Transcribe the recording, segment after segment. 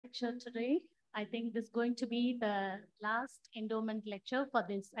lecture today. I think this is going to be the last endowment lecture for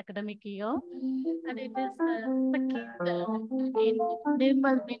this academic year. And it is the second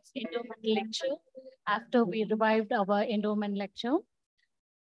Nirmal Minz endowment lecture after we revived our endowment lecture.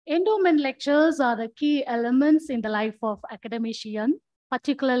 Endowment lectures are the key elements in the life of academician,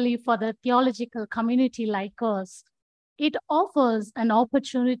 particularly for the theological community like us. It offers an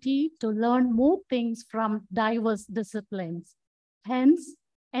opportunity to learn more things from diverse disciplines. Hence,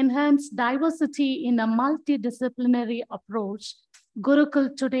 enhance diversity in a multidisciplinary approach.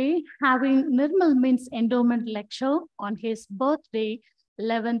 Gurukul today having Nirmal Minz endowment lecture on his birthday,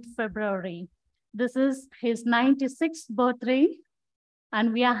 11th February. This is his 96th birthday,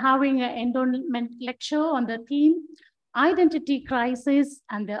 and we are having an endowment lecture on the theme Identity Crisis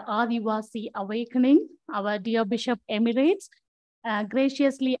and the Adivasi Awakening. Our dear Bishop Emirates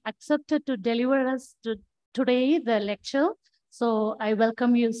graciously accepted to deliver us today the lecture. So I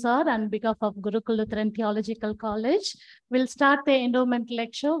welcome you, sir, on behalf of Gurukul Lutheran Theological College. We'll start the endowment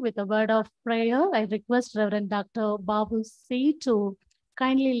lecture with a word of prayer. I request Reverend Dr. Babu C. to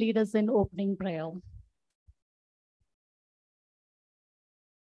kindly lead us in opening prayer.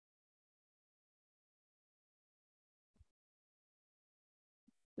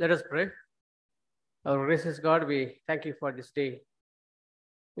 Let us pray. Our gracious God, we thank you for this day.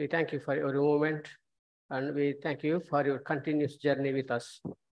 We thank you for your movement, and we thank you for your continuous journey with us.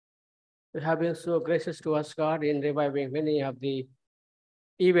 You have been so gracious to us, God, in reviving many of the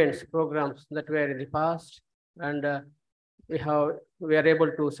events, programs that were in the past, and we are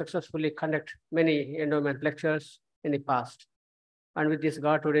able to successfully conduct many endowment lectures in the past. And with this,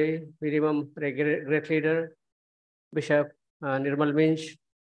 God, today we remember a great leader, Bishop Nirmal Minz,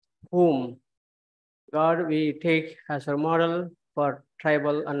 whom, God, we take as our model for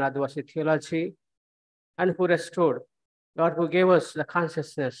tribal and Adivasi theology, and who restored, God, who gave us the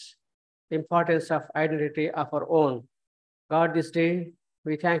consciousness, the importance of identity of our own. God, this day,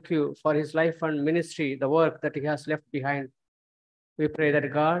 we thank you for his life and ministry, the work that he has left behind. We pray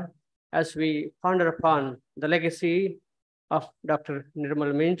that, God, as we ponder upon the legacy of Dr.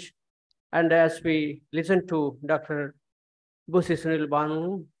 Nirmal Minz, and as we listen to Dr. Busi Sunil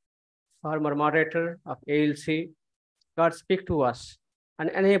Banu, former moderator of ALC, God, speak to us and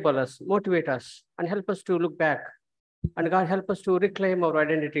enable us, motivate us, and help us to look back. And God, help us to reclaim our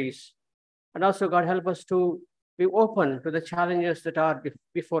identities. And also, God, help us to be open to the challenges that are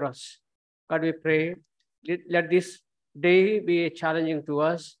before us. God, we pray, let this day be challenging to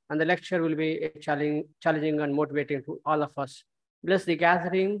us, and the lecture will be challenging and motivating to all of us. Bless the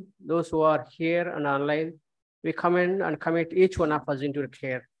gathering, those who are here and online. We commend and commit each one of us into your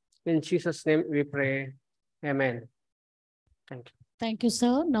care. In Jesus' name we pray. Amen. Thank you. Thank you,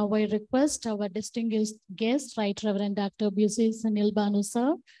 sir. Now I request our distinguished guest, Right Reverend Dr. Busi Sunil Banu,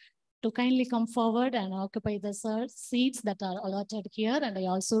 sir, to kindly come forward and occupy the seats that are allotted here. And I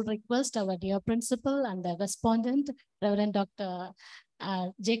also request our dear principal and the respondent, Reverend Dr.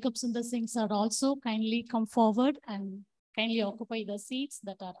 Jacob Sundar Singh, sir, also kindly come forward and kindly occupy the seats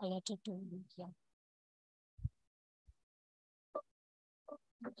that are allotted to you here.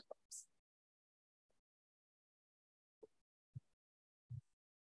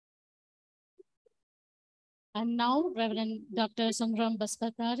 And now, Reverend Dr. Sangram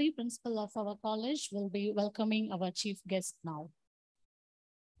Baspatari, principal of our college, will be welcoming our chief guest now.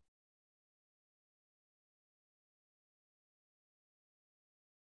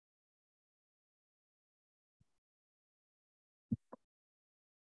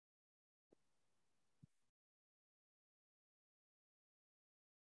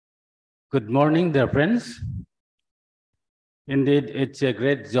 Good morning, dear friends. Indeed, it's a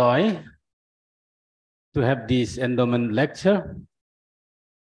great joy to have this endowment lecture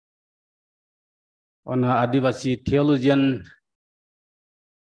on Adivasi theologian,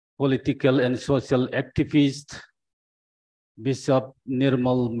 political and social activist, Bishop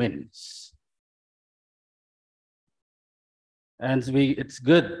Nirmal Minz. And it's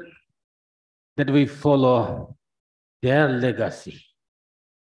good that we follow their legacy,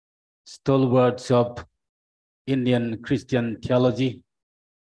 stalwarts of Indian Christian theology,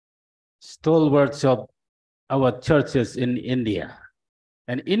 stalwarts of our churches in India,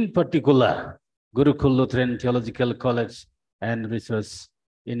 and in particular, Gurukul Lutheran Theological College and Research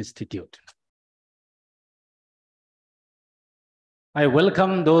Institute. I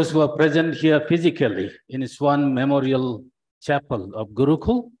welcome those who are present here physically in Swan Memorial Chapel of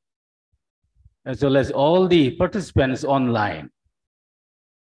Gurukul, as well as all the participants online.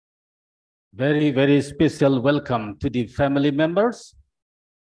 Very, very special welcome to the family members,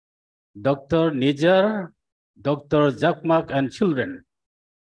 Dr. Nijar, Dr. Jakmak, and children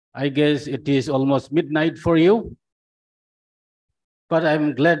I guess it is almost midnight for you, but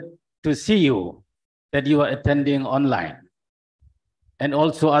I'm glad to see you, that you are attending online. And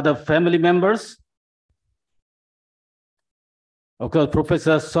also other family members. Of course,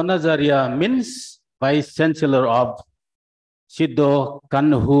 Professor Sonazaria Minz, Vice Chancellor of Sido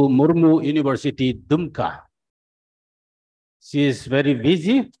Kanhu Murmu University, Dumka. She is very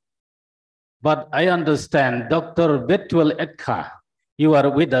busy, but I understand Dr. Betwell Ekka, you are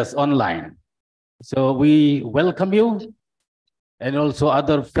with us online. So we welcome you, and also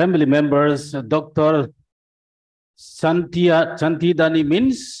other family members, Dr. Santidani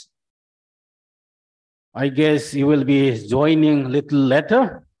Minz. I guess you will be joining a little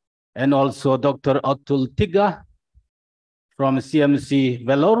later, and also Dr. Atul Tiga from CMC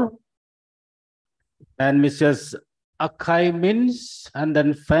Vellore, and Mrs. Akai Minz, and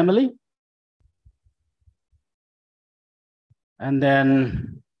then family. And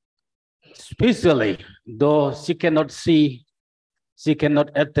then especially, though she cannot see, she cannot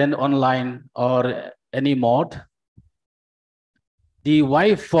attend online or any mode, the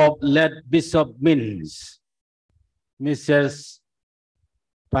wife of late Bishop Minz, Mrs.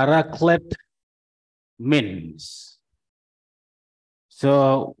 Paraclet Minz.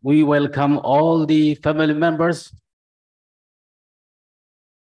 So we welcome all the family members.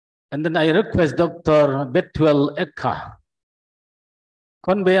 And then I request Dr. Betwell Ekka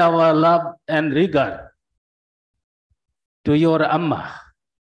convey our love and regard to your Amma.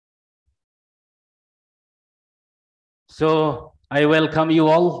 So I welcome you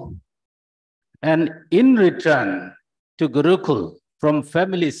all. And in return to Gurukul from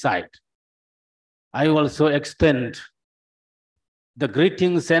family side, I also extend the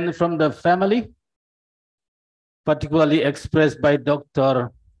greetings sent from the family, particularly expressed by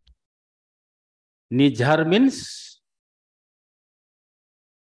Dr. Nijhar Minz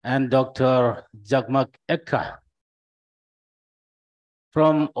and Dr. Jagmak Ekka.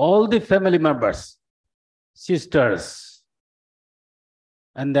 From all the family members, sisters,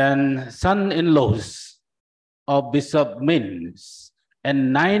 and then son-in-laws of Bishop Minz,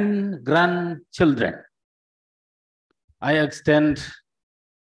 and 9 grandchildren, I extend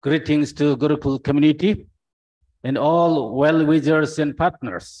greetings to Gurukul community and all well-wishers and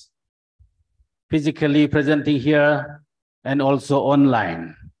partners physically presenting here and also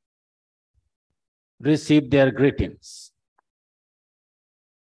online. Receive their greetings.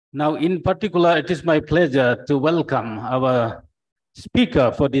 Now, in particular, it is my pleasure to welcome our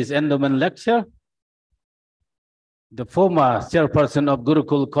speaker for this endowment lecture, the former chairperson of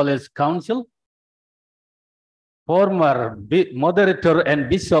Gurukul College Council, former moderator and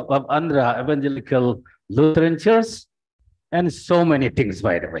bishop of Andhra Evangelical Lutheran Church, and so many things,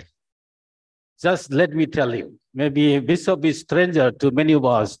 by the way. Just let me tell you, maybe Bishop is stranger to many of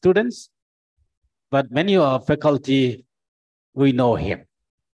our students, but many of our faculty, we know him.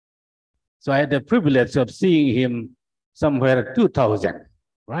 So I had the privilege of seeing him somewhere 2000,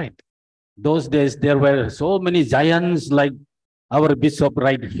 right? Those days, there were so many giants like our bishop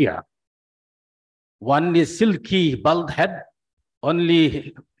right here. One is silky bald head,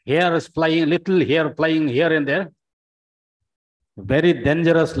 only hair is flying, little hair flying here and there. Very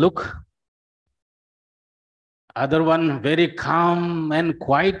dangerous look. Other one, very calm and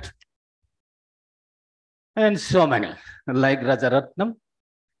quiet. And so many, like Rajaratnam,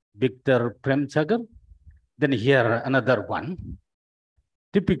 Victor Premchagar. Then here another one.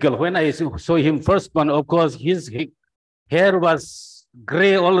 Typical, when I saw him first one, of course, his hair was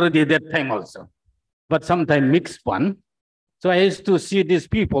gray already that time also, but sometimes mixed one. So I used to see these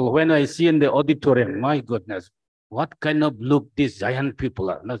people when I see in the auditorium, my goodness, what kind of look these giant people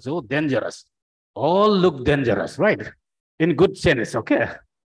are, not so dangerous. All look dangerous, right? In good sense, okay?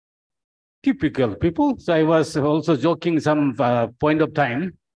 Typical people. So I was also joking some point of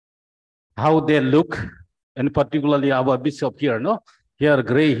time, how they look, and particularly our bishop here, no? Here,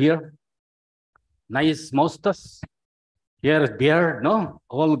 gray here, nice mustache, here beard, no?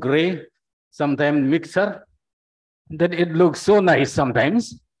 All gray, sometimes mixer. Then it looks so nice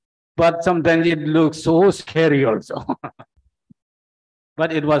sometimes, but sometimes it looks so scary also.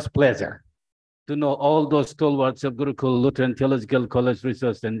 But it was pleasure to know all those stalwarts of Gurukul Lutheran Theological College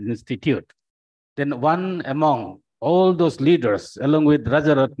Research and Institute. Then one among all those leaders, along with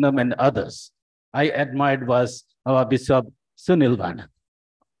Rajaratnam and others, I admired was our Bishop Sunilvan.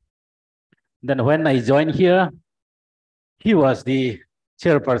 Then when I joined here, he was the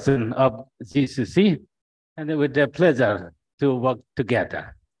chairperson of GCC, and with a pleasure to work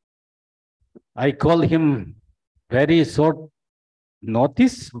together. I call him very short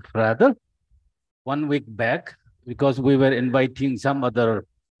notice, rather, 1 week back, because we were inviting some other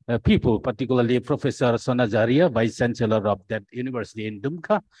people, particularly Professor Sonajaria, Vice Chancellor of that university in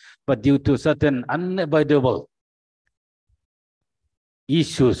Dumka, but due to certain unavoidable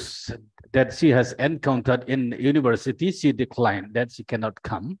issues that she has encountered in university, she declined that she cannot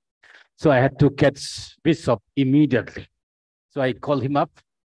come. So I had to catch Bishop immediately. So I called him up.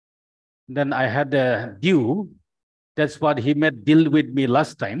 Then I had a due. That's what he made deal with me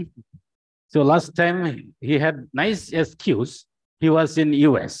last time. So last time he had nice excuse. He was in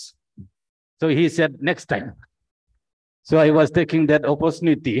US. So he said next time. So I was taking that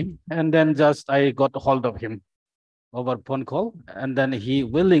opportunity, and then just I got hold of him over phone call, and then he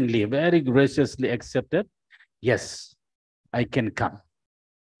willingly, very graciously accepted. Yes, I can come.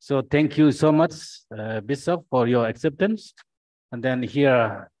 So thank you so much, Bishop, for your acceptance. And then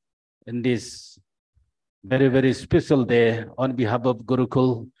here in this very, very special day, on behalf of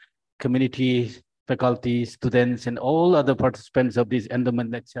Gurukul community, faculty, students, and all other participants of this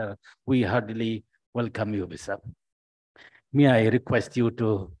endowment lecture, we heartily welcome you, Bishop. May I request you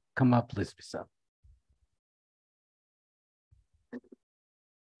to come up, please, Bishop.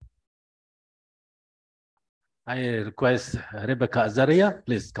 I request Rebecca Azaria,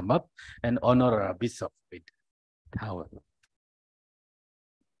 please come up and honor our Bishop with towel.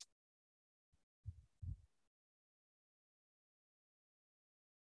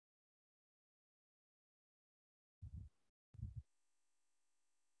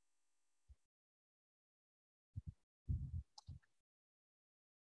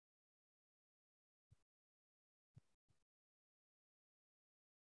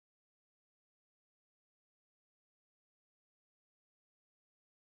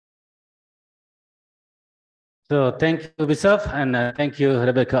 So thank you, Bishop, and thank you,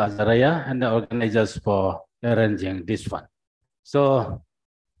 Rebecca Azaraya, and the organizers for arranging this one. So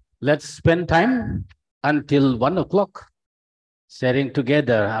let's spend time until 1 o'clock, sharing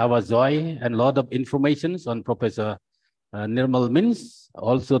together our joy and lot of informations on Professor Nirmal Minz,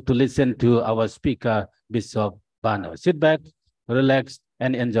 also to listen to our speaker, Bishop Bano. Sit back, relax,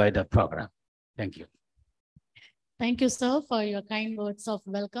 and enjoy the program. Thank you. Thank you, sir, for your kind words of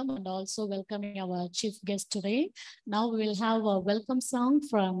welcome and also welcoming our chief guest today. Now we will have a welcome song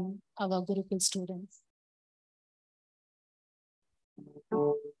from our Gurukul students.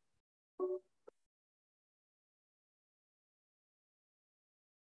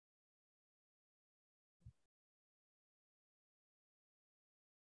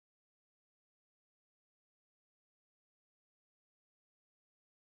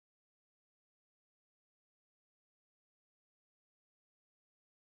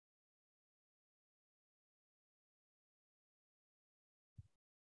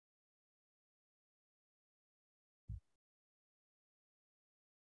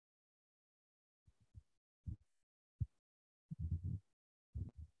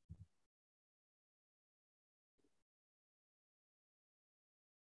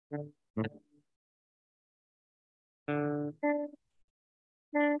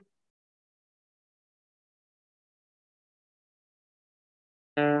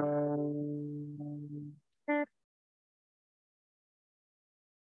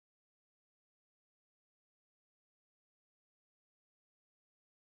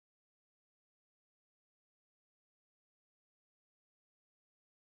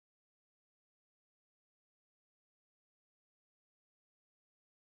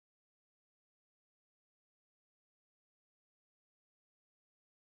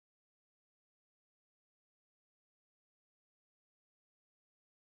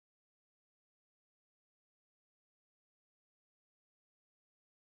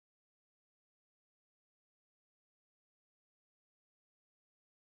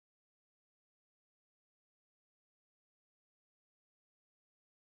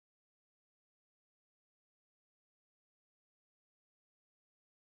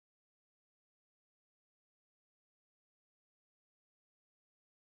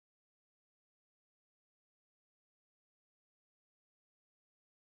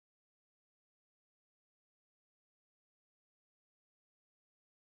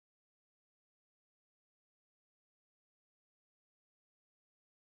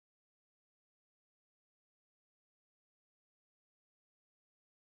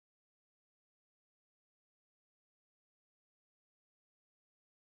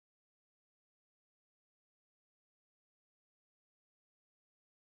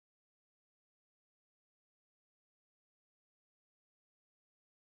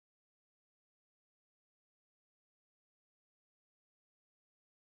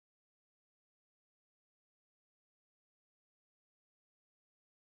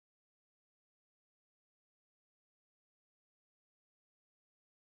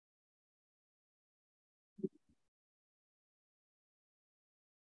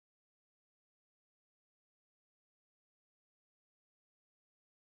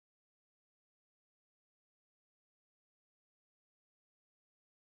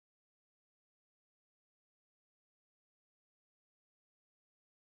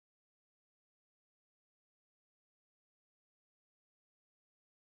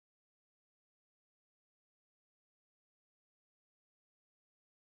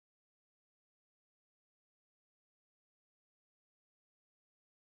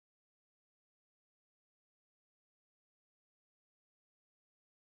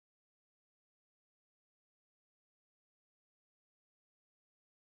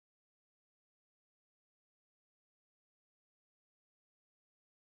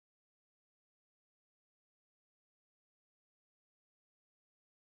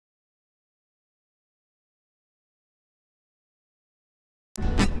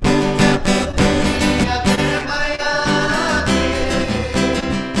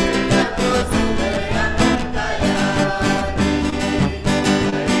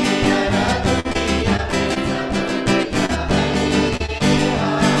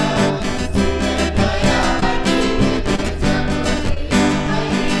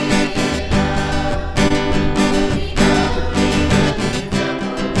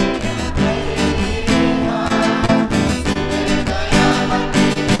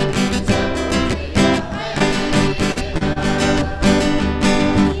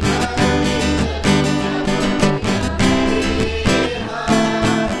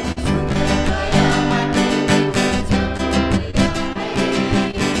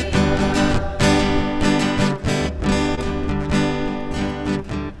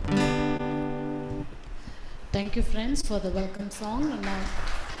 Thank you, friends, for the welcome song.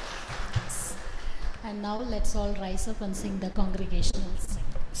 And now let's all rise up and sing the congregational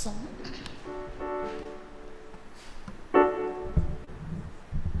song.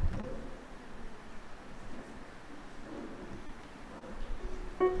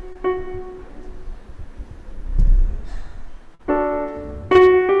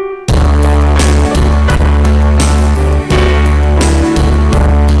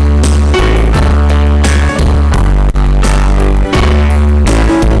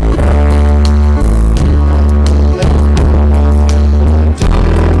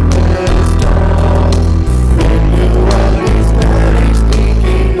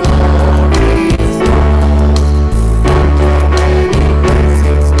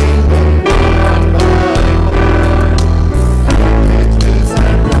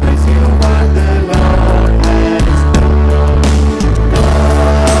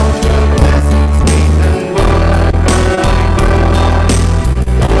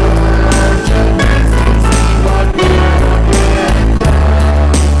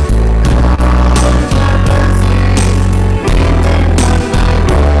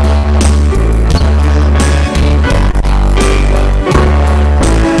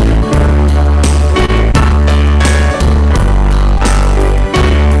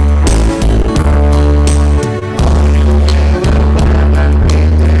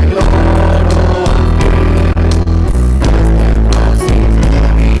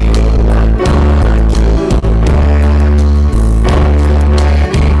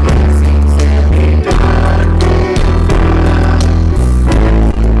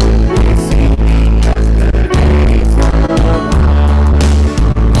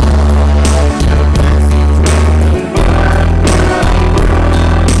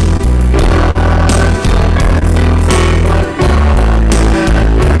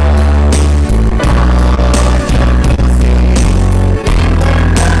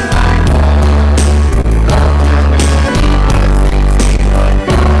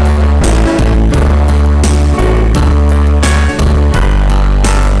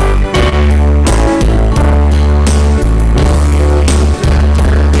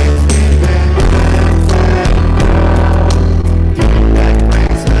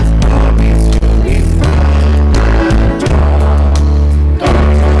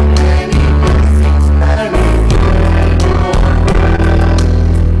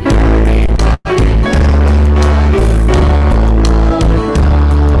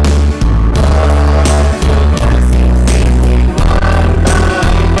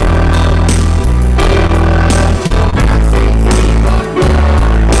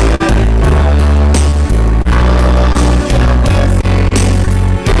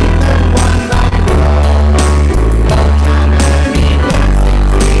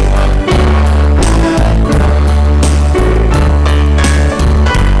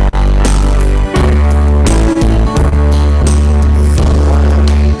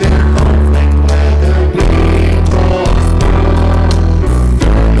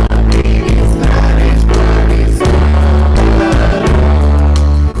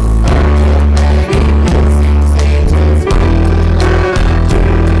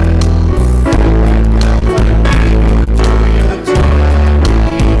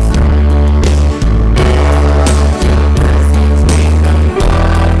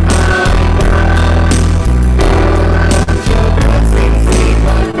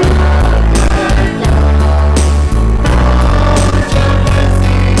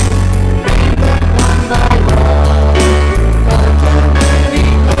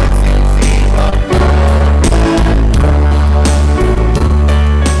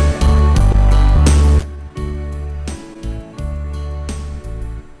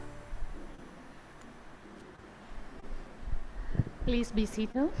 Please be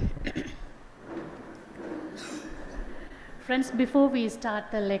seated. Friends, before we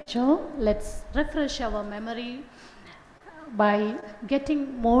start the lecture, let's refresh our memory by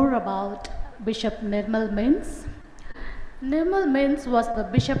getting more about Bishop Nirmal Minz. Nirmal Minz was the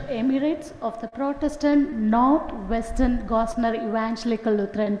Bishop Emeritus of the Protestant Northwestern Gosner Evangelical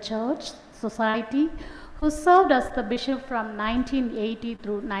Lutheran Church Society, who served as the bishop from 1980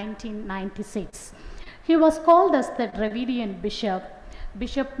 through 1996. He was called as the Dravidian bishop.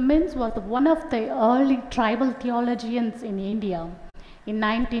 Bishop Minz was one of the early tribal theologians in India. In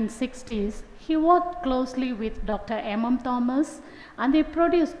 1960s, he worked closely with Dr. M. Thomas, and they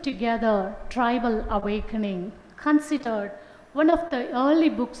produced together Tribal Awakening, considered one of the early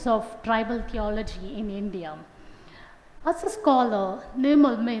books of tribal theology in India. As a scholar,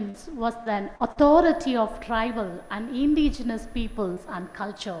 Nirmal Minz was an authority of tribal and indigenous peoples and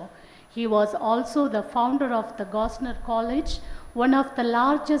culture. He was also the founder of the Gosner College, one of the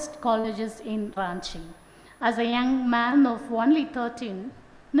largest colleges in Ranchi. As a young man of only 13,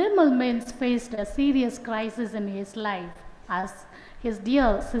 Nirmal Minz faced a serious crisis in his life as his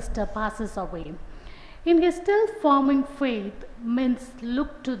dear sister passes away. In his still forming faith, Minz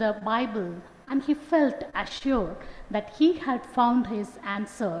looked to the Bible and he felt assured that he had found his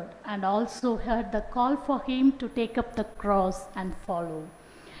answer and also heard the call for him to take up the cross and follow.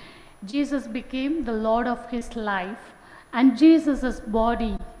 Jesus became the Lord of his life, and Jesus'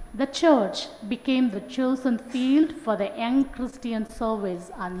 body, the church, became the chosen field for the young Christian service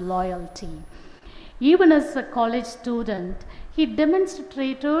and loyalty. Even as a college student, he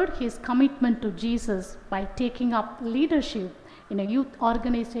demonstrated his commitment to Jesus by taking up leadership in a youth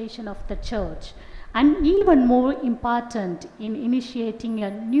organization of the church, and even more important, in initiating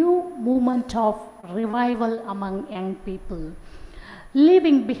a new movement of revival among young people.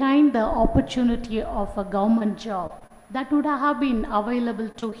 Leaving behind the opportunity of a government job that would have been available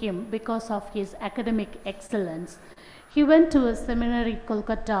to him because of his academic excellence, he went to a seminary in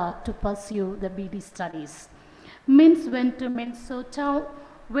Kolkata to pursue the BD studies. Minz went to Minnesota,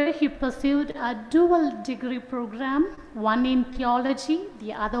 where he pursued a dual degree program, one in theology,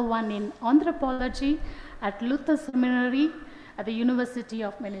 the other one in anthropology at Luther Seminary at the University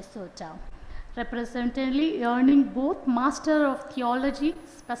of Minnesota. Representatively earning both Master of Theology,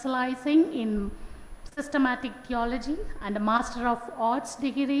 specializing in systematic theology, and a Master of Arts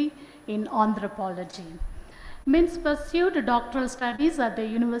degree in anthropology. Minz pursued doctoral studies at the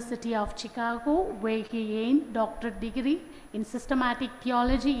University of Chicago, where he gained doctorate degree in systematic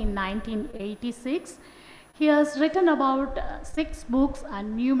theology in 1986. He has written about 6 books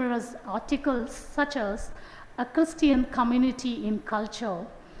and numerous articles such as A Christian Community in Culture,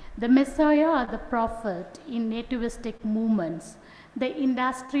 The Messiah or the Prophet in Nativistic Movements, The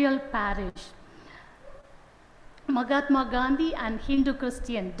Industrial Parish, Mahatma Gandhi and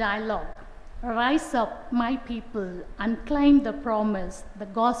Hindu-Christian Dialogue, Rise Up, My People, and Claim the Promise, the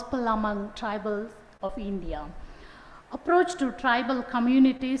Gospel Among Tribals of India. Approach to tribal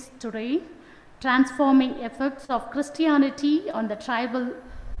communities today, transforming effects of Christianity on the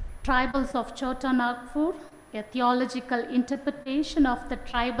tribals of Chota Nagpur, a theological interpretation of the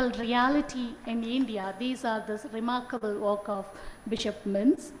tribal reality in India. These are the remarkable work of Bishop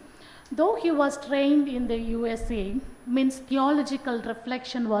Minz. Though he was trained in the USA, Minz's theological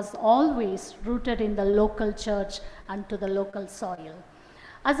reflection was always rooted in the local church and to the local soil.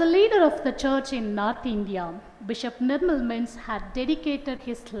 As a leader of the church in North India, Bishop Nirmal Minz had dedicated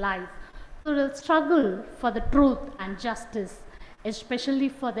his life to the struggle for the truth and justice, especially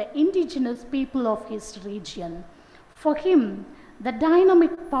for the indigenous people of his region. For him, the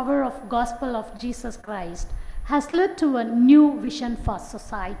dynamic power of gospel of Jesus Christ has led to a new vision for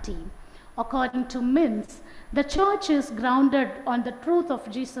society. According to Minz, the church is grounded on the truth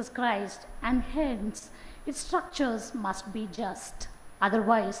of Jesus Christ, and hence its structures must be just.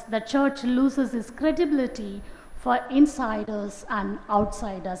 Otherwise, the church loses its credibility for insiders and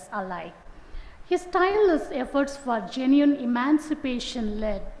outsiders alike. His tireless efforts for genuine emancipation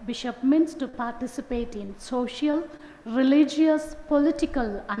led Bishop Minz to participate in social, religious,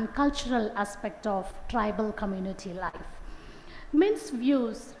 political, and cultural aspects of tribal community life. Minz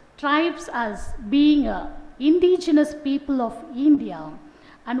views tribes as being indigenous people of India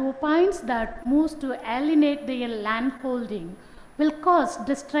and opines that moves to alienate their landholding will cause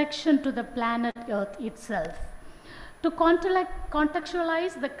destruction to the planet Earth itself. To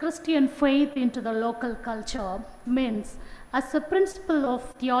contextualize the Christian faith into the local culture, Minz, as a principal of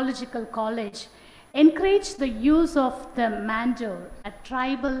theological college, encouraged the use of the mandor, a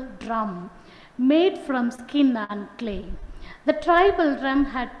tribal drum made from skin and clay. The tribal drum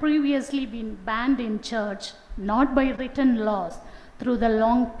had previously been banned in church, not by written laws, through the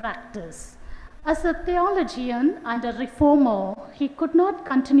long practice. As a theologian and a reformer, he could not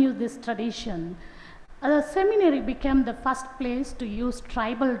continue this tradition. The seminary became the first place to use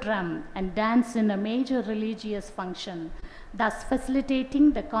tribal drum and dance in a major religious function, thus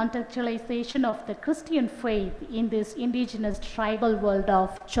facilitating the contextualization of the Christian faith in this indigenous tribal world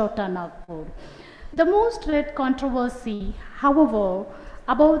of Chota Nagpur. The most read controversy, however,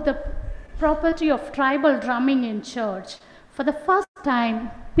 about the property of tribal drumming in church. For the first time,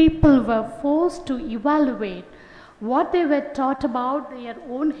 people were forced to evaluate what they were taught about their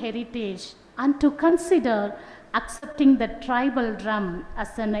own heritage and to consider accepting the tribal drum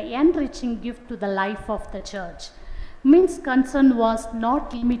as an enriching gift to the life of the church. Minz's concern was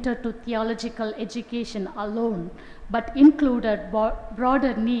not limited to theological education alone, but included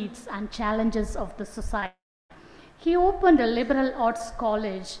broader needs and challenges of the society. He opened a liberal arts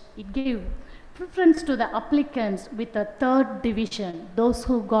college. It gave preference to the applicants with a third division. Those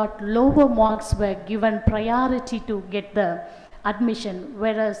who got lower marks were given priority to get the admission,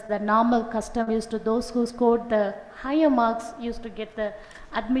 whereas the normal custom is to those who scored the higher marks used to get the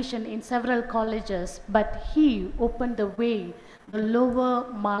admission in several colleges. But he opened the way, the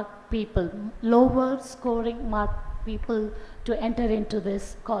lower marked people, lower scoring marked people to enter into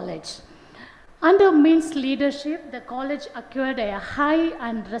this college. Under Minz's leadership, the college acquired a high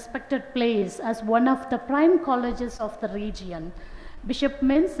and respected place as one of the prime colleges of the region. Bishop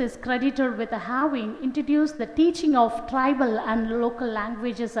Minz is credited with having introduced the teaching of tribal and local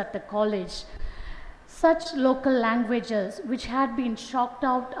languages at the college. Such local languages, which had been shocked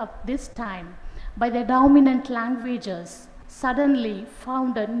out at this time by the dominant languages, suddenly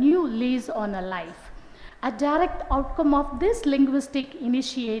found a new lease on a life. A direct outcome of this linguistic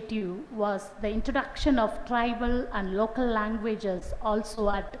initiative was the introduction of tribal and local languages also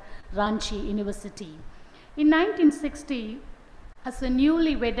at Ranchi University. In 1960, as a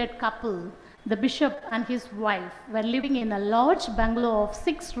newly wedded couple, the bishop and his wife were living in a large bungalow of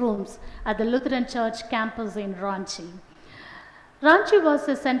 6 rooms at the Lutheran Church campus in Ranchi. Ranchi was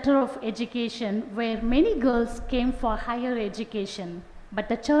a center of education where many girls came for higher education, but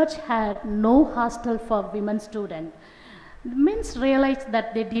the church had no hostel for women students. The Minz realized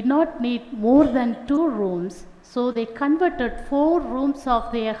that they did not need more than 2 rooms, so they converted 4 rooms of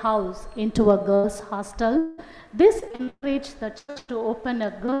their house into a girls' hostel. This encouraged the church to open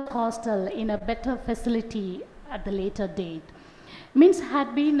a girls' hostel in a better facility at the later date. Minz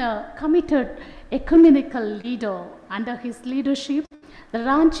had been a committed ecumenical leader. Under his leadership, the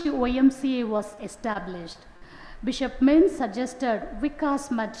Ranchi YMCA was established. Bishop Minz suggested Vikas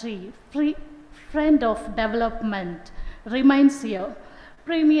Matri, Friend of Development, remains here,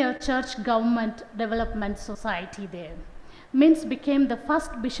 premier church government development society there. Minz became the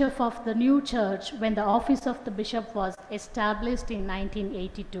first bishop of the new church when the office of the bishop was established in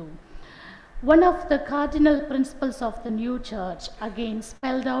 1982. One of the cardinal principles of the new church, again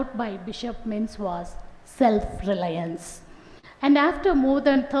spelled out by Bishop Minz, was self-reliance. And after more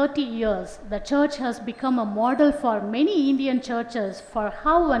than 30 years, the church has become a model for many Indian churches for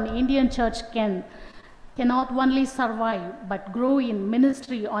how an Indian church cannot only survive but grow in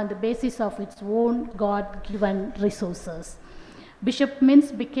ministry on the basis of its own God-given resources. Bishop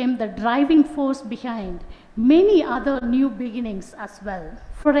Minz became the driving force behind many other new beginnings as well.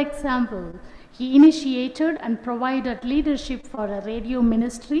 For example, he initiated and provided leadership for a radio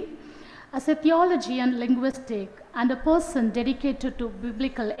ministry. As a theologian, linguistic, and a person dedicated to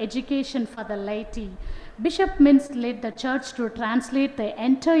biblical education for the laity, Bishop Minz led the church to translate the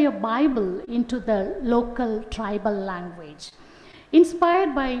entire Bible into the local tribal language.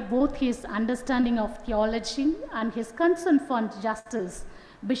 Inspired by both his understanding of theology and his concern for justice,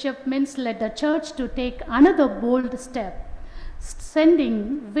 Bishop Minz led the church to take another bold step,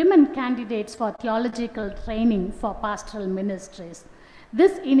 sending women candidates for theological training for pastoral ministries.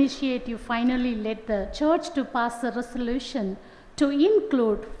 This initiative finally led the church to pass a resolution to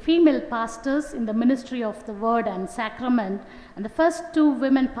include female pastors in the ministry of the word and sacrament, and the first 2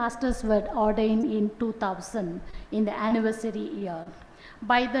 women pastors were ordained in 2000 in the anniversary year.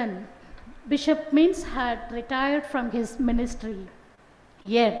 By then, Bishop Minz had retired from his ministry,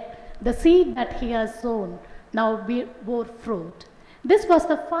 yet the seed that he has sown now bore fruit. This was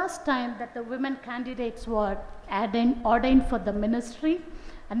the first time that the women candidates were ordained for the ministry,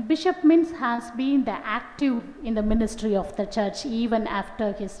 and Bishop Minz has been active in the ministry of the church even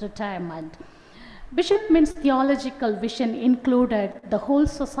after his retirement. Bishop Minz's theological vision included the whole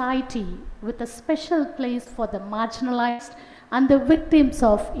society with a special place for the marginalized and the victims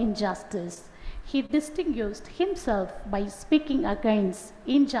of injustice. He distinguished himself by speaking against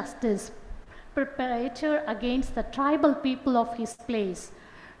injustice perpetrated against the tribal people of his place,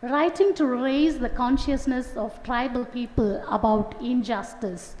 writing to raise the consciousness of tribal people about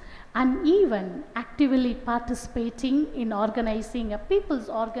injustice, and even actively participating in organizing a people's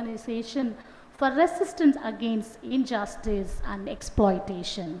organization for resistance against injustice and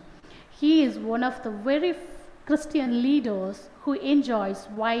exploitation. He is one of the very Christian leaders who enjoys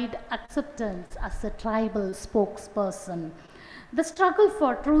wide acceptance as a tribal spokesperson. The struggle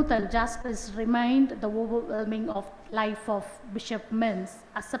for truth and justice remained the overwhelming life of Bishop Minz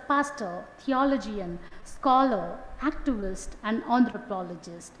as a pastor, theologian, scholar, activist, and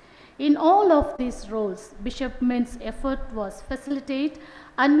anthropologist. In all of these roles, Bishop Minz's effort was facilitate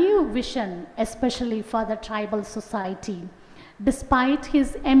a new vision, especially for the tribal society. Despite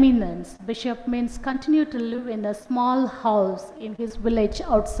his eminence, Bishop Minz continued to live in a small house in his village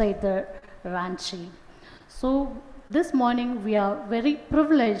outside the Ranchi. So this morning we are very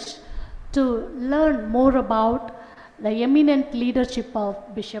privileged to learn more about the eminent leadership of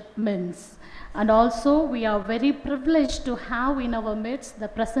Bishop Minz. And also we are very privileged to have in our midst the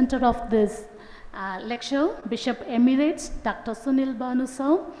presenter of this lecture, Bishop Emeritus Dr. Nirmal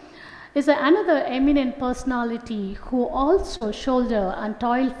sir, is another eminent personality who also shoulder and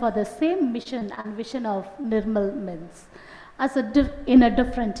toil for the same mission and vision of Nirmal Minz in a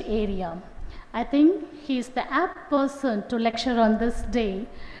different area. I think he is the apt person to lecture on this day.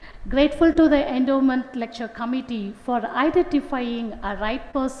 Grateful to the Endowment Lecture Committee for identifying a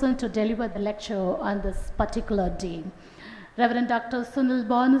right person to deliver the lecture on this particular day. Reverend Dr.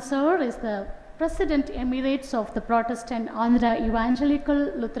 Nirmal sir is the President Emeritus of the Protestant Andhra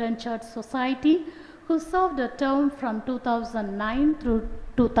Evangelical Lutheran Church Society, who served a term from 2009 through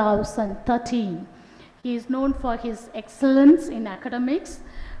 2013. He is known for his excellence in academics.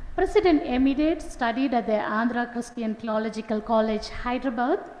 President Emeritus studied at the Andhra Christian Theological College,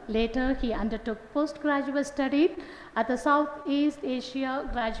 Hyderabad. Later, he undertook postgraduate studies at the Southeast Asia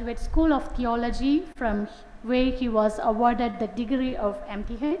Graduate School of Theology, from where he was awarded the degree of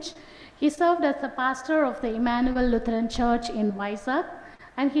MPH. He served as the pastor of the Emmanuel Lutheran Church in Vizag,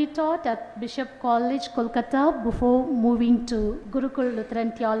 and he taught at Bishop College, Kolkata, before moving to Gurukul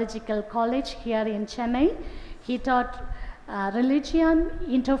Lutheran Theological College here in Chennai. He taught religion,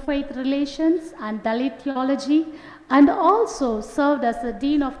 interfaith relations, and Dalit theology, and also served as the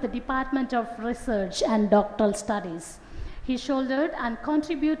Dean of the Department of Research and Doctoral Studies. He shouldered and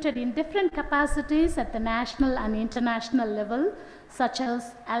contributed in different capacities at the national and international level, such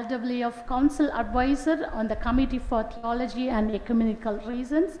as LWF Council Advisor on the Committee for Theology and Ecumenical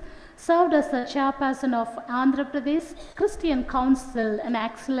Reasons, served as the chairperson of Andhra Pradesh Christian Council, an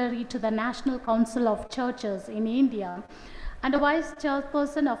auxiliary to the National Council of Churches in India, and a vice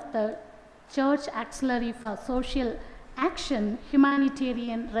chairperson of the Church Auxiliary for Social Action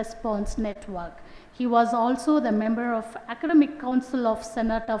Humanitarian Response Network. He was also the member of Academic Council of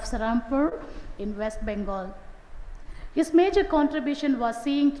Senate of Serampur in West Bengal. His major contribution was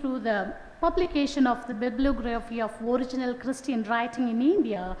seen through the publication of the bibliography of original Christian writing in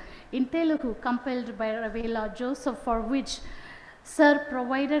India in Telugu, compiled by Ravela Joseph, for which Sir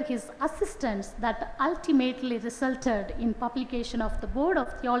provided his assistance, that ultimately resulted in publication of the Board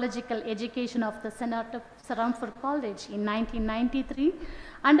of Theological Education of the Senate of Serampur College in 1993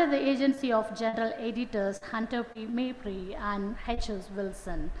 under the agency of General Editors Hunter P. Mapry and H.S.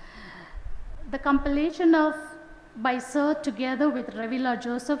 Wilson. The compilation by Sir together with Ravela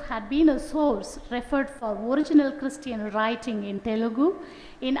Joseph had been a source referred for original Christian writing in Telugu.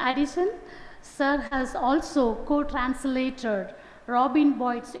 In addition, Sir has also co-translated Robin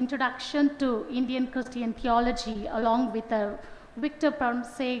Boyd's Introduction to Indian Christian Theology along with Victor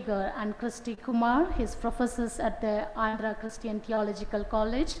Pramsegar and Christy Kumar, his professors at the Andhra Christian Theological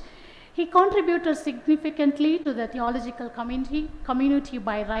College. He contributed significantly to the theological community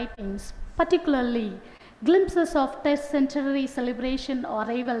by writings, particularly Glimpses of 10th Century Celebration or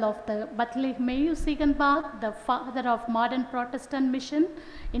Arrival of the Bartholomew Ziegenbach, the father of modern Protestant mission,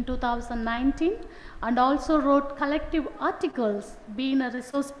 in 2019, and also wrote collective articles, being a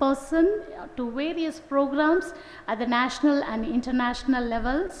resource person to various programs at the national and international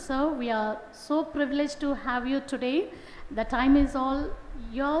level. So we are so privileged to have you today. The time is all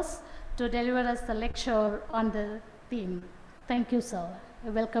yours to deliver us the lecture on the theme. Thank you, sir. I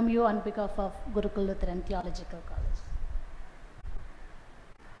welcome you on behalf of Gurukul Lutheran Theological College.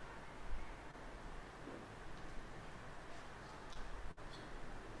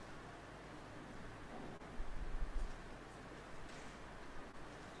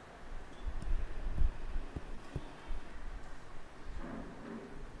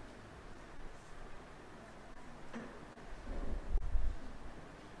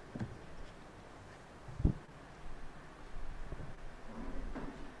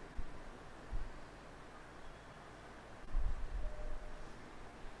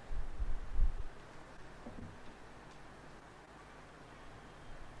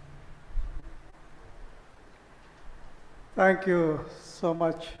 Thank you so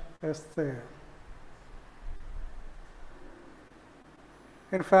much, Esther.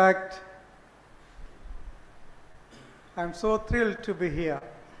 In fact, I'm so thrilled to be here.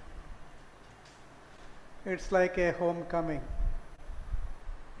 It's like a homecoming.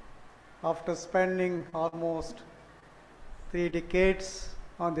 After spending almost 3 decades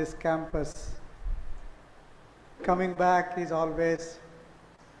on this campus, coming back is always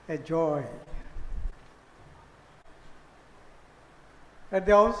a joy. At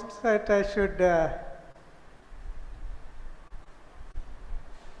the outset, I should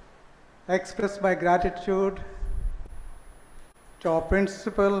express my gratitude to our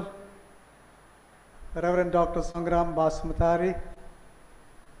principal, Reverend Dr. Sangram Basmatari,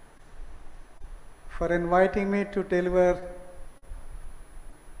 for inviting me to deliver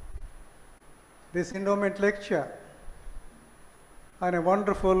this endowment lecture on a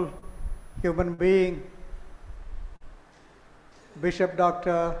wonderful human being, Bishop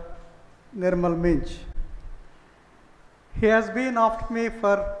Dr. Nirmal Minz. He has been after me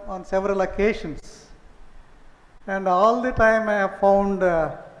on several occasions, and all the time I have found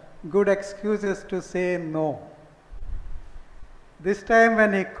good excuses to say no. This time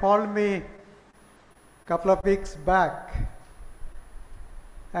when he called me a couple of weeks back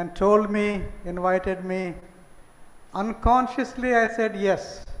and invited me, unconsciously I said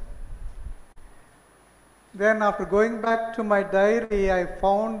yes. Then after going back to my diary, I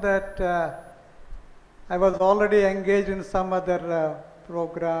found that I was already engaged in some other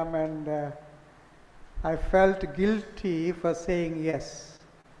program, and I felt guilty for saying yes.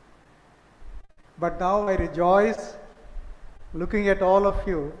 But now I rejoice looking at all of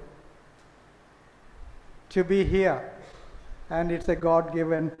you to be here, and it's a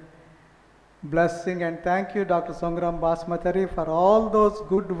God-given blessing. And thank you, Dr. Sangram Basmatari, for all those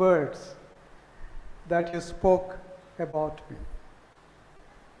good words that you spoke about me.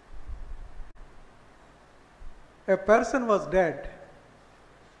 A person was dead,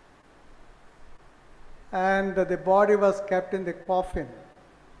 and the body was kept in the coffin,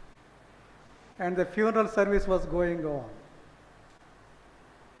 and the funeral service was going on.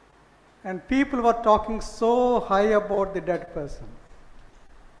 And people were talking so high about the dead person.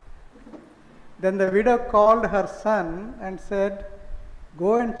 Then the widow called her son and said,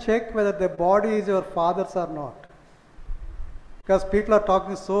 "Go and check whether the body is your father's or not, because people are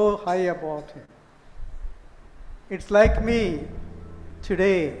talking so high about him." It's like me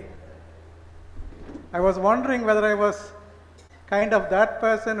today. I was wondering whether I was kind of that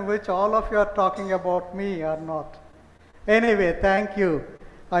person which all of you are talking about me or not. Anyway, thank you.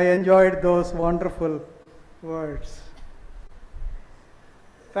 I enjoyed those wonderful words.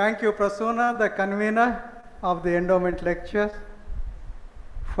 Thank you, Prasuna, the convener of the endowment lecture,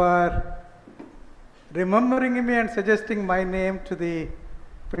 for remembering me and suggesting my name to the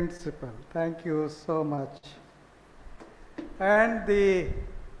principal. Thank you so much. And the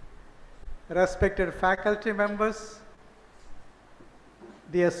respected faculty members,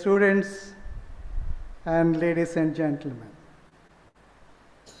 dear students, and ladies and gentlemen.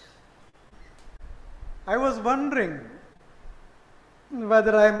 I was wondering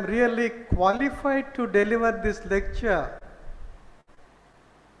whether I am really qualified to deliver this lecture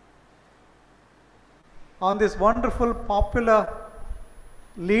on this wonderful popular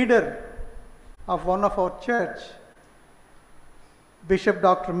leader of one of our church, Bishop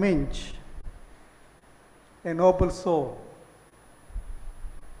Dr. Minz, a noble soul.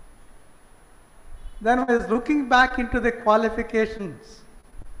 Then I was looking back into the qualifications,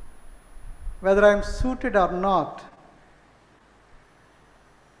 whether I am suited or not.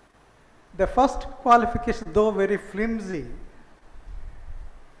 The first qualification, though very flimsy,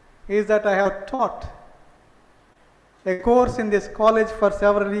 is that I have taught a course in this college for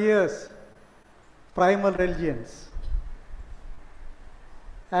several years, primal religions.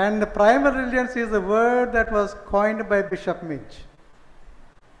 And primal religions is a word that was coined by Bishop Minz,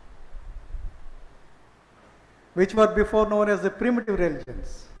 which were before known as the primitive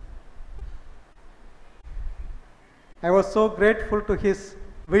religions. I was so grateful to his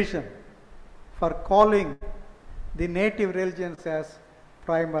vision for calling the native religions as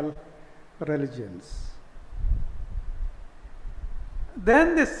primal religions.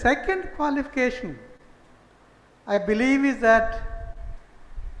 Then the second qualification, I believe, is that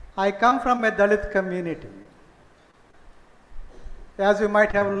I come from a Dalit community. As you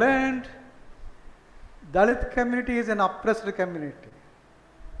might have learned, Dalit community is an oppressed community,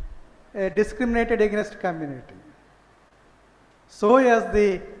 a discriminated against community. So as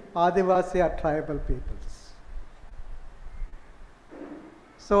the Adivasi or tribal peoples.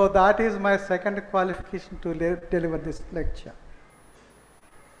 So that is my second qualification to deliver this lecture.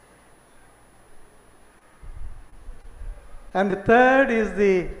 And the third is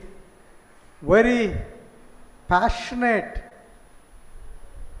the very passionate,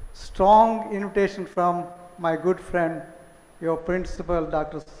 strong invitation from my good friend, your principal,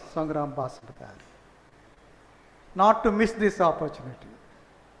 Dr. Sangram Basmatari, not to miss this opportunity.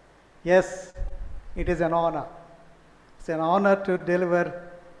 Yes, it is an honor. It's an honor to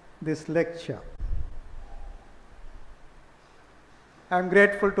deliver this lecture. I am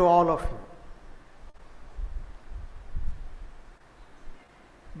grateful to all of you.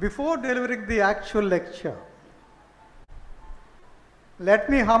 Before delivering the actual lecture, let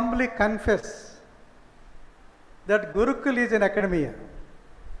me humbly confess that Gurukul is an academia.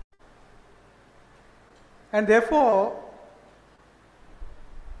 And therefore,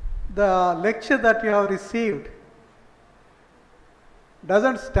 the lecture that you have received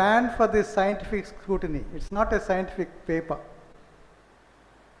doesn't stand for this scientific scrutiny. It's not a scientific paper.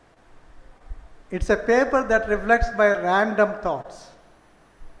 It's a paper that reflects my random thoughts.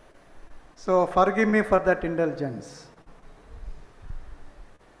 So forgive me for that indulgence.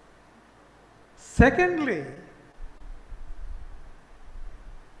 Secondly,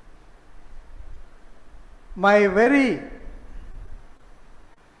 my very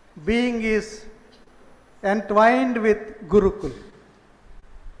being is entwined with Gurukul,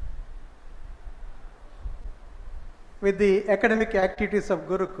 with the academic activities of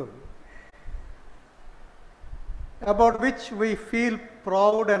Gurukul, about which we feel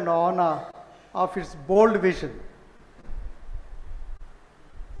proud and honor of its bold vision.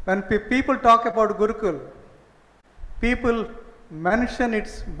 When people talk about Gurukul, people mention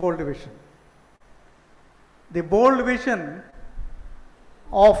its bold vision. The bold vision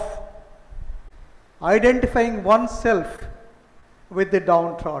of identifying oneself with the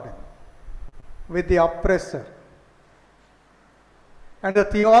downtrodden, with the oppressor. And the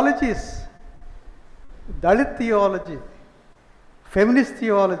theologies, Dalit theology, feminist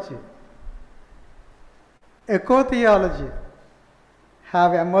theology, eco-theology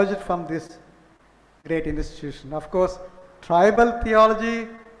have emerged from this great institution. Of course, tribal theology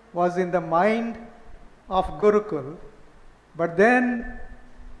was in the mind of Gurukul, but then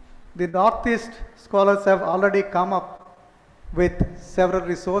the Northeast scholars have already come up with several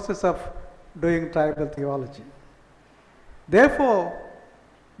resources of doing tribal theology. Therefore,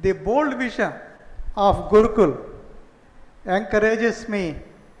 the bold vision of Gurukul encourages me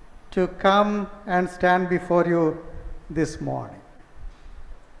to come and stand before you this morning.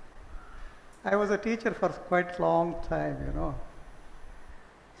 I was a teacher for quite a long time, you know.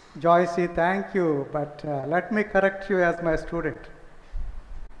 Joycey, thank you, but let me correct you as my student.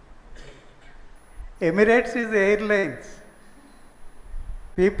 Emirates is airlines.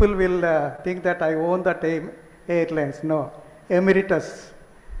 People will think that I own that airlines. No, emeritus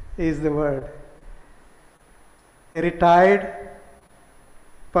is the word. A retired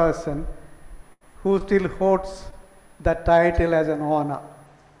person who still holds that title as an honor,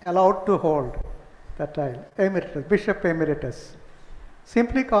 allowed to hold that title, emeritus, Bishop Emeritus.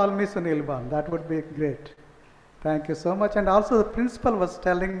 Simply call me Sunilban, that would be great. Thank you so much. And also the principal was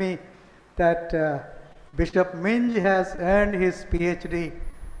telling me that Bishop Minz has earned his PhD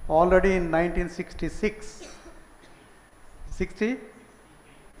already in 1966.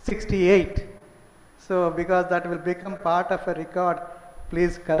 68. So because that will become part of a record,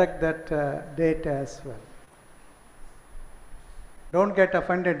 please correct that date as well. Don't get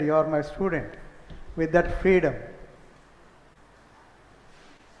offended, you are my student, with that freedom.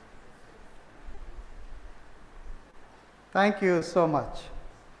 Thank you so much.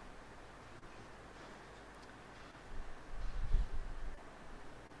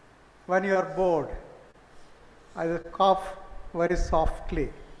 When you are bored, either cough very softly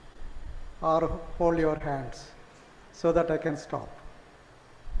or hold your hands so that I can stop.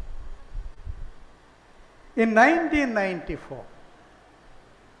 In 1994,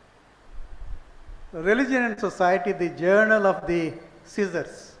 Religion and Society, the Journal of the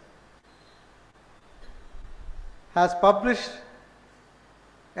Scissors, has published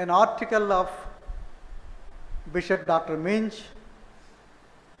an article of Bishop Dr. Minz,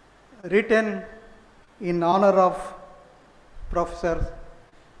 written in honor of Professor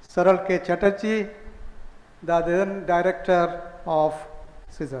Saral K. Chatterjee, the then director of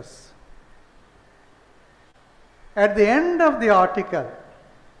Scissors. At the end of the article,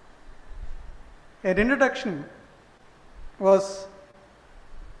 an introduction was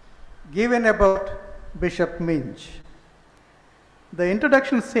given about Bishop Minz. The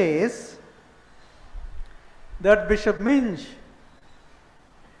introduction says that Bishop Minz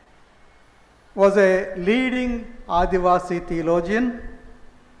was a leading Adivasi theologian,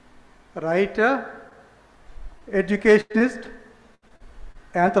 writer, educationist,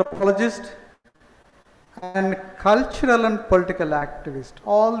 anthropologist, and cultural and political activist.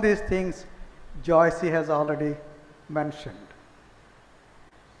 All these things Joycey has already mentioned.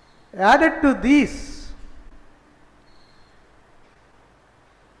 Added to these,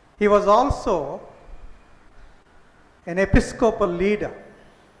 he was also an episcopal leader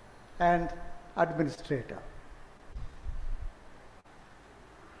and administrator.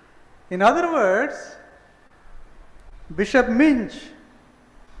 In other words, Bishop Minz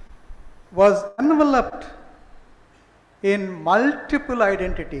was enveloped in multiple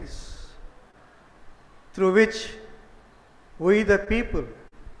identities through which we the people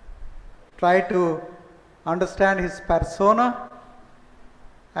try to understand his persona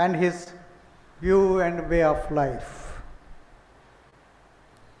and his view and way of life.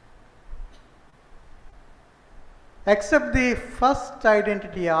 Except the first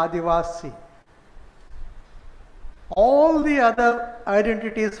identity, Adivasi, all the other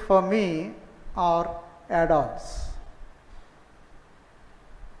identities for me are add-ons.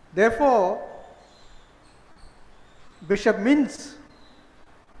 Therefore, Bishop Minz's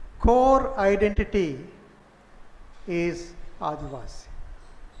core identity is Adivasi.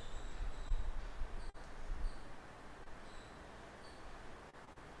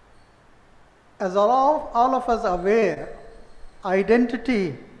 As all of us are aware,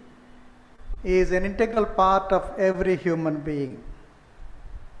 identity is an integral part of every human being.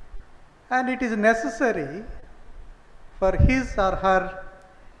 And it is necessary for his or her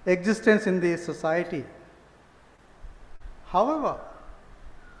existence in the society. However,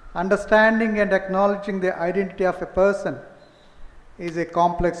 understanding and acknowledging the identity of a person is a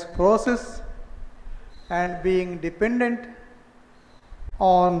complex process, and being dependent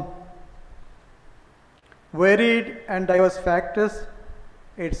on varied and diverse factors,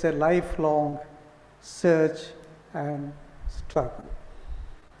 it's a lifelong search and struggle.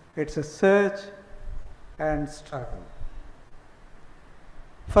 It's a search and struggle.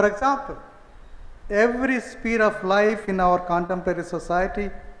 For example, every sphere of life in our contemporary society,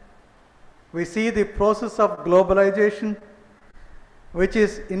 we see the process of globalization, which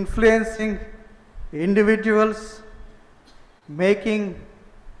is influencing individuals, making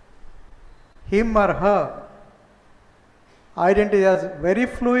him or her identity as very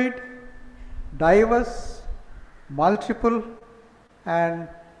fluid, diverse, multiple, and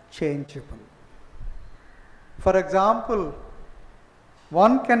changeable. For example,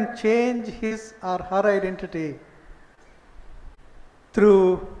 one can change his or her identity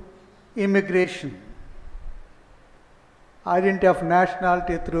through immigration, identity of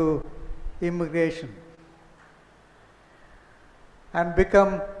nationality through immigration, and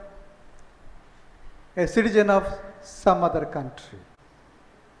become a citizen of some other country.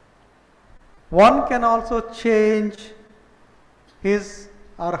 One can also change his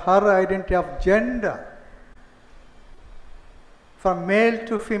or her identity of gender from male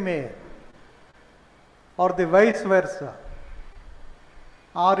to female, or the vice versa,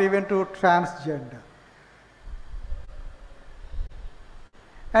 or even to transgender.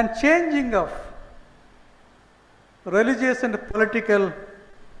 And changing of religious and political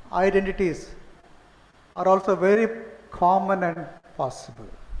identities are also very common and possible.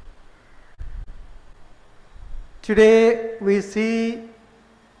 Today we see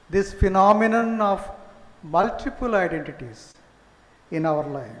this phenomenon of multiple identities in our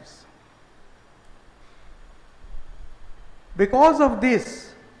lives. Because of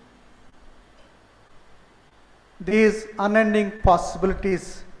this, these unending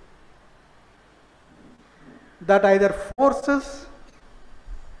possibilities that either forces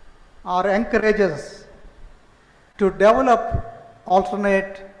or encourages to develop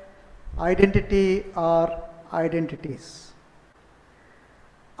alternate identity or identities.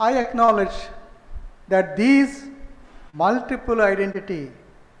 I acknowledge that these multiple identity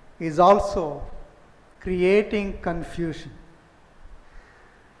is also creating confusion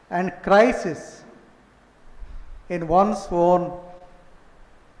and crisis in one's own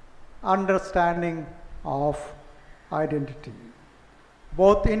understanding of identity,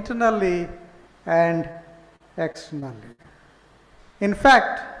 both internally and externally. In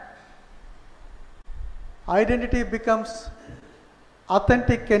fact, identity becomes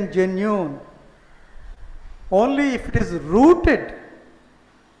authentic and genuine only if it is rooted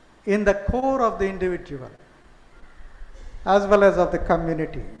in the core of the individual as well as of the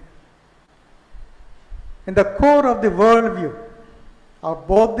community, in the core of the worldview of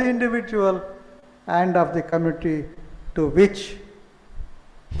both the individual and of the community to which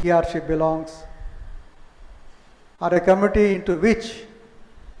he or she belongs, or a community into which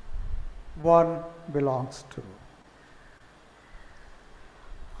one belongs to.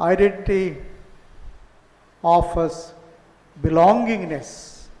 Identity offers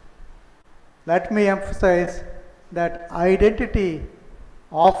belongingness. Let me emphasize that identity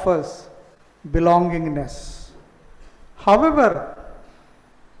offers belongingness. However,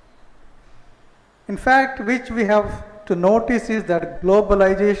 in fact, which we have to notice is that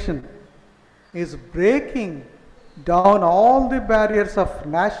globalization is breaking down all the barriers of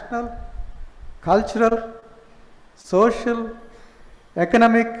national, cultural, social,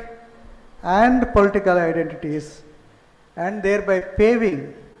 economic, and political identities and thereby paving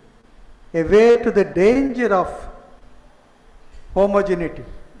a way to the danger of homogeneity,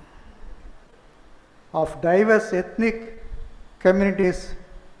 of diverse ethnic communities,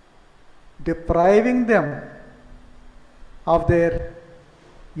 depriving them of their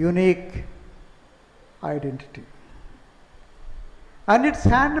unique identity. And it's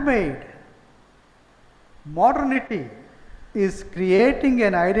handmade. Modernity is creating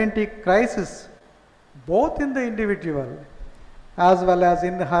an identity crisis both in the individual as well as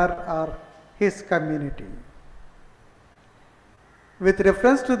in her or his community. With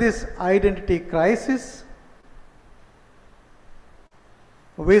reference to this identity crisis,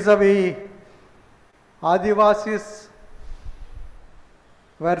 vis-a-vis Adivasis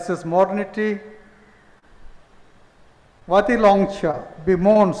versus modernity, Vati Longcha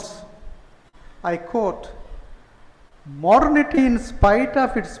bemoans, I quote, "Modernity, in spite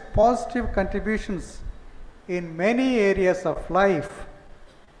of its positive contributions in many areas of life,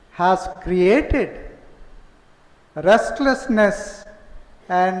 has created restlessness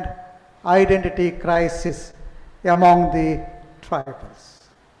and identity crisis among the tribals."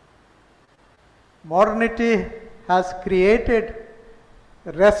 Modernity has created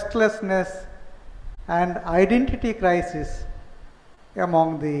restlessness and identity crisis among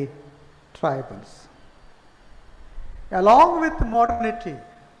the tribals. Along with modernity,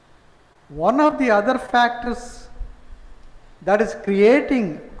 one of the other factors that is creating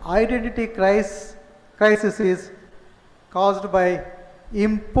identity crisis is caused by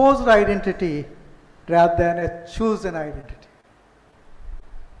imposed identity rather than a chosen identity.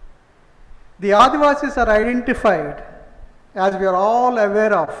 The Adivasis are identified, as we are all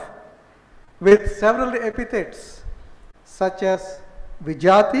aware of, with several epithets such as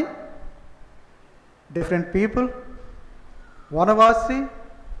Vijati, different people, Vanavasi,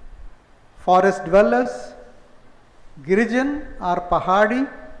 forest dwellers, Girijan or Pahadi,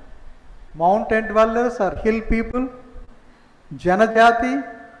 mountain dwellers or hill people, Janajati,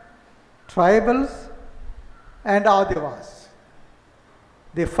 tribals, and Adivas.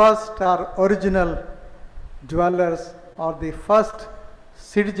 The first are original dwellers or the first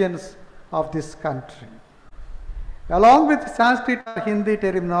citizens of this country. Along with Sanskrit or Hindi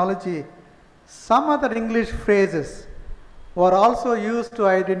terminology, some other English phrases were also used to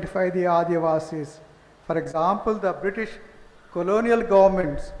identify the Adivasis. For example, the British colonial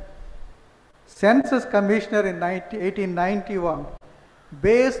government's Census Commissioner in 1891,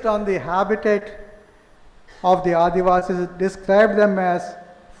 based on the habitat of the Adivasis, described them as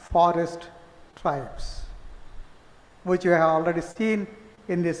forest tribes, which we have already seen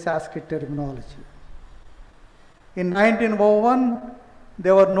in the Sanskrit terminology. In 1901,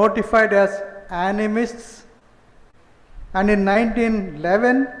 they were notified as animists, and in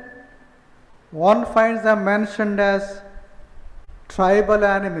 1911, one finds them mentioned as tribal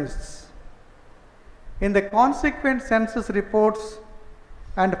animists. In the consequent census reports,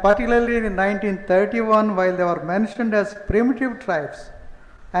 and particularly in 1931, while they were mentioned as primitive tribes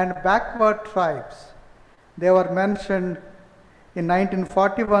and backward tribes, they were mentioned in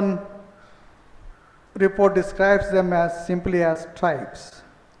 1941 report describes them as simply as tribes.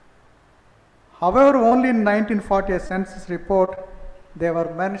 However, only in 1940 census report they were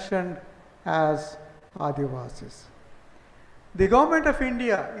mentioned as Adivasis. The Government of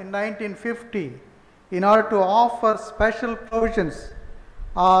India in 1950, in order to offer special provisions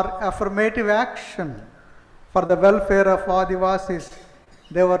or affirmative action for the welfare of Adivasis,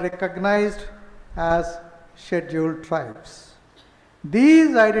 they were recognized as scheduled tribes.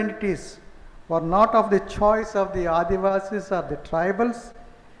 These identities were not of the choice of the Adivasis or the tribals,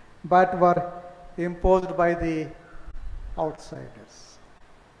 but were imposed by the outsiders.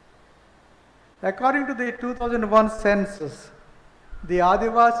 According to the 2001 census, the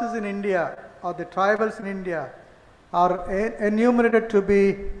Adivasis in India or the tribals in India are enumerated to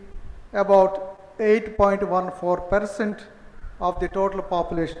be about 8.14% of the total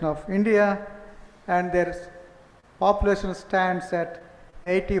population of India, and their population stands at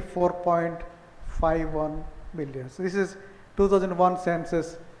 84.51 million. So this is 2001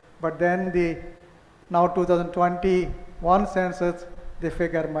 census, but then the now 2021 census, the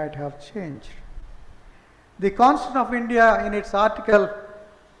figure might have changed. The Constitution of India in its Article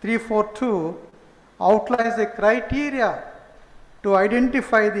 342 outlines the criteria to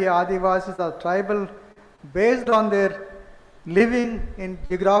identify the Adivasis or tribal based on their living in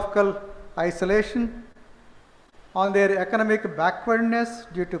geographical isolation, on their economic backwardness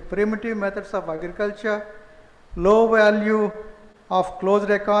due to primitive methods of agriculture, low value of closed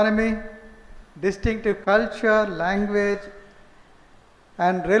economy, distinctive culture, language,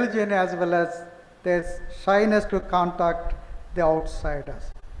 and religion, as well as their shyness to contact the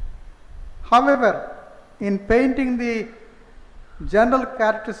outsiders. However, in painting the general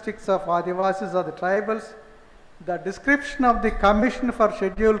characteristics of Adivasis or the tribals, the description of the Commission for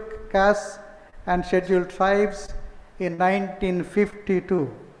Scheduled Castes and Scheduled Tribes in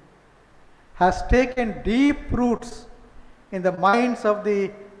 1952 has taken deep roots in the minds of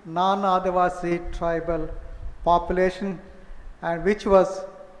the non-Adivasi tribal population, and which was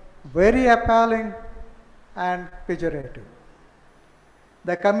very appalling and pejorative.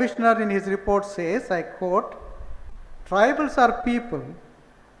 The commissioner in his report says, I quote, "Tribals are people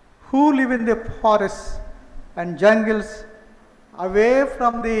who live in the forests and jungles away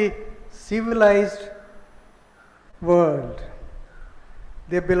from the civilized world.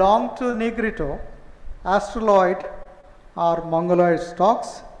 They belong to Negrito, Australoid or Mongoloid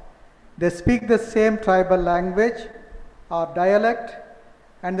stocks. They speak the same tribal language or dialect,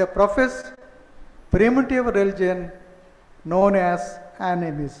 and they profess primitive religion known as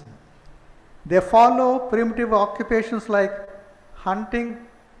animism. They follow primitive occupations like hunting,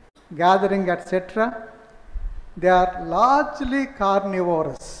 gathering, etc. They are largely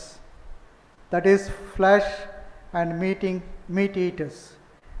carnivorous, that is, flesh and meat eaters.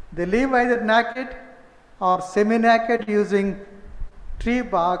 They live either naked or semi-naked using tree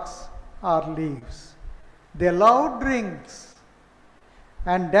barks or leaves. They love drinks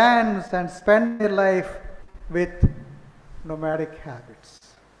and dance and spend their life with nomadic habits."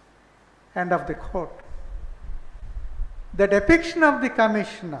 End of the quote. The depiction of the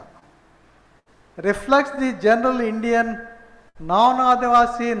commissioner reflects the general Indian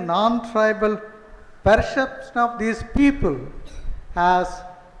non-Adivasi, non-tribal perception of these people as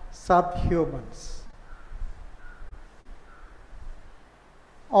subhumans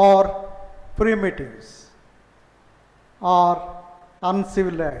or primitives or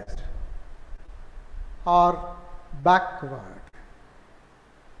uncivilized or backward,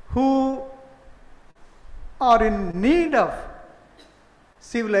 who are in need of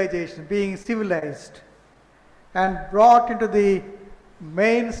civilization, being civilized and brought into the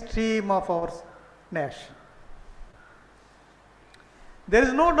mainstream of our nation. There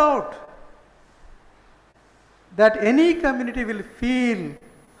is no doubt that any community will feel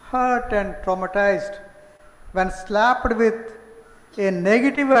hurt and traumatized when slapped with a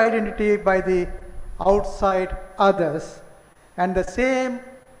negative identity by the outside others, and the same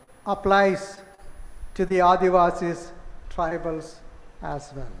applies to the Adivasis, tribals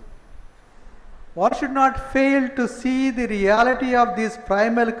as well. One should not fail to see the reality of these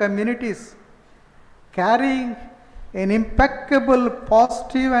primal communities carrying an impeccable,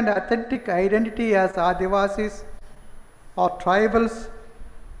 positive and authentic identity as Adivasis or tribals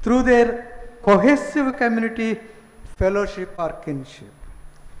through their cohesive community, fellowship or kinship,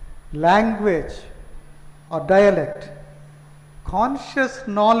 language or dialect, conscious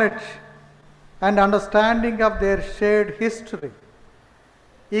knowledge and understanding of their shared history,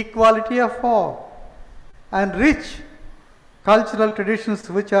 equality of all, and rich cultural traditions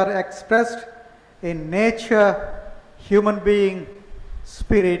which are expressed in nature, human being,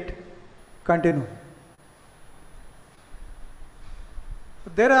 spirit, continuum.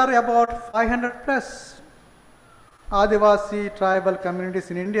 There are about 500 plus Adivasi tribal communities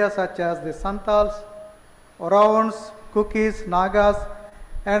in India, such as the Santals, Oraons, Kukis, Nagas,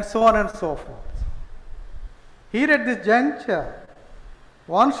 and so on and so forth. Here at this juncture,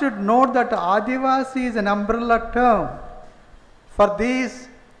 one should note that Adivasi is an umbrella term for these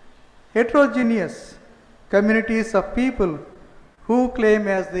heterogeneous communities of people who claim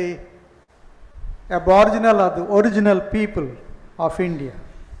as the aboriginal or the original people of India.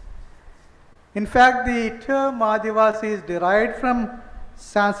 In fact, the term Adivasi is derived from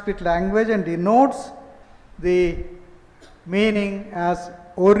Sanskrit language and denotes the meaning as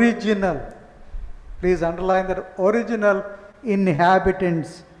original. Please underline that, original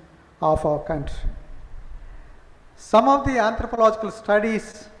inhabitants of our country. Some of the anthropological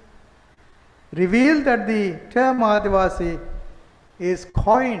studies reveal that the term Adivasi is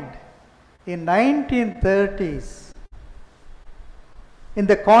coined in 1930s in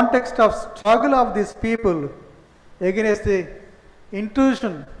the context of struggle of these people against the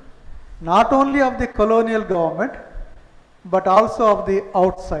intrusion not only of the colonial government but also of the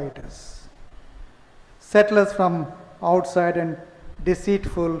outsiders, settlers from outside and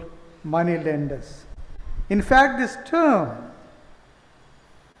deceitful money lenders. In fact, this term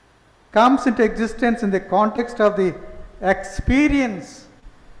comes into existence in the context of the experience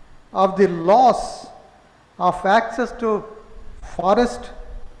of the loss of access to forest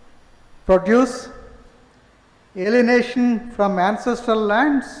produce, alienation from ancestral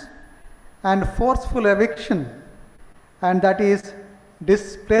lands, and forceful eviction, and that is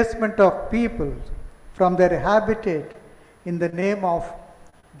displacement of people from their habitat in the name of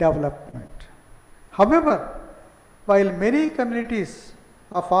development. However, while many communities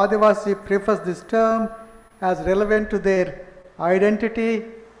of Adivasi prefers this term as relevant to their identity,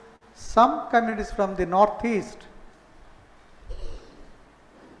 some communities from the northeast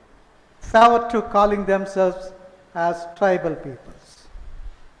favor to calling themselves as tribal peoples.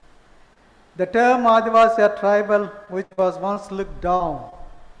 The term Adivasi or tribal, which was once looked down,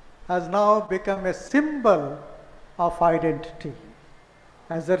 has now become a symbol of identity,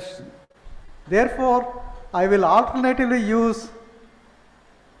 assertion. Therefore, I will alternatively use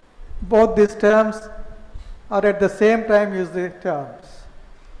both these terms or at the same time use the terms.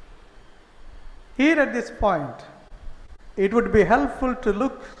 Here at this point, it would be helpful to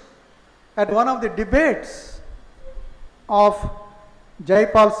look at one of the debates of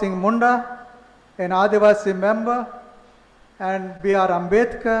Jaipal Singh Munda, an Adivasi member, and B.R.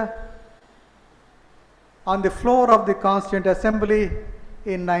 Ambedkar on the floor of the Constituent Assembly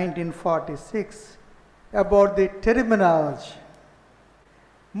in 1946 about the terminology.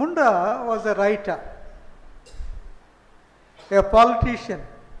 Munda was a writer, a politician,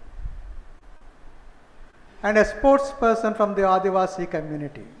 and a sportsperson from the Adivasi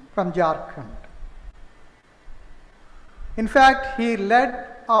community from Jharkhand. In fact, he led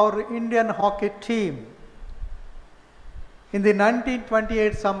our Indian hockey team in the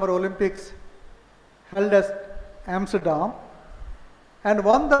 1928 Summer Olympics held at Amsterdam and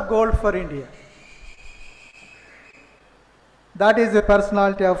won the gold for India. That is the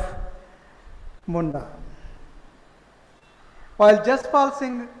personality of Munda. While Jaspal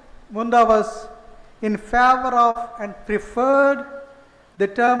Singh Munda was in favor of and preferred the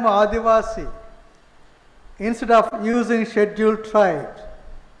term Adivasi instead of using scheduled tribes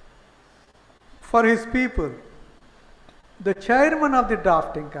for his people, the chairman of the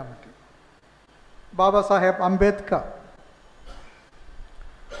drafting committee, Baba Saheb Ambedkar,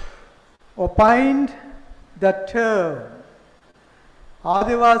 opined that term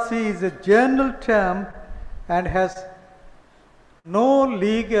Adivasi is a general term and has no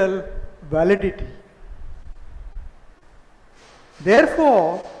legal validity.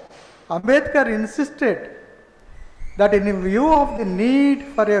 Therefore, Ambedkar insisted that in view of the need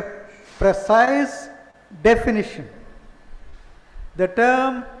for a precise definition, the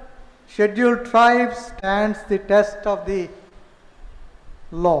term scheduled tribes stands the test of the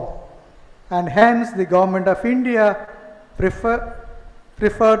law, and hence the Government of India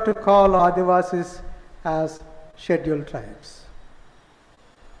preferred to call Adivasis as scheduled tribes.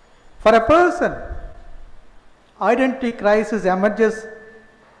 For a person, identity crisis emerges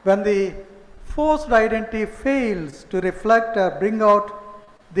when the forced identity fails to reflect or bring out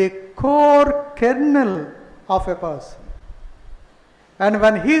the core kernel of a person, and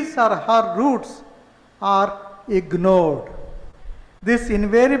when his or her roots are ignored. This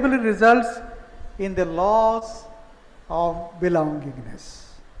invariably results in the loss of belongingness.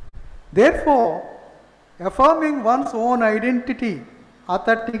 Therefore, affirming one's own identity,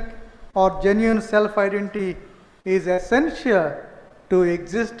 authentic or genuine self-identity, is essential to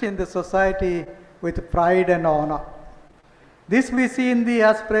exist in the society with pride and honor. This we see in the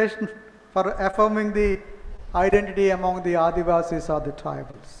aspiration for affirming the identity among the Adivasis or the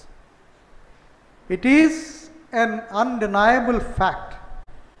tribals. It is an undeniable fact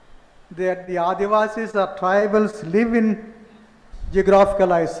that the Adivasis or tribals live in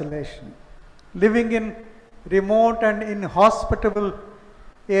geographical isolation, living in remote and inhospitable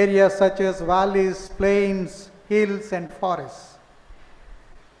areas such as valleys, plains, hills and forests.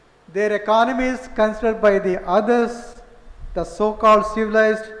 Their economy is considered by the others, the so-called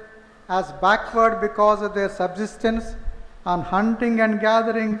civilized, as backward because of their subsistence on hunting and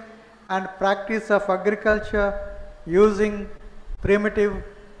gathering and practice of agriculture using primitive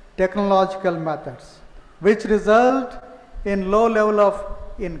technological methods, which result in low level of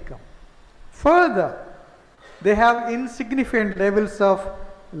income. Further, they have insignificant levels of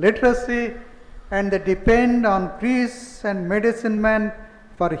literacy and they depend on priests and medicine men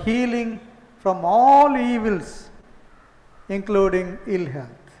for healing from all evils, including ill health.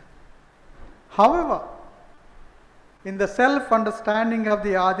 However, in the self-understanding of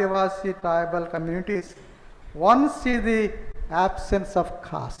the Adivasi tribal communities, one sees the absence of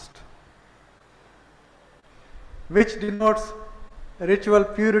caste, which denotes ritual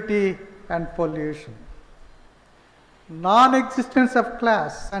purity and pollution. Non-existence of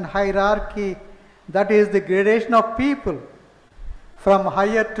class and hierarchy, that is the gradation of people from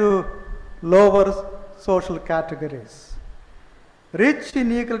higher to lower social categories. rich in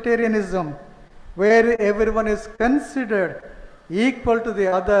egalitarianism, where everyone is considered equal to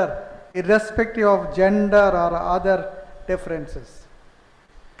the other, irrespective of gender or other differences.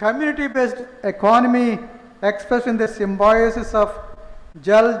 Community-based economy expressed in the symbiosis of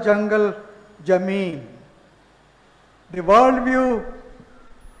Jal, Jungle, Jameen. The worldview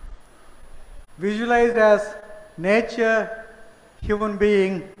visualized as nature, human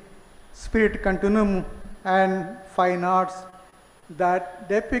being, spirit continuum, and fine arts that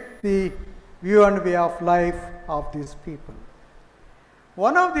depict the view and way of life of these people.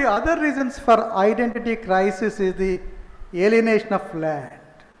 One of the other reasons for identity crisis is the alienation of land.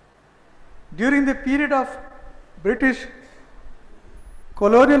 During the period of British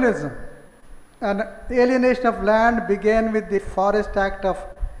colonialism, and alienation of land began with the Forest Act of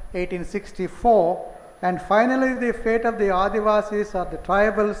 1864, and finally the fate of the Adivasis or the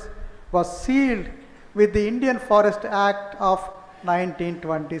tribals was sealed with the Indian Forest Act of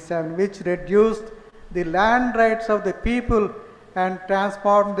 1927, which reduced the land rights of the people and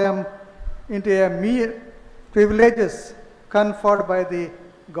transformed them into a mere privileges conferred by the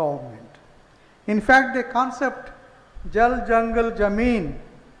government. In fact, the concept Jal, Jungle, Jameen,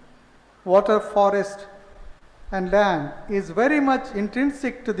 water, forest, and land is very much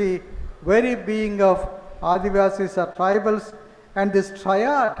intrinsic to the very being of Adivasis or tribals, and this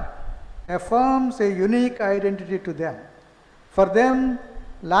triad affirms a unique identity to them. For them,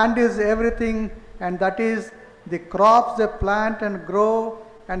 land is everything, and that is the crops they plant and grow,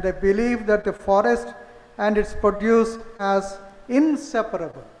 and they believe that the forest and its produce as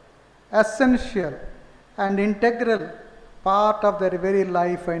inseparable, essential, and integral part of their very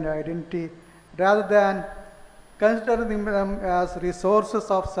life and identity, rather than considering them as resources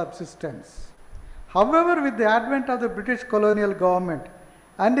of subsistence. However, with the advent of the British colonial government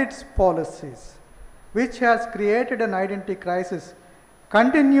and its policies, which has created an identity crisis,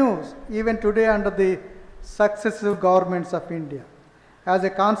 continues even today under the successive governments of India. As a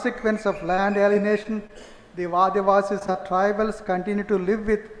consequence of land alienation, the Adivasis or tribals continue to live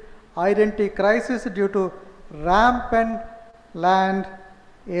with identity crisis due to rampant land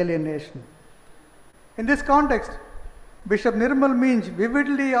alienation. In this context, Bishop Nirmal Minz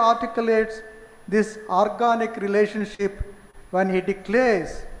vividly articulates this organic relationship when he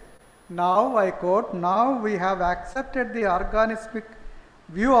declares, now, I quote, now we have accepted the organismic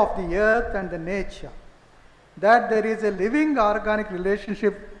view of the earth and the nature, that there is a living organic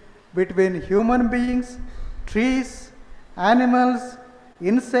relationship between human beings, trees, animals,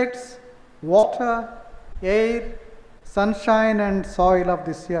 insects, water, air, sunshine, and soil of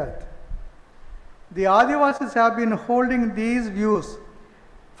this earth. The Adivasis have been holding these views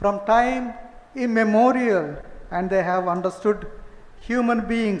from time immemorial, and they have understood human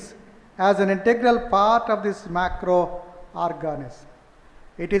beings as an integral part of this macro organism.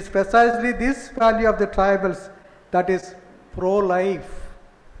 It is precisely this value of the tribals that is pro-life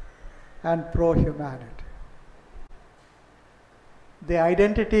and pro-humanity. The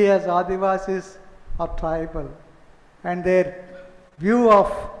identity as Adivasis are tribal, and their view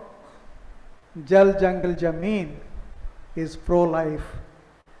of Jal, Jungle, Jameen is pro-life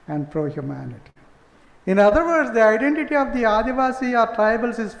and pro-humanity. In other words, the identity of the Adivasi or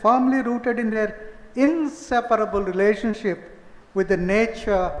tribals is firmly rooted in their inseparable relationship with the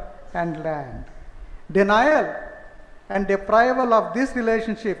nature and land. Denial and deprival of this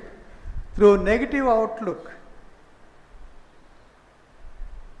relationship through negative outlook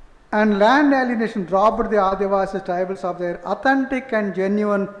and land alienation robbed the Adivasi tribals of their authentic and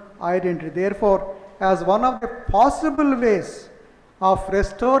genuine identity. Therefore, as one of the possible ways of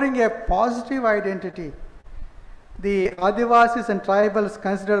restoring a positive identity, the Adivasis and tribals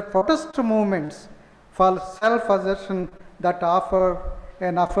consider protest movements for self-assertion that offer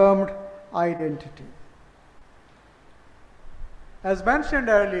an affirmed identity. As mentioned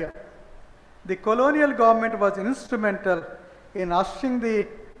earlier, the colonial government was instrumental in ushering the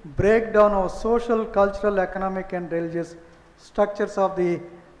breakdown of social, cultural, economic, and religious structures of the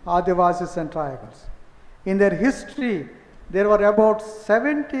Adivasis and tribals. In their history, there were about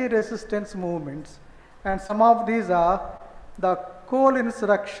 70 resistance movements, and some of these are the Coal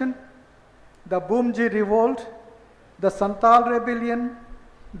Insurrection, the Boomji Revolt, the Santal Rebellion,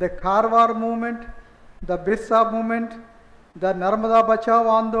 the Karwar Movement, the Birsa Movement, the Narmada Bachao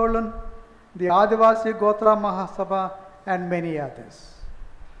Andolan, the Adivasi Gotra Mahasabha, and many others.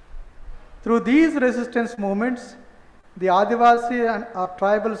 Through these resistance movements, the Adivasi and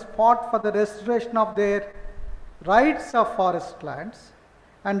tribals fought for the restoration of their rights of forest lands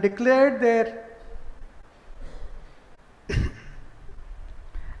and declared their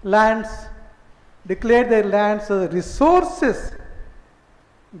lands as resources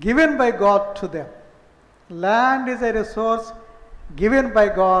given by God to them. Land is a resource given by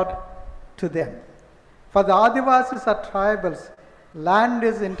God to them. For the Adivasis or tribals, land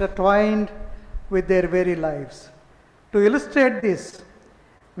is intertwined with their very lives. To illustrate this,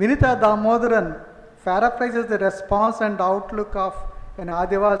 Vinita Damodaran paraphrases the response and outlook of an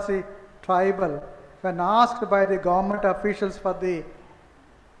Adivasi tribal when asked by the government officials for the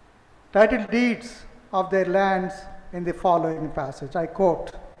title deeds of their lands in the following passage. I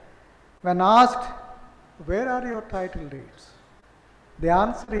quote, when asked, where are your title deeds? The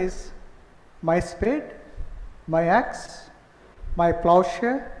answer is, my spade, my axe, my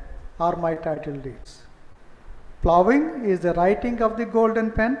plowshare are my title deeds. Plowing is the writing of the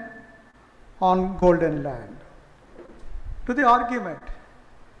golden pen on golden land. To the argument,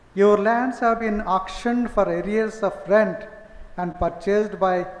 your lands have been auctioned for arrears of rent and purchased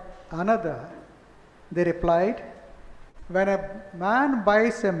by another, they replied, when a man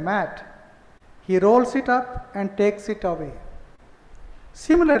buys a mat, he rolls it up and takes it away.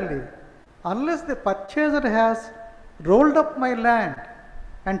 Similarly, unless the purchaser has rolled up my land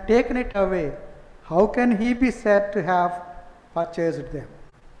and taken it away, how can he be said to have purchased them?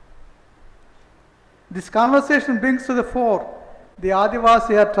 This conversation brings to the fore the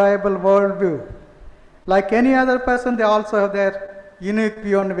Adivasi or tribal worldview. Like any other person, they also have their unique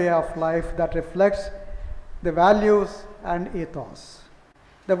beyond way of life that reflects the values and ethos.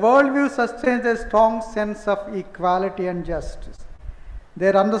 The worldview sustains a strong sense of equality and justice.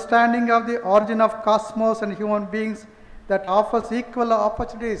 Their understanding of the origin of cosmos and human beings that offers equal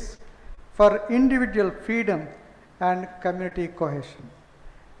opportunities for individual freedom and community cohesion.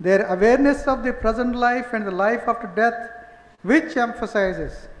 Their awareness of the present life and the life after death, which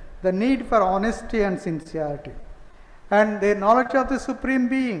emphasizes the need for honesty and sincerity, and their knowledge of the Supreme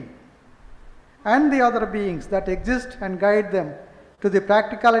Being and the other beings that exist and guide them to the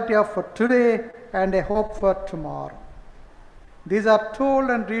practicality of for today and a hope for tomorrow. These are told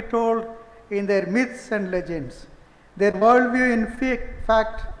and retold in their myths and legends. Their worldview, in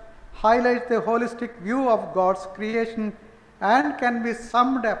fact, highlights the holistic view of God's creation and can be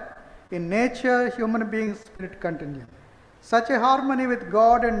summed up in nature, human beings, spirit continuum. Such a harmony with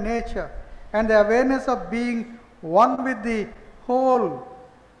God and nature and the awareness of being one with the whole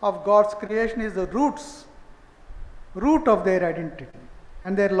of God's creation is the root of their identity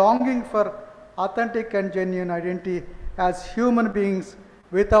and their longing for authentic and genuine identity as human beings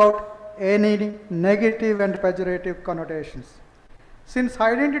without any negative and pejorative connotations. Since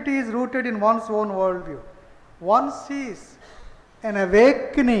identity is rooted in one's own worldview, one sees an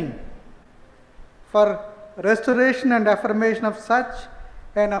awakening for restoration and affirmation of such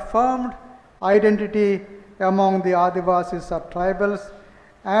an affirmed identity among the Adivasis or tribals,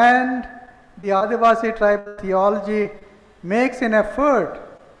 and the Adivasi tribal theology makes an effort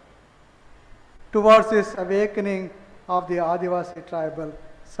towards this awakening of the Adivasi tribal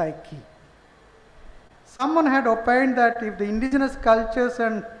psyche. Someone had opined that if the indigenous cultures,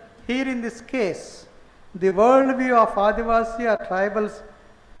 and here in this case, the worldview of Adivasi or tribals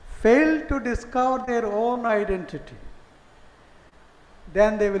fail to discover their own identity,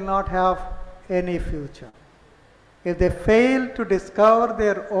 then they will not have any future. If they fail to discover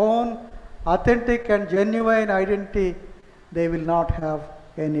their own authentic and genuine identity, they will not have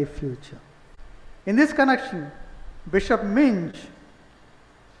any future. In this connection, Bishop Minz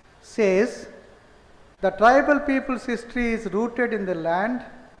says, the tribal people's history is rooted in the land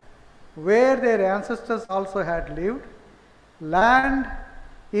where their ancestors also had lived. Land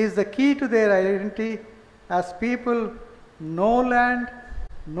is the key to their identity, as people, no land,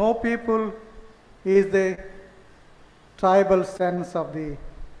 no people is the tribal sense of the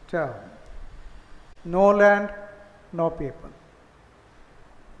term. No land, no people.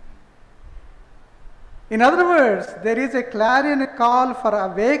 In other words, there is a clarion call for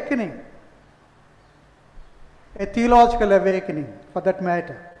awakening, a theological awakening for that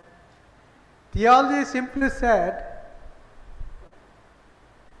matter. Theology, simply said,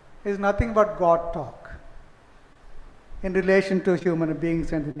 is nothing but God talk in relation to human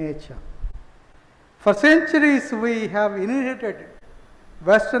beings and nature. For centuries, we have inherited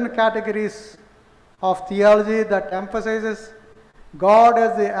Western categories of theology that emphasizes God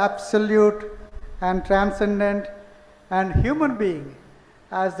as the absolute and transcendent, and human being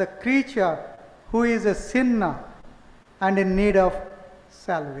as the creature who is a sinner and in need of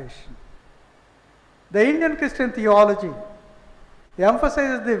salvation. The Indian Christian theology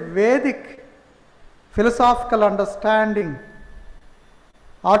emphasizes the Vedic philosophical understanding,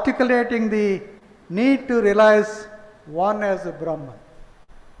 articulating the need to realize one as a Brahman.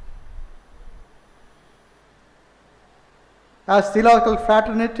 As theological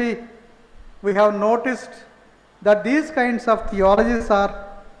fraternity, we have noticed that these kinds of theologies are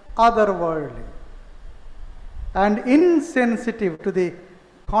otherworldly and insensitive to the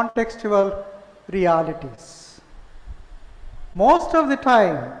contextual realities. Most of the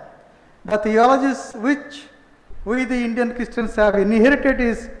time, the theologies which we the Indian Christians have inherited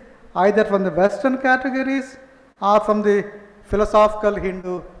is either from the Western categories or from the philosophical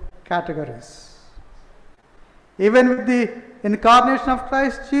Hindu categories. Even with the incarnation of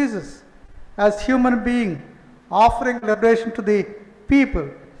Christ Jesus as human being offering liberation to the people,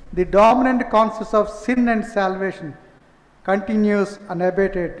 the dominant concepts of sin and salvation continues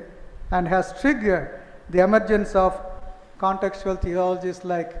unabated and has triggered the emergence of contextual theologies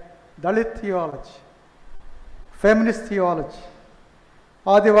like Dalit theology, feminist theology,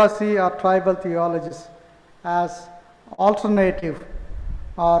 Adivasi or tribal theologies as alternative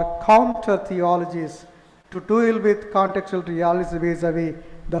or counter theologies to deal with contextual realities vis-a-vis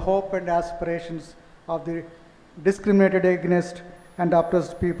the hope and aspirations of the discriminated against and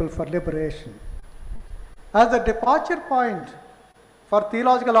oppressed people for liberation. As a departure point for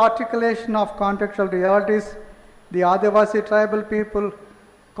theological articulation of contextual realities, the Adivasi tribal people,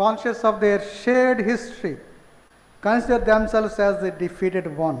 conscious of their shared history, consider themselves as the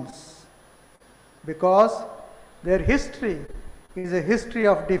defeated ones because their history is a history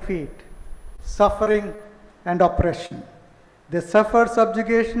of defeat, suffering and oppression. They suffered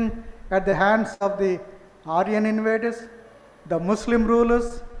subjugation at the hands of the Aryan invaders, the Muslim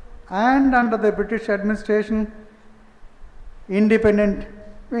rulers, and under the British administration, independent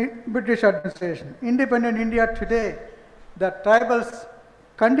India today, the tribals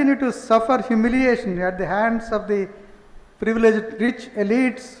continue to suffer humiliation at the hands of the privileged rich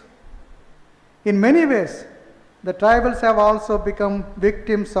elites. In many ways, the tribals have also become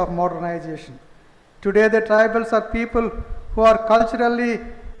victims of modernization. Today, the tribals are people who are culturally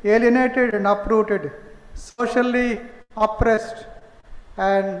alienated and uprooted, socially oppressed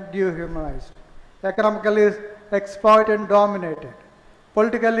and dehumanized, economically exploited and dominated,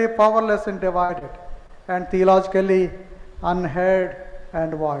 politically powerless and divided, and theologically unheard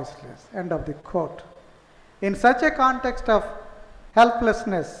and voiceless. End of the quote. In such a context of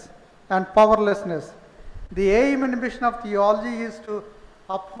helplessness and powerlessness, the aim and mission of theology is to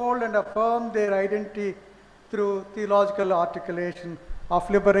uphold and affirm their identity through theological articulation of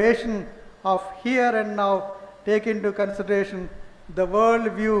liberation of here and now, take into consideration the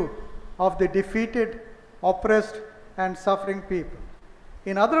world view of the defeated, oppressed and suffering people.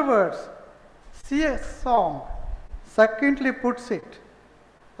 In other words, C.S. Song succinctly puts it,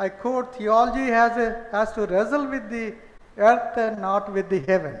 I quote, theology has to wrestle with the earth and not with the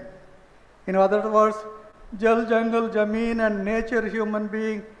heaven. In other words, Jal, Jungle, Jameen and nature, human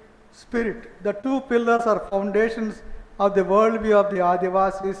being, spirit. The two pillars or foundations of the worldview of the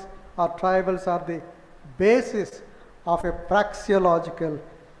Adivasis or tribals are the basis of a praxeological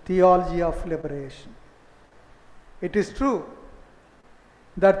theology of liberation. It is true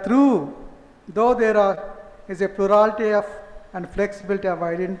that though there is a plurality of and flexibility of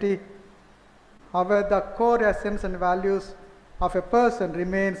identity, however, the core essence and values of a person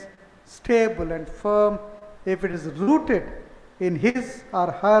remains stable and firm if it is rooted in his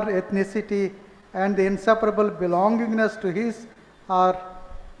or her ethnicity and the inseparable belongingness to his or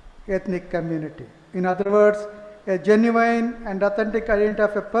ethnic community. In other words, a genuine and authentic identity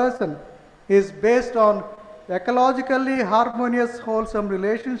of a person is based on ecologically harmonious, wholesome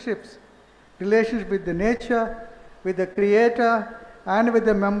relationships with the nature, with the Creator, and with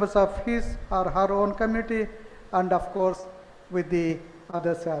the members of his or her own community, and of course with the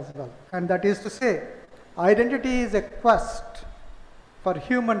others as well. And that is to say, identity is a quest for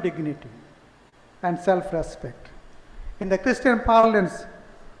human dignity and self-respect. In the Christian parlance,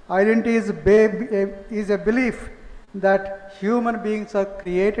 identity is a belief that human beings are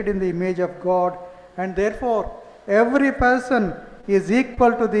created in the image of God, and therefore every person is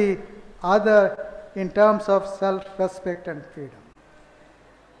equal to the other in terms of self-respect and freedom.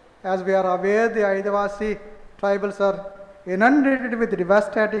 As we are aware, the Adivasi tribals are inundated with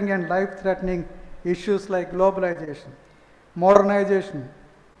devastating and life-threatening issues like globalization, modernization,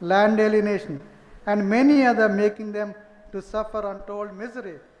 land alienation, and many other, making them to suffer untold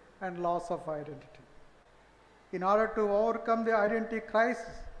misery and loss of identity. In order to overcome the identity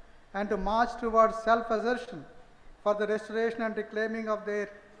crisis and to march towards self-assertion for the restoration and reclaiming of their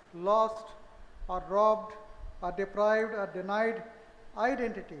lost or robbed or deprived or denied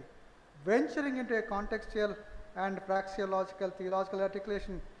identity, venturing into a contextual and praxeological theological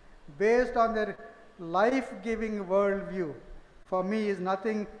articulation based on their life-giving worldview, for me is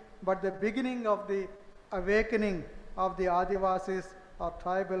nothing but the beginning of the awakening of the Adivasis or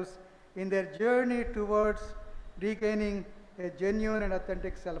tribals in their journey towards regaining a genuine and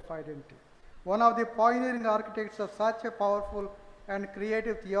authentic self-identity. One of the pioneering architects of such a powerful and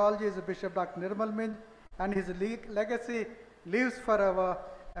creative theology is Bishop Dr. Nirmal Minz, and his legacy lives forever.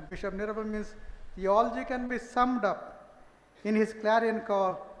 And Bishop Nirmal Minz's theology can be summed up in his clarion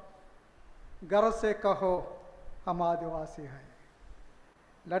call, Gar se kaho, hum Adivasi hai.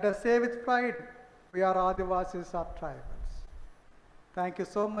 Let us say with pride, we are Adivasis or tribals. Thank you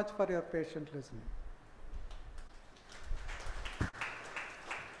so much for your patient listening.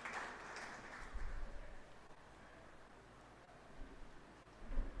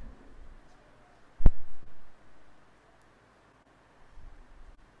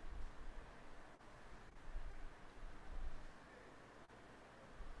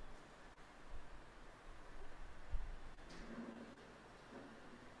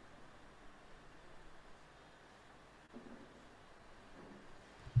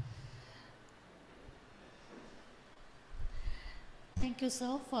 Thank you,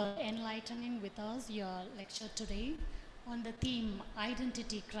 sir, for enlightening with us your lecture today on the theme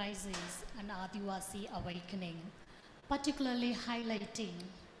Identity Crisis and Adivasi Awakening, particularly highlighting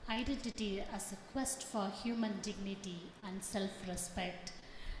identity as a quest for human dignity and self-respect.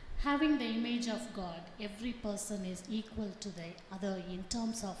 Having the image of God, every person is equal to the other in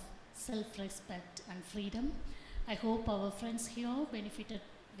terms of self-respect and freedom. I hope our friends here benefited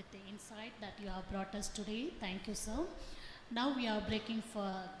with the insight that you have brought us today. Thank you, sir. Now we are breaking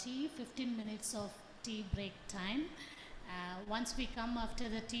for tea, 15 minutes of tea break time. Once we come after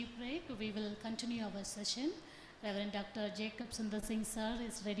the tea break, we will continue our session. Reverend Dr. Jacob Sundar Singh sir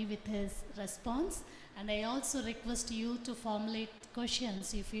is ready with his response. And I also request you to formulate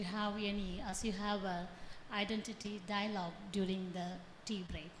questions if you have any, as you have an identity dialogue during the tea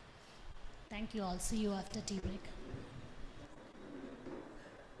break. Thank you all. See you after tea break.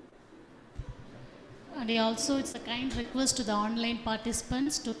 And also, it's a kind request to the online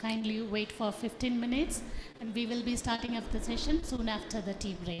participants to kindly wait for 15 minutes, and we will be starting up the session soon after the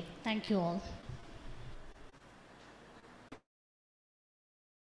tea break. Thank you all.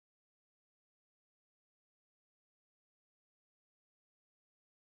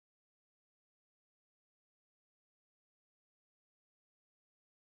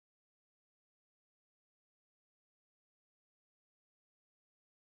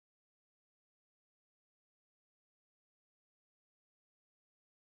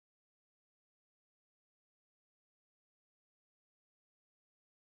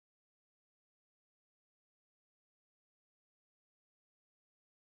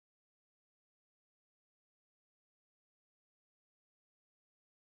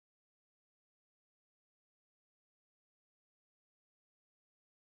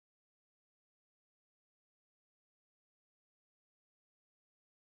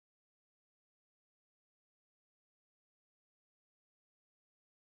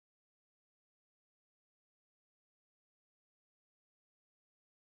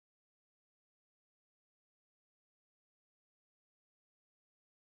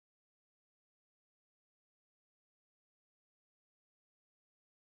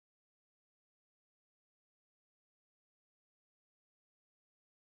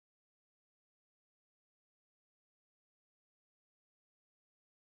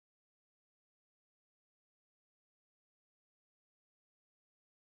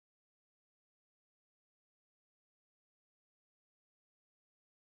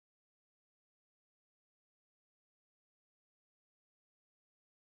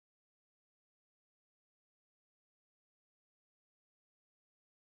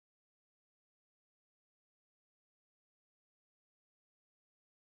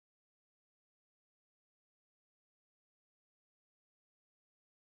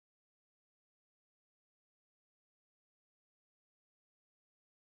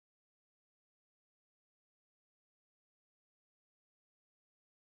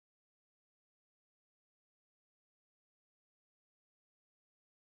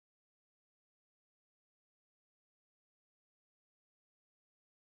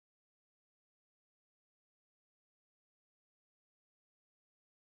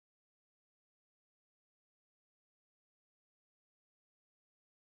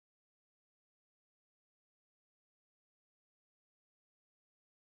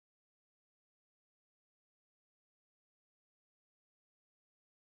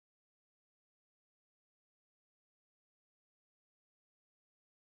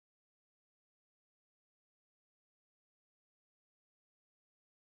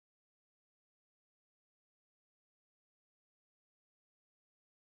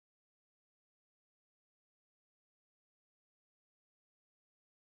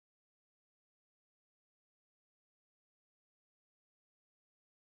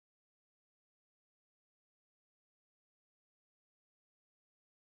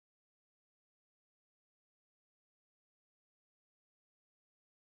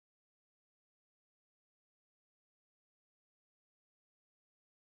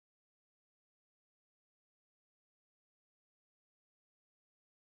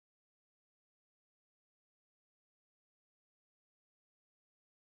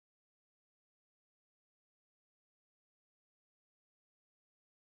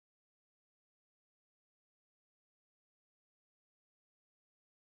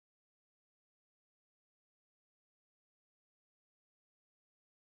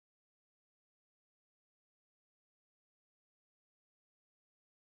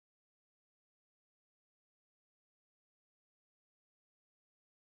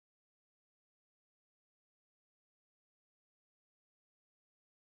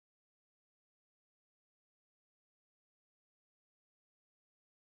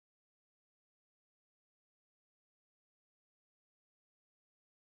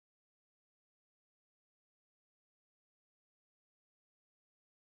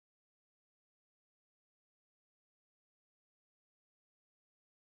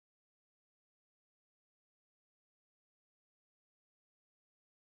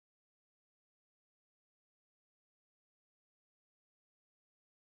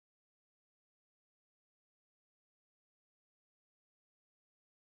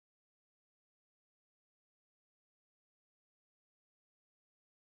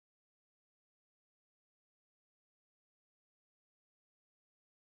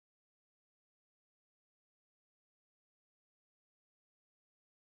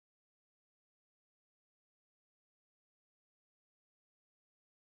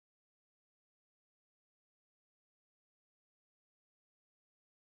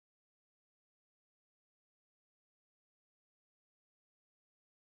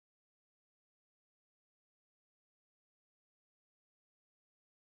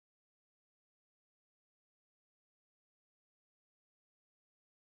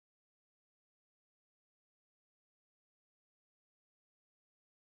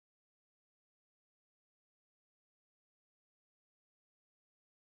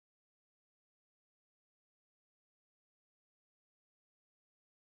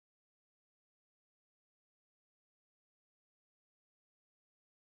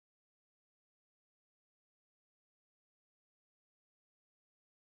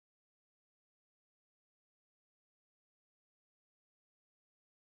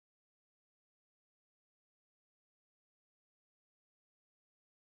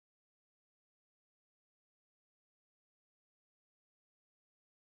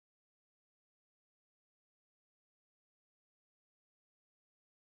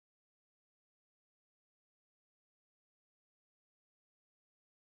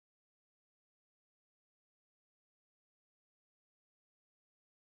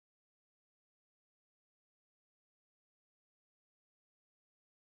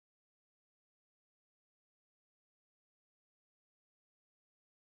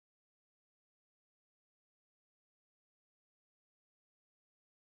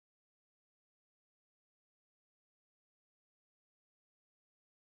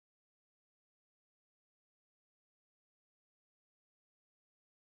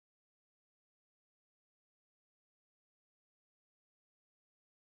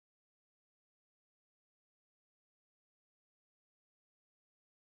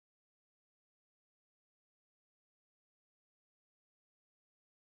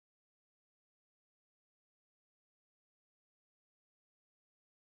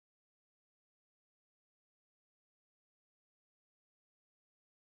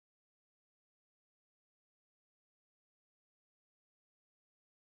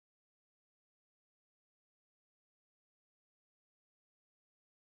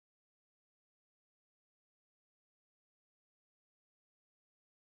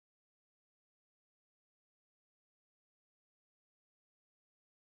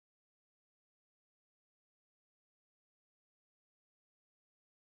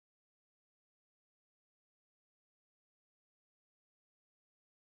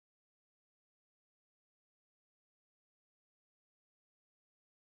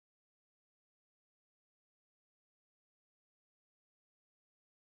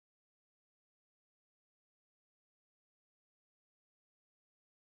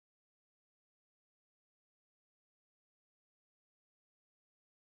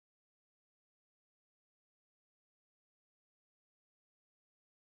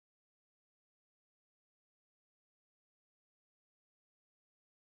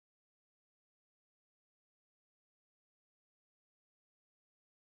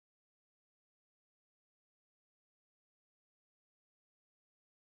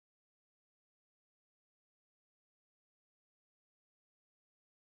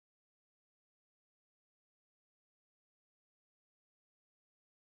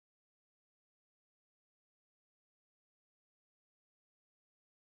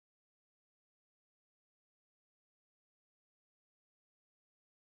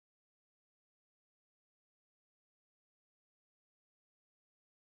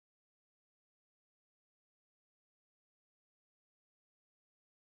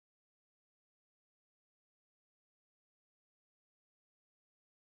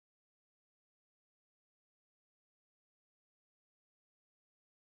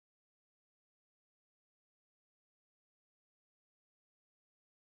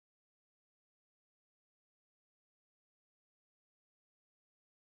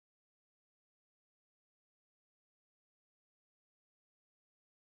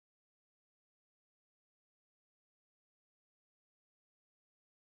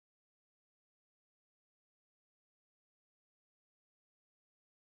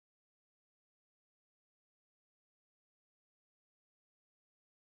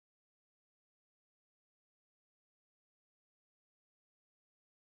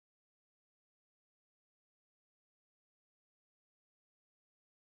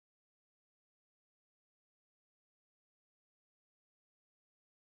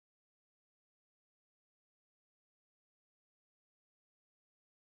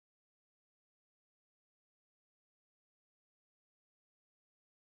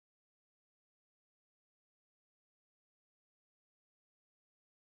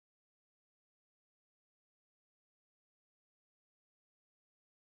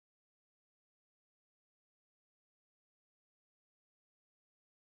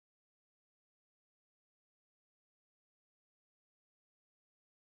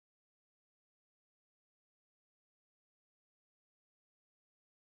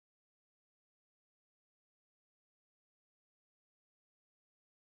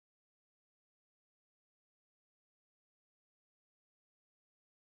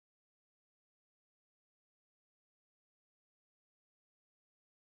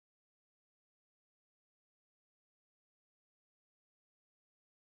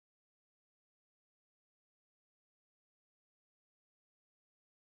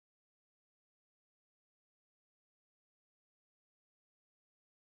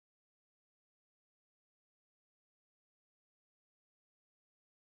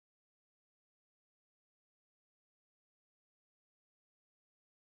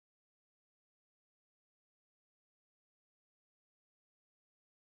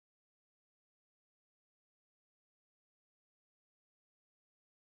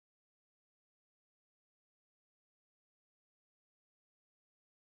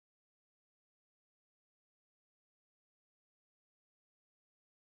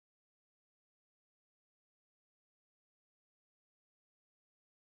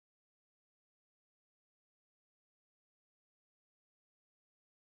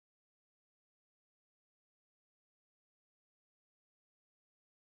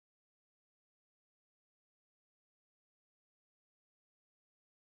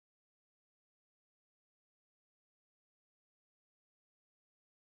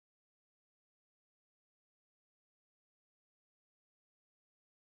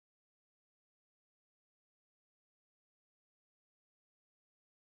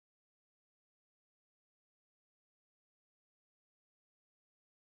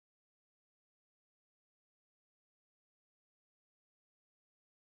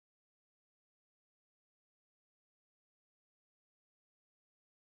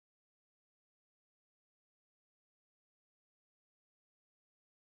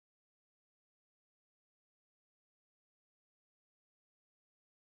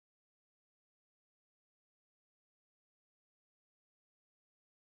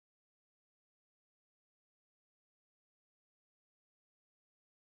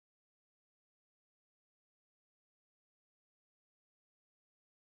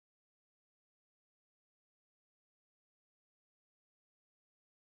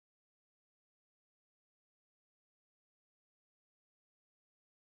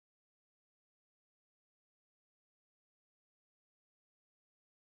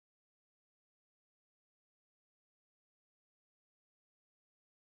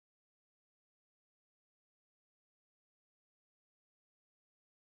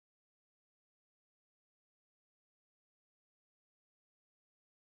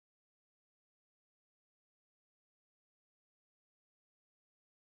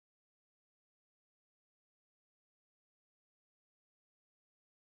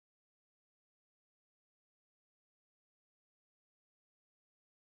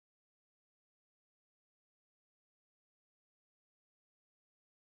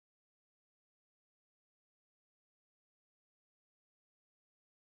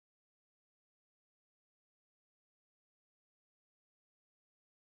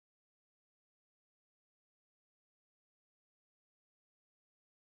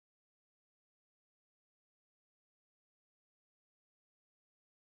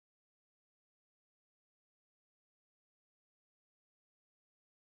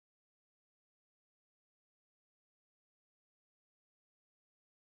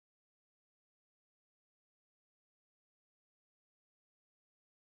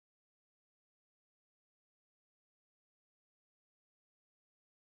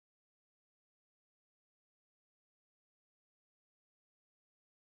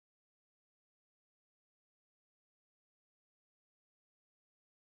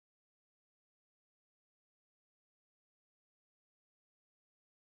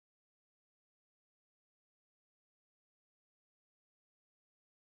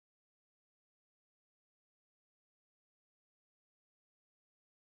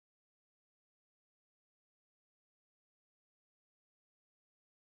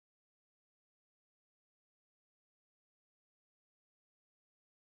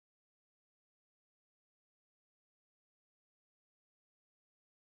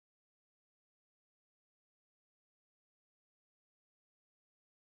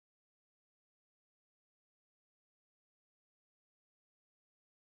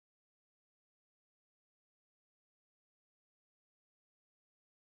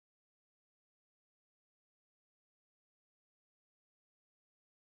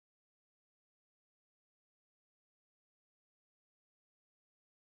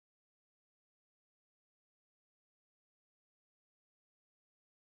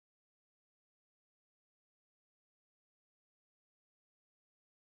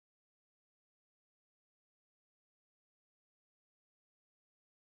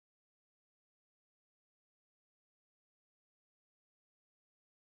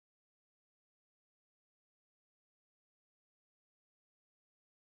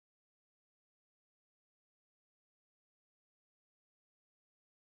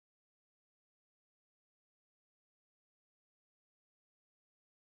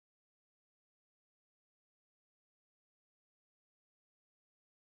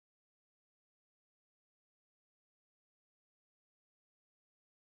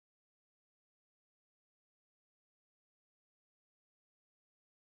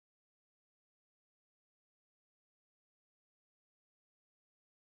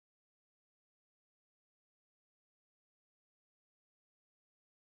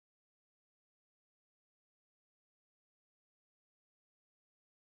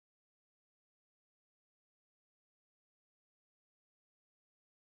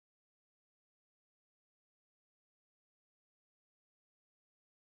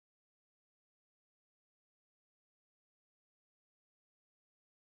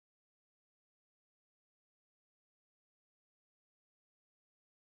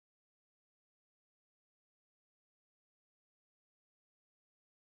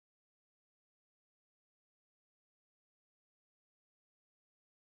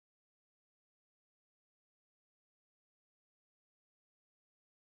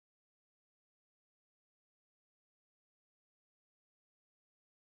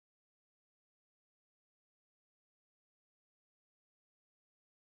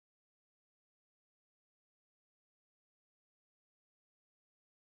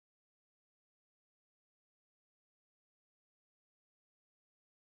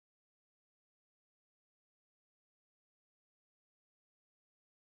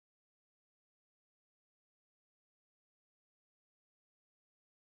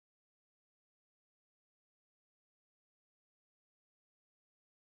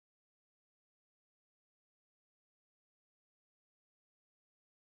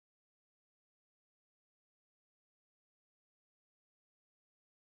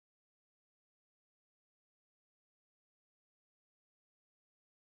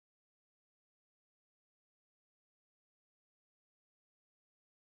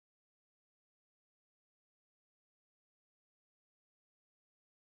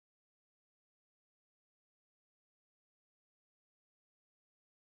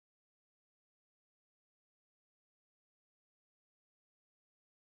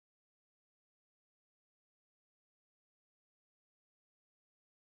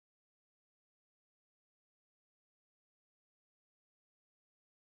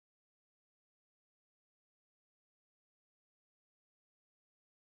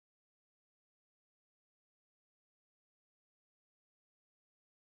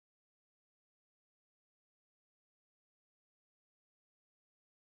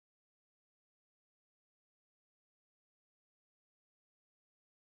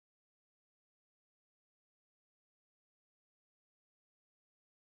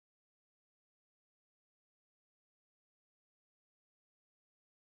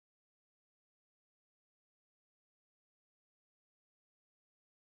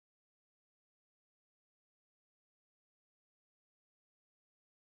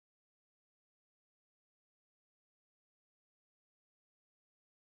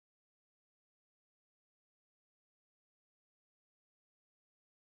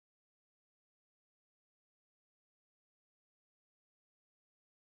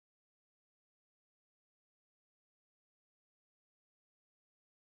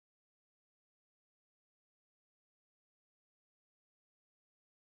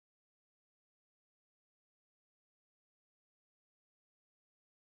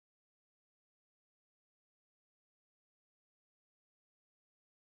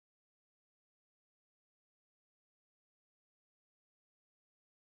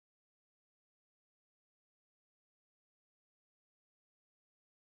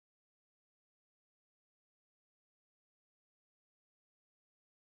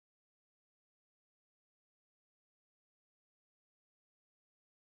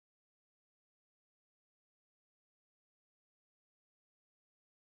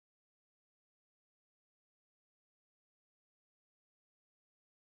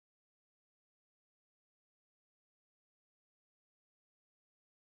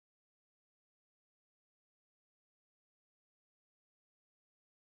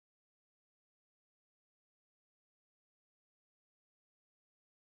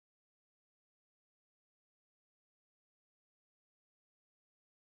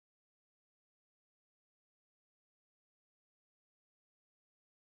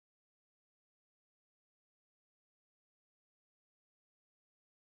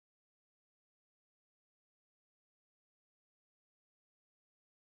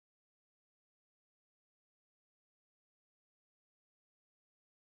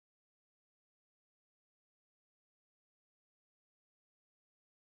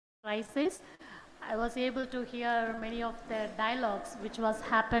 crisis. I was able to hear many of their dialogues which was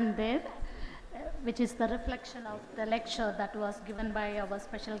happened there, which is the reflection of the lecture that was given by our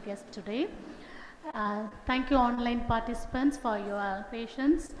special guest today. Thank you online participants for your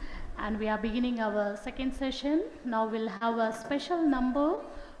patience, and we are beginning our second session. Now we'll have a special number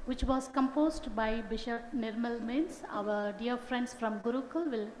which was composed by Bishop Nirmal Minz. Our dear friends from Gurukul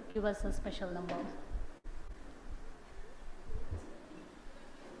will give us a special number.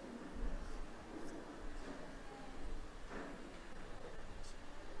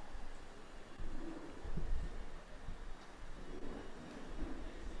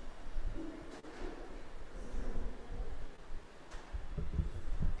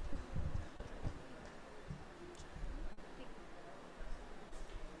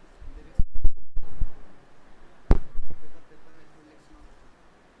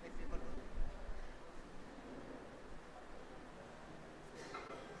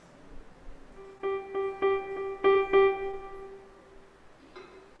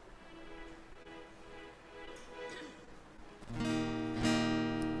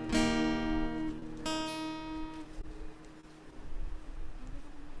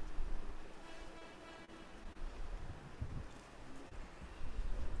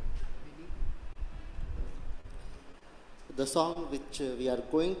 The song which we are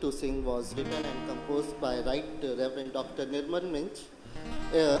going to sing was written and composed by Right Reverend Dr. Nirmal Minz.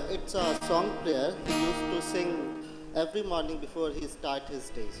 It's a song prayer he used to sing every morning before he starts his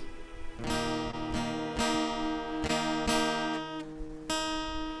day.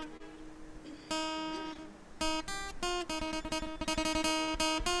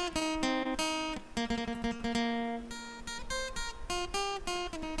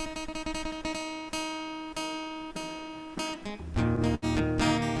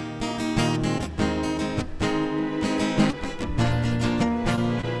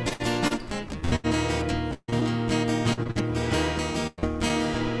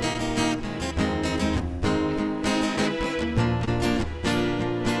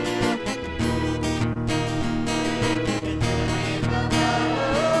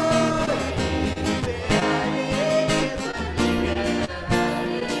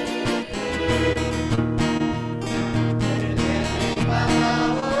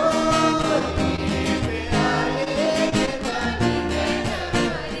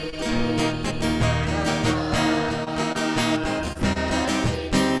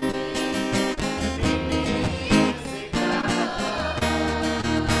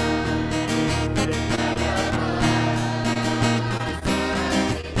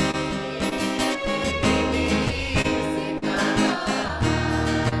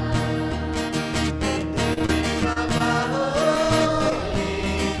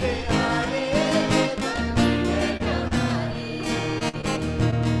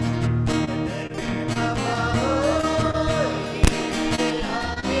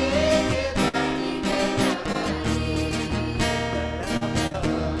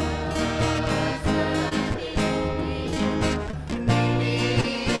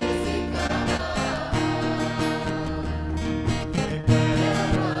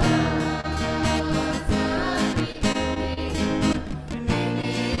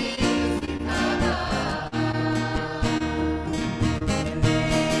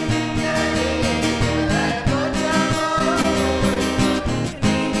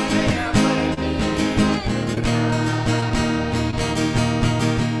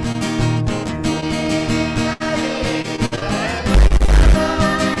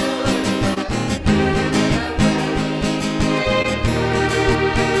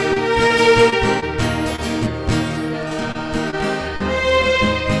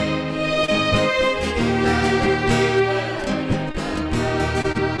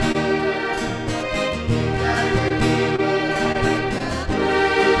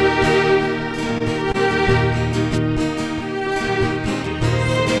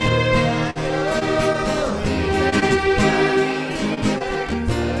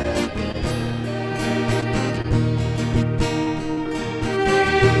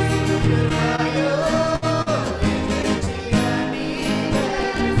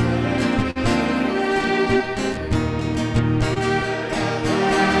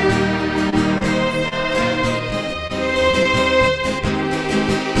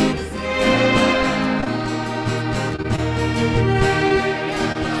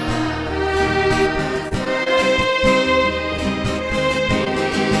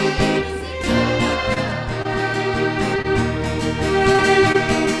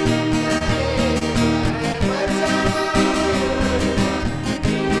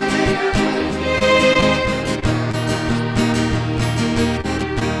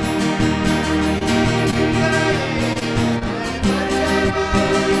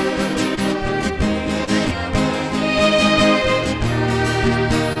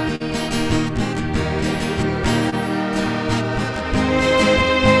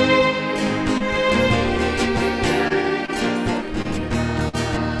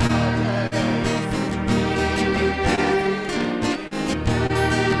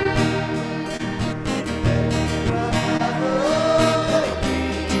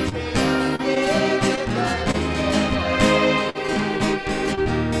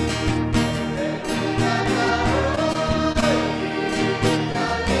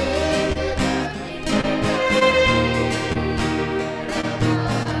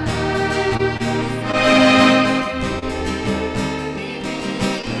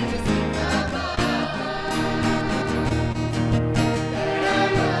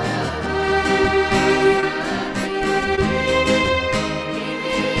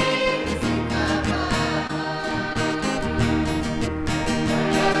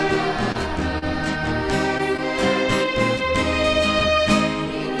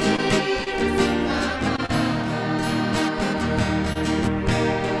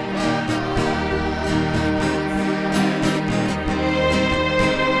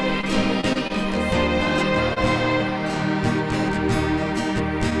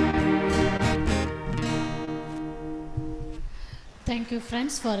 Thank you,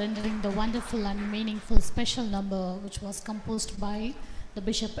 friends, for rendering the wonderful and meaningful special number which was composed by the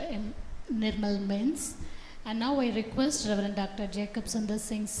Bishop Nirmal Minz. And now I request Reverend Dr. Jacob Sundar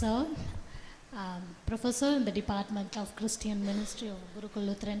Singh, sir, Professor in the Department of Christian Ministry of Gurukul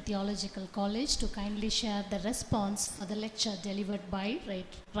Lutheran Theological College, to kindly share the response for the lecture delivered by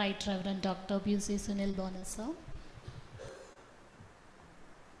Right Reverend Dr. B.C. Sunil Bonner, sir.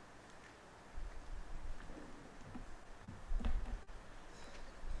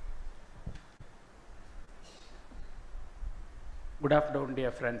 Good afternoon,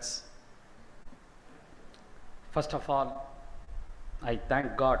 dear friends. First of all, I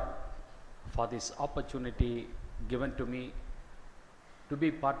thank God for this opportunity given to me to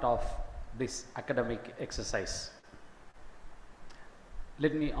be part of this academic exercise.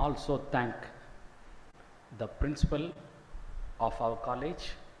 Let me also thank the principal of our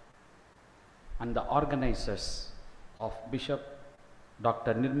college and the organizers of Bishop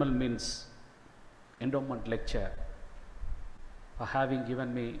Dr. Nirmal Minz Endowment Lecture for having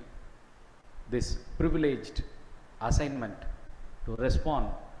given me this privileged assignment to respond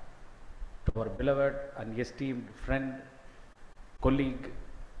to our beloved and esteemed friend, colleague,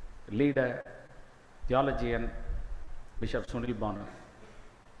 leader, theologian, Bishop Sunil Bonner.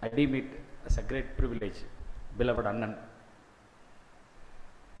 I deem it as a great privilege, beloved Annan.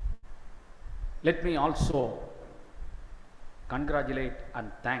 Let me also congratulate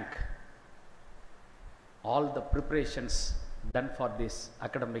and thank all the preparations done for this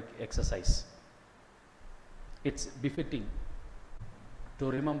academic exercise. It's befitting to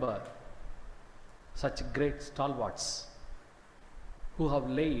remember such great stalwarts who have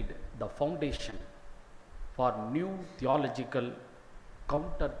laid the foundation for new theological,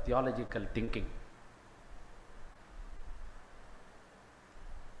 counter-theological thinking.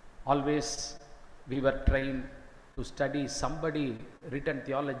 Always we were trained to study somebody written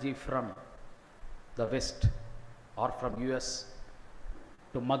theology from the West or from US,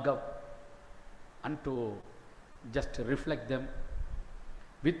 to mug up and to just reflect them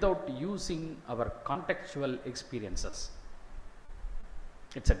without using our contextual experiences.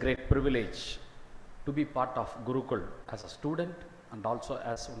 It's a great privilege to be part of Gurukul as a student and also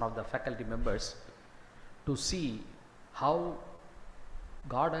as one of the faculty members, to see how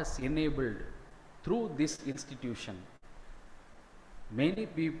God has enabled through this institution many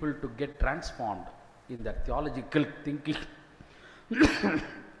people to get transformed in their theological thinking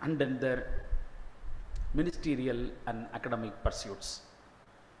and in their ministerial and academic pursuits.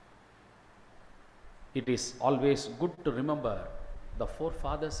 It is always good to remember the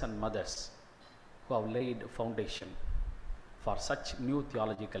forefathers and mothers who have laid foundation for such new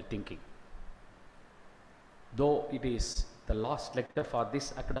theological thinking. Though it is the last lecture for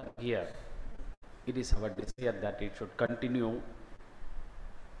this academic year, it is our desire that it should continue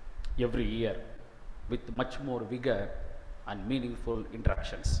every year with much more vigor and meaningful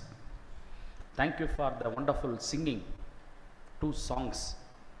interactions. Thank you for the wonderful singing, 2 songs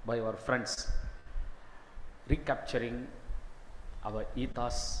by our friends, recapturing our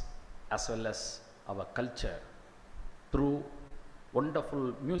ethos as well as our culture through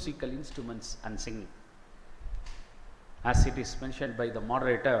wonderful musical instruments and singing. As it is mentioned by the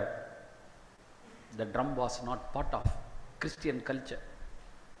moderator, the drum was not part of Christian culture,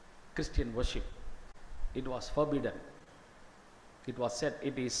 Christian worship. It was forbidden. It was said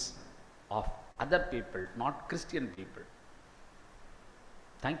it is of other people, not Christian people.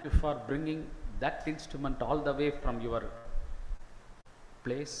 Thank you for bringing that instrument all the way from your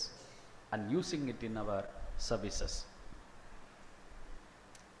place and using it in our services.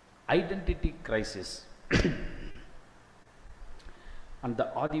 Identity crisis and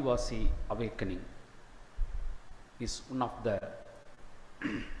the Adivasi awakening is one of the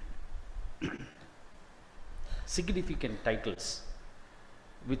significant titles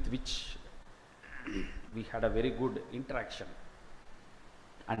with which we had a very good interaction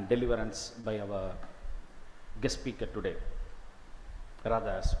and deliverance by our guest speaker today,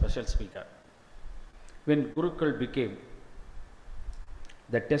 rather special speaker. When Gurukul became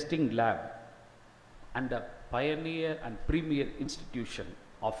the testing lab and a pioneer and premier institution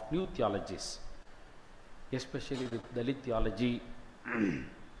of new theologies, especially with Dalit theology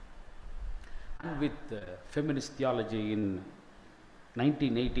and with feminist theology in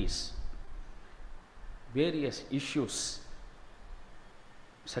 1980s, various issues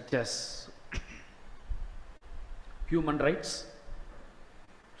such as human rights,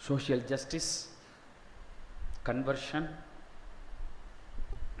 social justice, conversion,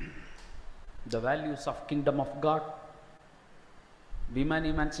 the values of kingdom of God, women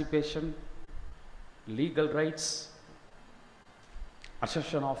emancipation, legal rights,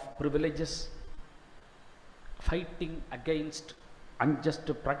 assertion of privileges, fighting against unjust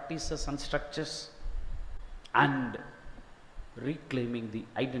practices and structures, and reclaiming the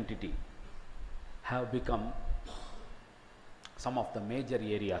identity have become some of the major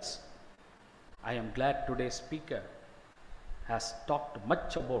areas. I am glad today's speaker has talked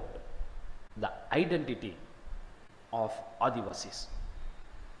much about the identity of Adivasis.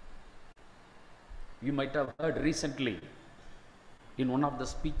 You might have heard recently in one of the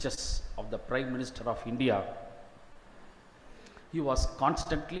speeches of the Prime Minister of India, he was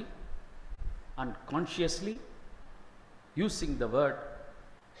constantly and consciously using the word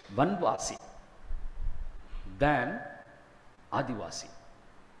Vanvasi than Adivasi.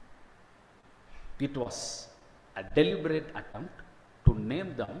 It was a deliberate attempt to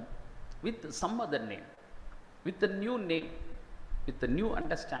name them with some other name, with a new name, with a new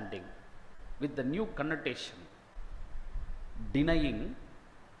understanding, with the new connotation, denying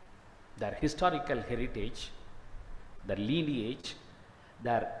their historical heritage, their lineage,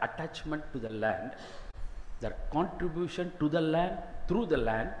 their attachment to the land, their contribution to the land, through the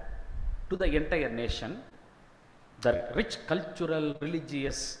land, to the entire nation, their rich cultural,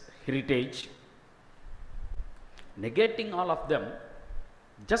 religious heritage, negating all of them,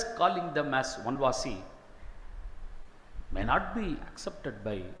 just calling them as Vanvasi may not be accepted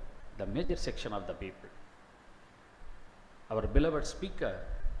by the major section of the people. Our beloved speaker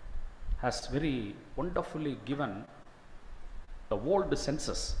has very wonderfully given the old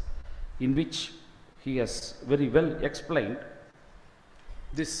census, in which he has very well explained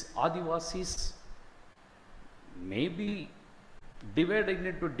this Adivasis may be divided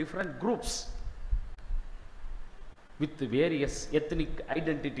into different groups with various ethnic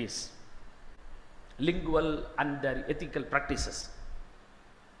identities, lingual and their ethical practices.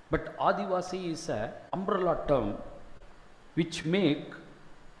 But Adivasi is an umbrella term which make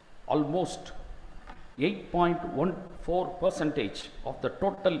almost 8.14% of the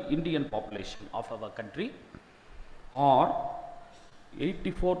total Indian population of our country, or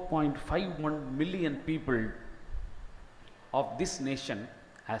 84.51 million people of this nation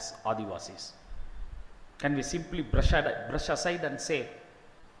as Adivasis. Can we simply brush aside and say,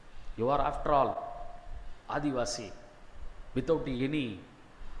 you are after all Adivasi, without any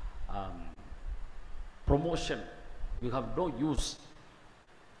promotion, you have no use,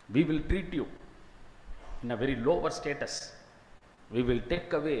 we will treat you in a very lower status, we will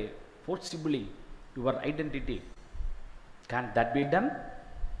take away forcibly your identity. Can that be done?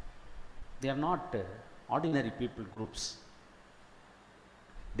 They are not ordinary people groups.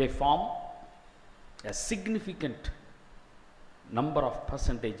 They form a significant number of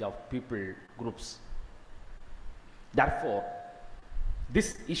percentage of people groups. Therefore,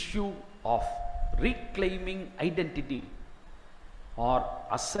 this issue of reclaiming identity or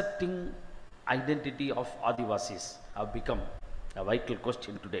asserting identity of Adivasis have become a vital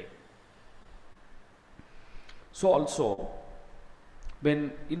question today. So also,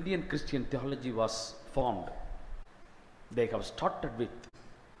 when Indian Christian theology was formed, they have started with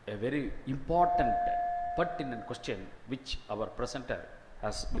a very important, pertinent question which our presenter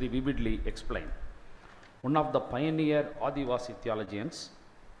has very vividly explained. One of the pioneer Adivasi theologians,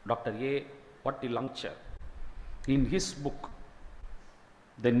 Dr. A. Pattilangchar, in his book,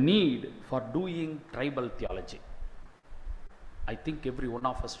 The Need for Doing Tribal Theology, I think every one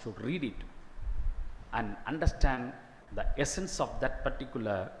of us should read it and understand the essence of that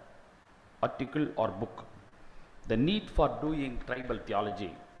particular article or book. The need for doing tribal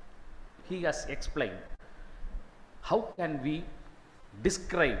theology. He has explained how can we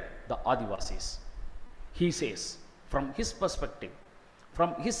describe the Adivasis. He says, from his perspective,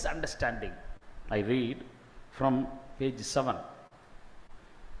 from his understanding, I read from page 7,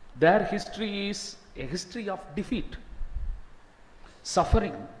 their history is a history of defeat,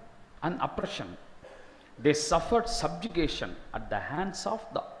 suffering and oppression. They suffered subjugation at the hands of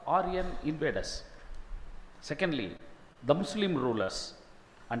the Aryan invaders. Secondly, the Muslim rulers.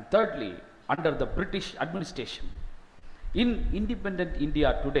 And thirdly, under the British administration. In independent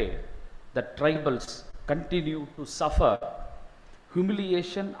India today, the tribals continue to suffer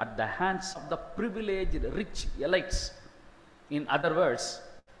humiliation at the hands of the privileged rich elites. In other words,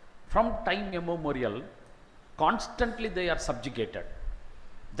 from time immemorial, constantly they are subjugated.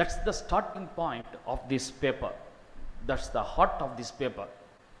 That's the starting point of this paper. That's the heart of this paper,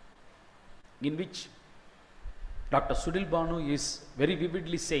 in which Dr. Sudhil Banu is very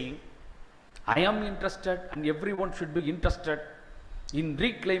vividly saying, I am interested and everyone should be interested in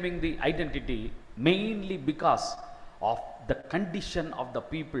reclaiming the identity, mainly because of the condition of the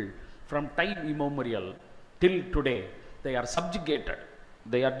people from time immemorial till today. They are subjugated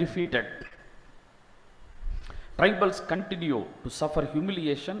they are defeated. Tribals continue to suffer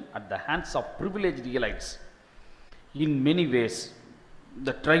humiliation at the hands of privileged elites. In many ways,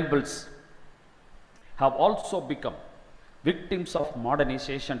 the tribals have also become victims of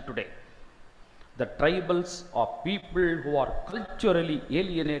modernization today. The tribals are people who are culturally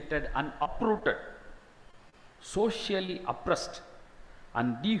alienated and uprooted, socially oppressed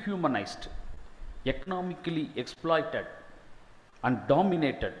and dehumanized, economically exploited and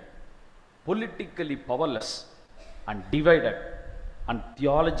dominated, politically powerless and divided, and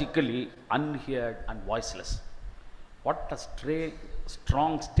theologically unheard and voiceless. What a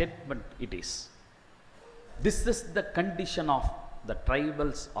strong statement it is. This is the condition of the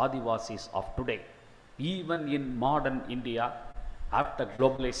tribals, Adivasis of today. Even in modern India, after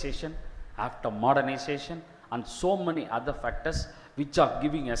globalization, after modernization, and so many other factors which are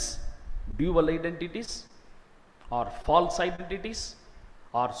giving us dual identities, or false identities,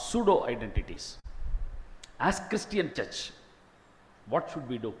 or pseudo identities. As Christian church, what should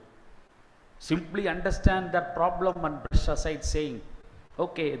we do? Simply understand that problem and brush aside saying,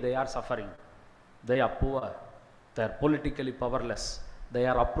 okay, they are suffering, they are poor, they are politically powerless, they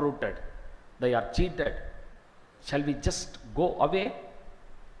are uprooted, they are cheated. Shall we just go away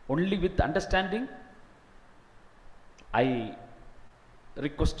only with understanding? I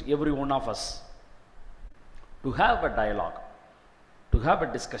request every one of us to have a dialogue, to have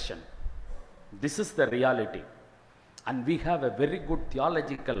a discussion. This is the reality. And we have a very good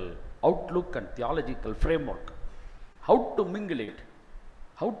theological outlook and theological framework. How to mingle it,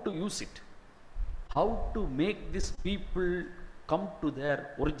 how to use it, how to make these people come to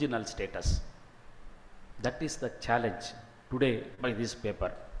their original status. That is the challenge today by this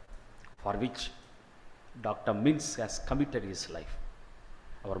paper, for which Dr. Minz has committed his life.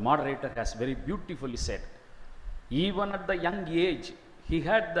 Our moderator has very beautifully said, even at the young age, he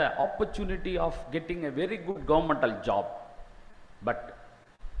had the opportunity of getting a very good governmental job. But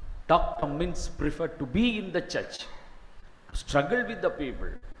Dr. Minz preferred to be in the church, to struggle with the people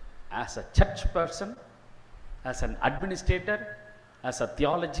as a church person, as an administrator, as a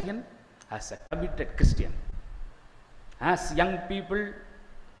theologian, as a committed Christian. As young people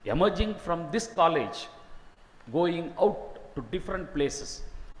emerging from this college, going out to different places,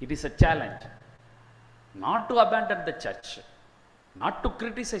 it is a challenge not to abandon the church, not to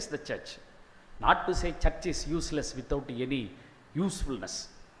criticize the church, not to say church is useless without any usefulness.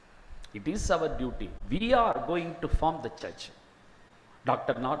 It is our duty. We are going to form the church.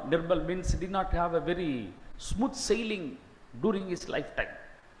 Dr. Nirmal Minz did not have a very smooth sailing during his lifetime.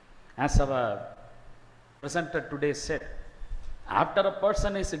 As our presenter today said, after a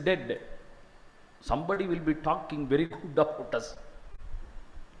person is dead, somebody will be talking very good about us.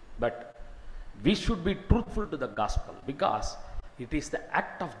 But we should be truthful to the gospel, because it is the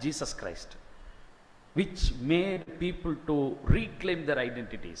act of Jesus Christ which made people to reclaim their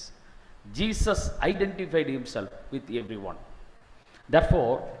identities. Jesus identified himself with everyone.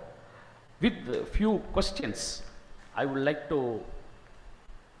 Therefore, with a few questions, I would like to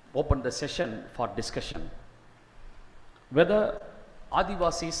open the session for discussion. Whether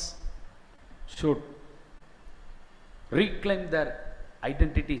Adivasis should reclaim their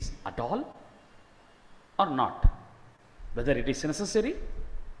identities at all or not, whether it is necessary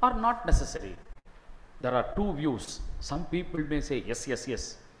or not necessary. There are two views. Some people may say, yes, yes,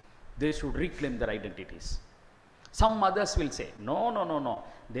 yes, they should reclaim their identities. Some others will say, no, no, no, no,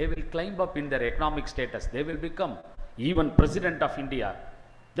 they will climb up in their economic status, they will become even President of India.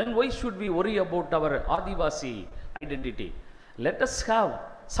 Then why should we worry about our Adivasi identity? Let us have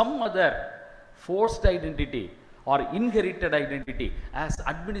some other forced identity or inherited identity as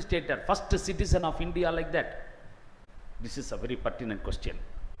administrator, first citizen of India, like that. This is a very pertinent question.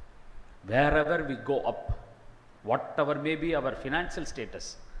 Wherever we go up, whatever may be our financial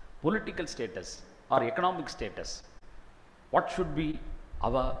status, political status or economic status, what should be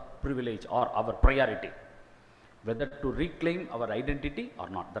our privilege or our priority? Whether to reclaim our identity or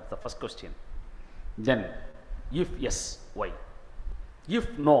not, that's the first question. Then, if yes, why?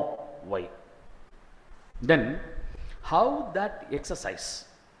 If no, why? Then, how that exercise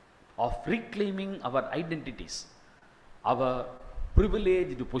of reclaiming our identities, our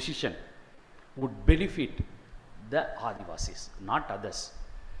privileged position, would benefit the Adivasis, not others.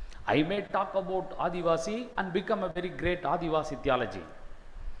 I may talk about Adivasi and become a very great Adivasi theology.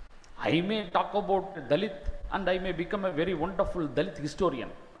 I may talk about Dalit and I may become a very wonderful Dalit historian.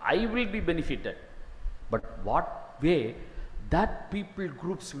 I will be benefited. But what way that people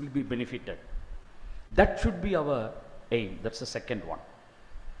groups will be benefited? That should be our aim. That's the second one.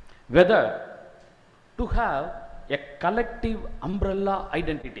 Whether to have a collective umbrella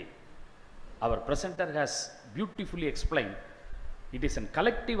identity. Our presenter has beautifully explained. It is a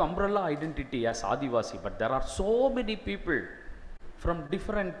collective umbrella identity as Adivasi, but there are so many people from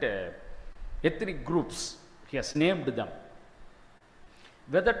different ethnic groups. He has named them.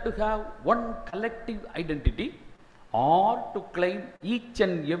 Whether to have one collective identity or to claim each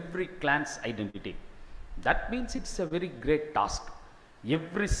and every clan's identity. That means it's a very great task.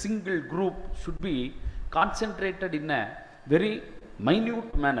 Every single group should be concentrated in a very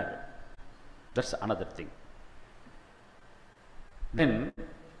minute manner. That's another thing. Then,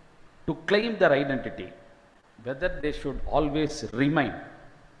 to claim their identity, whether they should always remain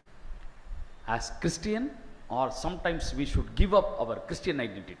as Christian or sometimes we should give up our Christian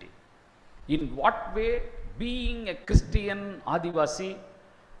identity. In what way being a Christian Adivasi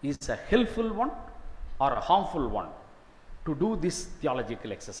is a helpful one or a harmful one to do this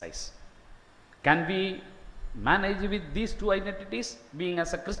theological exercise? Can we manage with these two identities, being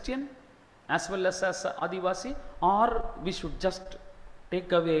as a Christian as well as a Adivasi, or we should just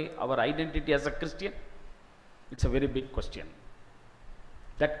take away our identity as a Christian? It's a very big question.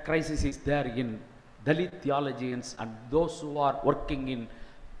 That crisis is there in Dalit theologians and those who are working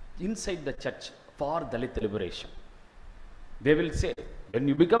inside the church for Dalit liberation. They will say, when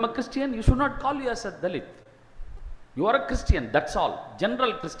you become a Christian, you should not call you as a Dalit. You are a Christian, that's all,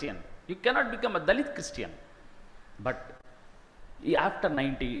 general Christian. You cannot become a Dalit Christian. But after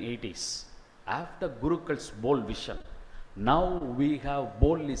 1980s, after Gurukul's bold vision, now we have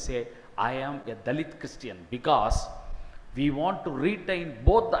boldly say, I am a Dalit Christian, because we want to retain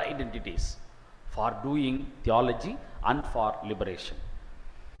both the identities for doing theology and for liberation.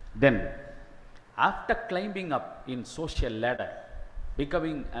 Then, after climbing up in social ladder,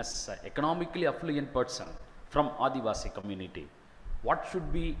 becoming as an economically affluent person from Adivasi community, what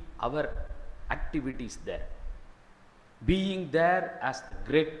should be our activities there? Being there as a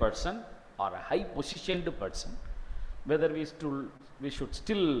great person or a high positioned person, whether we should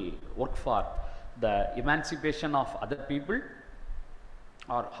still work for the emancipation of other people,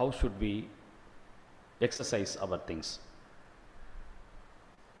 or how should we exercise our things?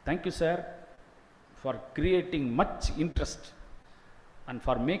 Thank you, sir, for creating much interest and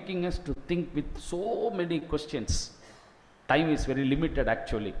for making us to think with so many questions. Time is very limited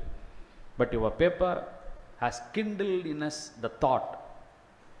actually, but your paper has kindled in us the thought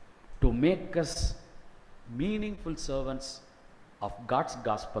to make us meaningful servants of God's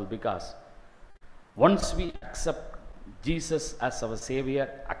gospel, because once we accept Jesus as our Savior,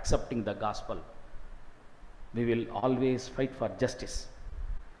 accepting the gospel, we will always fight for justice.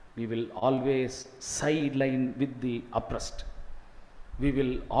 We will always sideline with the oppressed. We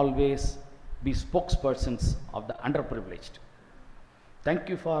will always be spokespersons of the underprivileged. Thank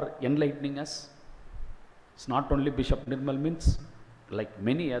you for enlightening us. It's not only Bishop Nirmal Minz, like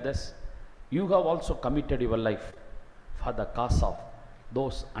many others, you have also committed your life for the cause of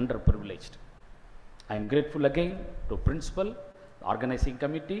those underprivileged. I am grateful again to principal, the organizing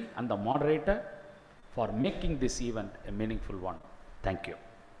committee and the moderator for making this event a meaningful one. Thank you.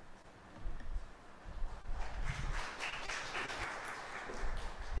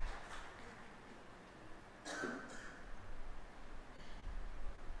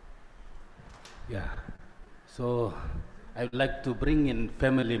 Yeah, so I would like to bring in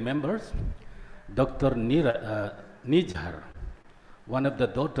family members. Dr. Nijar, one of the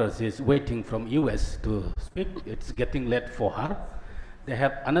daughters, is waiting from US to speak. It's getting late for her. They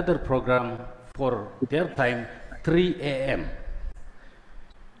have another program for their time, 3 a.m.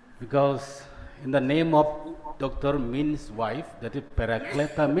 Because in the name of Dr. Minz's wife, that is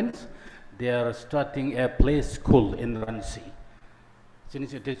Paracleta Minz, they are starting a play school in Ranchi.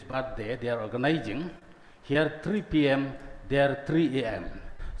 Since it is birthday, they are organizing. Here 3 p.m., there 3 a.m.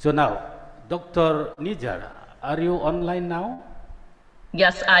 So now, Dr. Nijar, are you online now?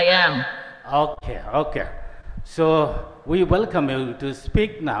 Yes, I am. Okay, okay. So we welcome you to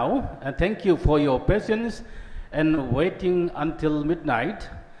speak now, and thank you for your patience and waiting until midnight.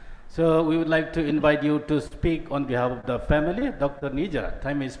 So we would like to invite you to speak on behalf of the family. Dr. Nijar,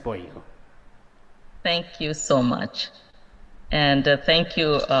 time is for you. Thank you so much. And thank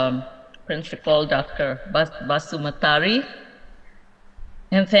you, Principal Dr. Basumatari.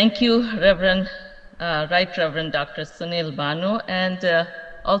 And thank you, Reverend, Right Reverend Dr. Sunil Banu. And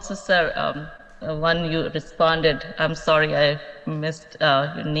also, sir, one you responded, I'm sorry I missed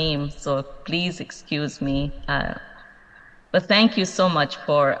your name, so please excuse me. But thank you so much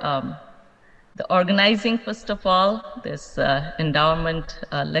for the organizing, first of all, this endowment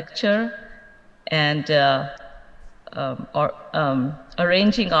lecture, and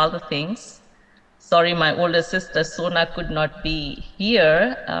arranging all the things. sorry, my older sister Sona could not be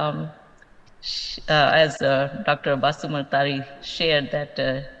here. As Dr. Basumatari shared that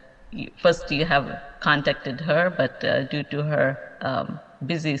first you have contacted her, but due to her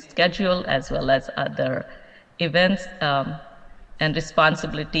busy schedule as well as other events and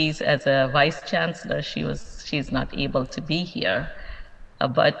responsibilities as a vice chancellor, she's not able to be here.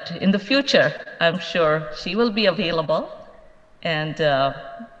 But in the future, I'm sure she will be available, and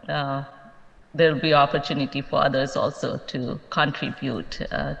there will be opportunity for others also to contribute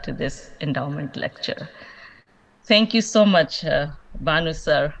to this endowment lecture. Thank you so much, Banu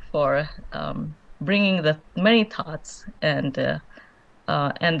sir, for bringing the many thoughts, and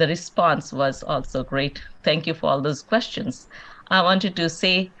the response was also great. Thank you for all those questions. I wanted to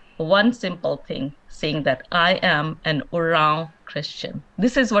say one simple thing, saying that I am an Orang Christian.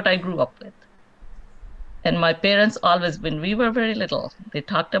 This is what I grew up with. And my parents always, when we were very little, they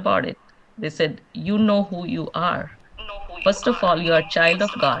talked about it. They said, you know who you are. First of all, you are a child of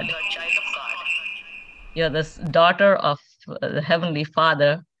God. You're the daughter of the Heavenly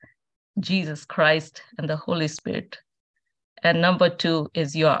Father, Jesus Christ, and the Holy Spirit. And number two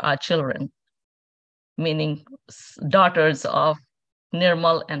is you are our children, meaning daughters of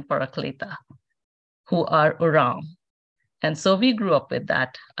Nirmal and Paraklita, who are Orang. And so we grew up with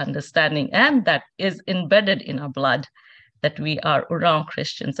that understanding, and that is embedded in our blood, that we are Orang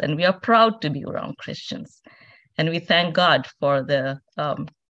Christians, and we are proud to be Orang Christians. And we thank God for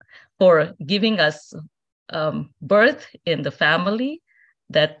for giving us birth in the family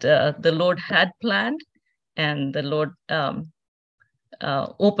that the Lord had planned, and the Lord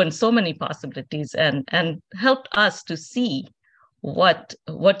opened so many possibilities and helped us to see what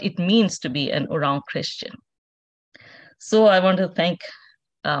it means to be an Orang Christian. So I want to thank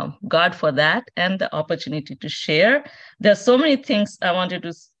God for that and the opportunity to share. There are so many things I wanted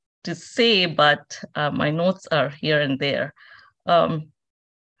to say, but my notes are here and there.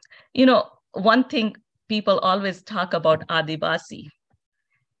 You know, one thing people always talk about Adivasi,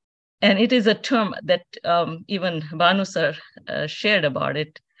 and it is a term that even Banu sir shared about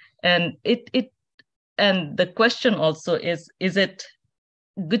it. And and the question also is it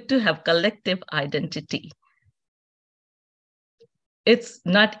good to have collective identity? It's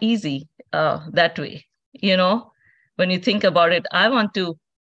not easy that way. You know, when you think about it, I want to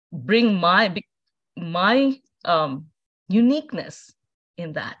bring my uniqueness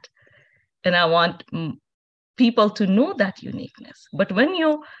in that. And I want people to know that uniqueness. But when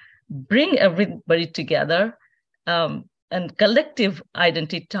you bring everybody together and collective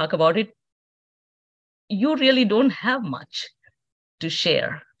identity, talk about it, you really don't have much to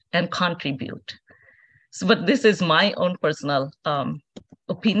share and contribute. So, but this is my own personal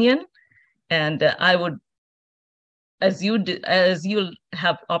opinion, and I would, as you'll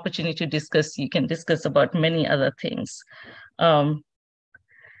have opportunity to discuss, you can discuss about many other things.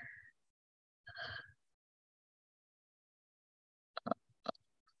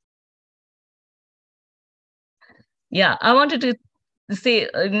 Yeah, I wanted to say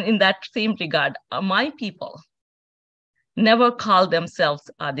in that same regard, my people never call themselves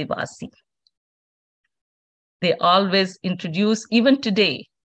Adivasi. They always introduce, even today,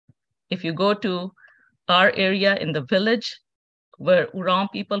 if you go to our area in the village where Orang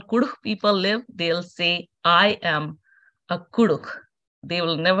people, Kuduk people live, they'll say, I am a Kuduk. They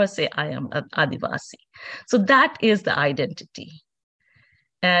will never say, I am an Adivasi. So that is the identity.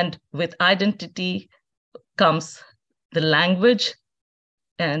 And with identity comes the language.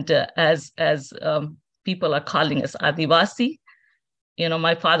 And as people are calling us Adivasi, you know,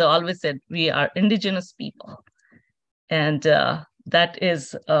 my father always said, we are indigenous people. And that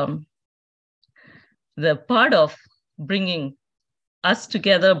is the part of bringing us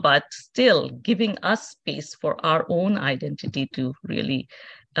together, but still giving us space for our own identity to really,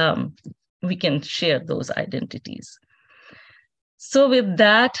 we can share those identities. So with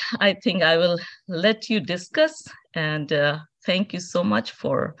that, I think I will let you discuss, and thank you so much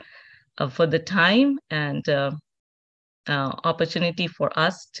for the time and opportunity for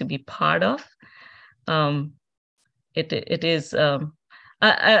us to be part of. It is,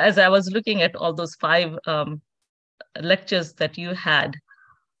 as I was looking at all those 5 lectures that you had,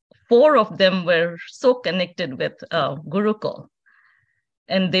 4 of them were so connected with Gurukul,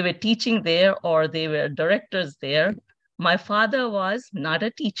 and they were teaching there or they were directors there. My father was not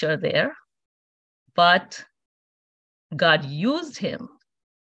a teacher there, but God used him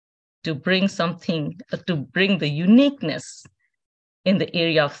to bring something, to bring the uniqueness in the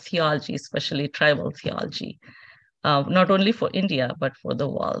area of theology, especially tribal theology, not only for India, but for the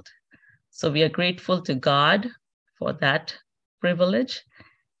world. So we are grateful to God for that privilege.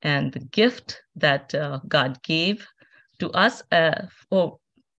 and the gift that God gave to us, for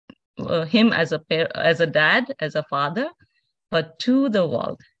him as a dad, as a father, but to the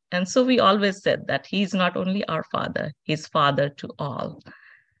world. And so we always said that he's not only our father, he's father to all,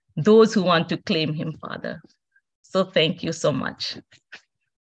 those who want to claim him father. So thank you so much.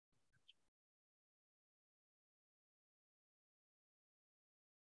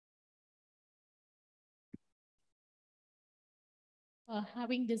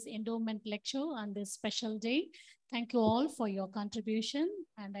 Having this endowment lecture on this special day. Thank you all for your contribution.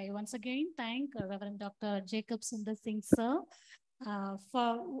 And I once again thank Reverend Dr. Jacob Sundar Singh, sir,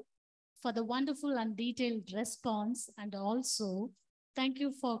 for the wonderful and detailed response. And also thank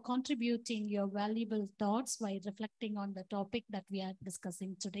you for contributing your valuable thoughts while reflecting on the topic that we are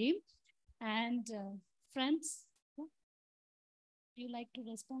discussing today. And friends, do you like to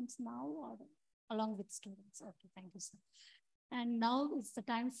respond now or along with students? Okay, thank you, sir. And now it's the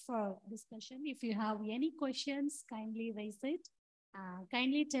time for discussion. If you have any questions, kindly raise it.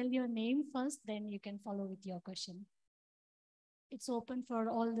 Kindly tell your name first, then you can follow with your question. It's open for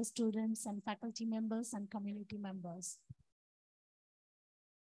all the students and faculty members and community members.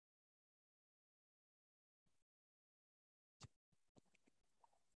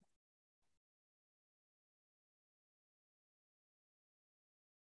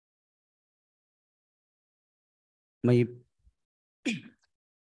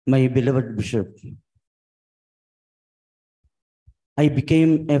 My beloved Bishop, I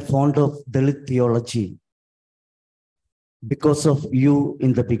became a fond of Dalit theology because of you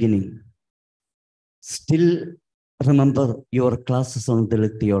in the beginning. Still remember your classes on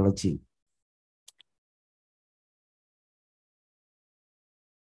Dalit theology.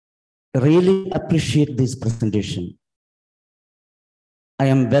 Really appreciate this presentation. I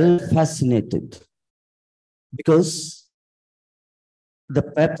am well fascinated because the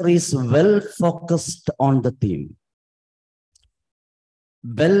paper is well focused on the theme,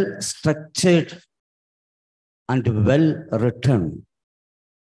 well structured and well written.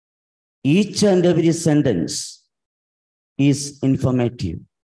 Each and every sentence is informative.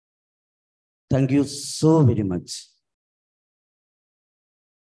 Thank you so very much.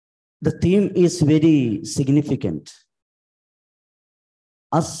 The theme is very significant.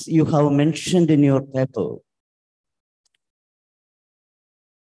 As you have mentioned in your paper,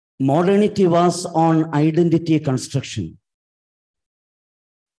 modernity was on identity construction.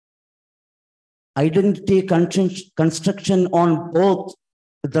 Identity construction on both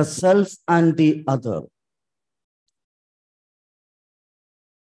the self and the other.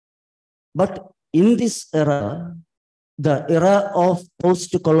 But in this era, the era of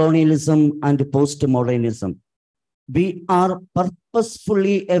post-colonialism and post-modernism, we are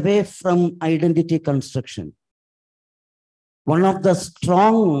purposefully away from identity construction. One of the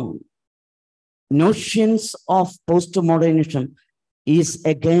strong notions of post-modernism is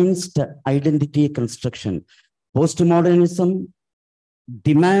against identity construction. Postmodernism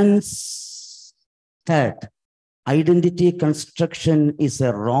demands that identity construction is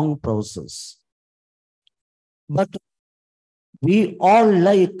a wrong process. But we all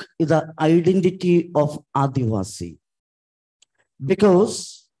like the identity of Adivasi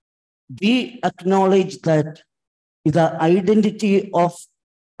because we acknowledge that the identity of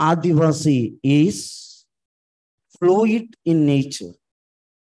Adivasi is fluid in nature.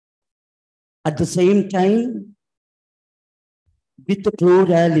 At the same time, with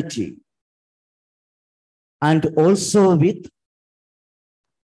plurality and also with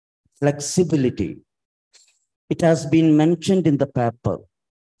flexibility. It has been mentioned in the paper.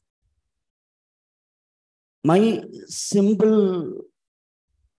 My simple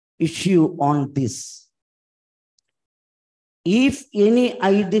issue on this, if any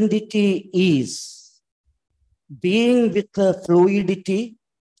identity is being with fluidity,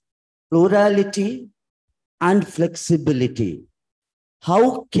 plurality, and flexibility,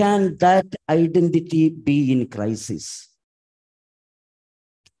 how can that identity be in crisis?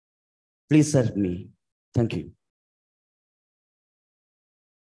 Please help me. Thank you.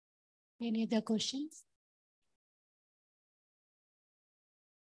 Any other questions?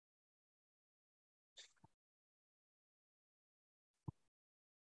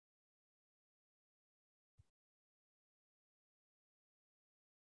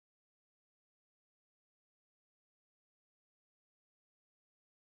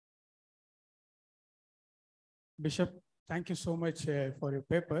 Bishop, thank you so much for your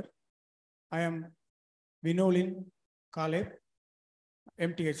paper. I am Vinolin Kaleb,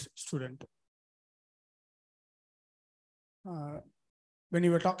 MTH student. When you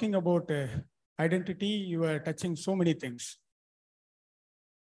were talking about identity, you were touching so many things.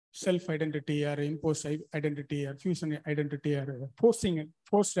 self-identity or imposed identity or fusion identity or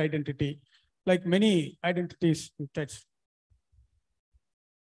forced identity, like many identities you touch.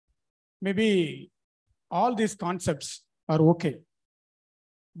 Maybe all these concepts are okay.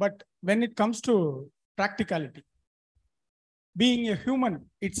 But when it comes to practicality, being a human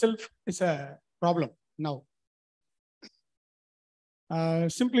itself is a problem now.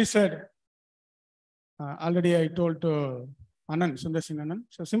 Simply said, already I told to Anand, Sundar Singh Anand.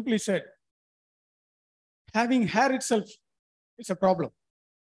 So simply said, having hair itself is a problem.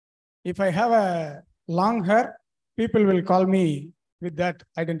 If I have a long hair, people will call me with that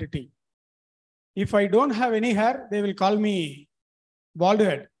identity. If I don't have any hair, they will call me bald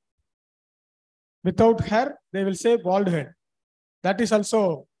head. Without hair, they will say bald head. That is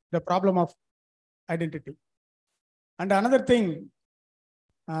also the problem of identity. And another thing,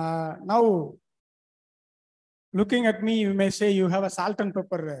 now looking at me, you may say you have a salt and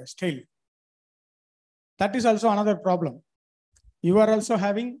pepper style. That is also another problem. You are also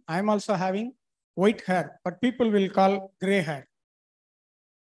having, I am also having white hair, but people will call gray hair.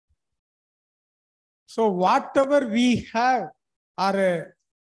 So whatever we have are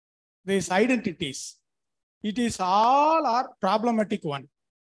these identities. It is all our problematic one.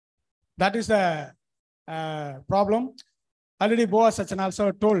 That is a problem. Already Boa Sachin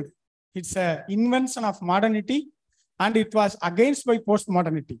also told it's an invention of modernity and it was against by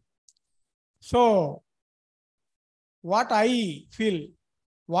postmodernity. So what I feel,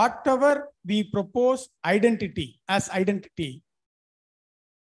 whatever we propose identity as identity,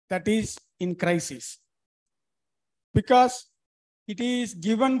 that is in crisis. Because it is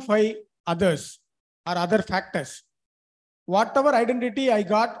given by others or other factors. Whatever identity I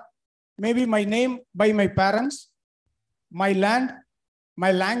got, maybe my name by my parents, my land,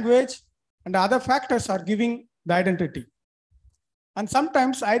 my language, and other factors are giving the identity. And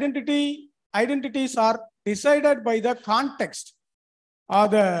sometimes identities are decided by the context or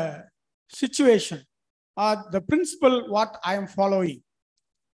the situation or the principle what I am following.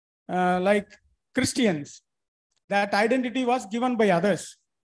 Like Christians, that identity was given by others.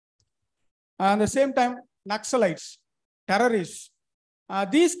 At the same time, Naxalites, terrorists,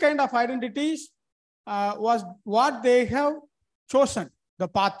 these kind of identities was what they have chosen, the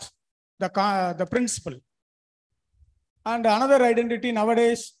path, the principle. And another identity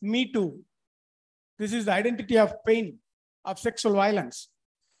nowadays, Me Too. This is the identity of pain, of sexual violence.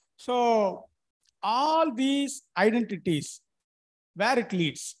 So all these identities, where it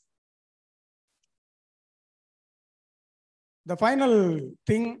leads. The final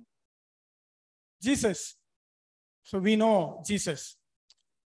thing, Jesus. So we know Jesus.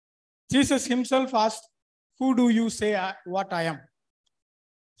 Jesus himself asked, who do you say what I am?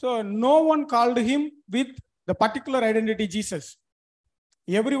 So no one called him with the particular identity Jesus.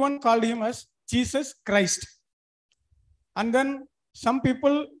 Everyone called him as Jesus Christ. And then some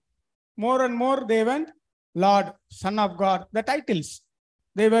people, more and more, they went, Lord, Son of God, the titles.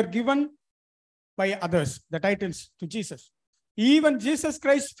 They were given by others, the titles to Jesus. Even Jesus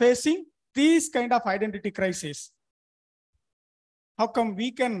Christ facing these kind of identity crises. How come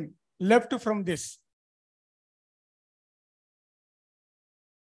we can left from this?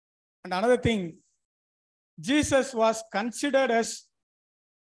 And another thing, Jesus was considered as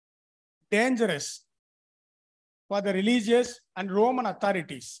dangerous for the religious and Roman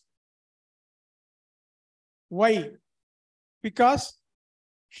authorities. Why? Because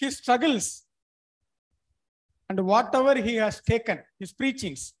his struggles and whatever he has taken, his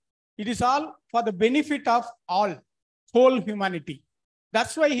preachings, it is all for the benefit of all, whole humanity.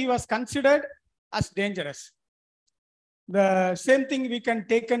 That's why he was considered as dangerous. The same thing we can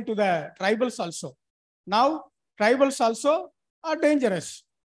take into the tribals also. Now, tribals also are dangerous.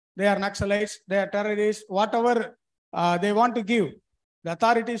 They are Naxalites, they are terrorists, whatever they want to give, the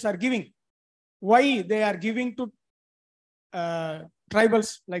authorities are giving. Why they are giving to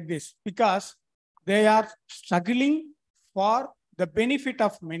tribals like this? Because they are struggling for the benefit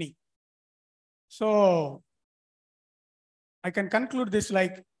of many. So I can conclude this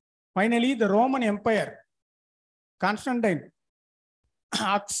like, finally the Roman Empire, Constantine,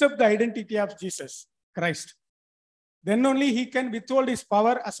 accept the identity of Jesus Christ. Then only he can withhold his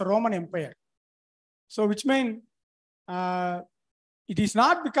power as a Roman Empire. So which means it is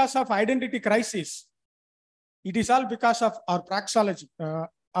not because of identity crisis. It is all because of our praxeology,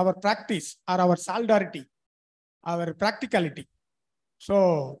 our practice, or our solidarity, our practicality.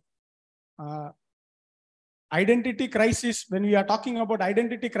 So identity crisis, when we are talking about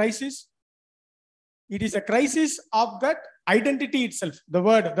identity crisis, it is a crisis of that identity itself, the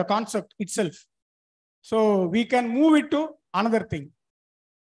word, the concept itself. So we can move it to another thing.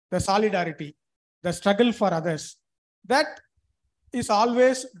 the solidarity, the struggle for others. That is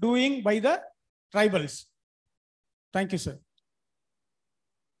always doing by the tribals. Thank you, sir.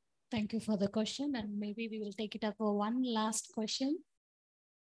 Thank you for the question, and maybe we will take it up for one last question.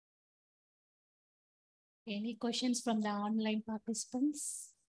 Any questions from the online participants?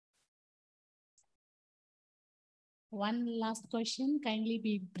 One last question, kindly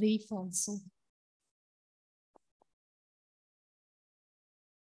be brief also.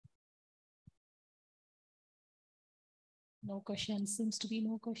 No questions, seems to be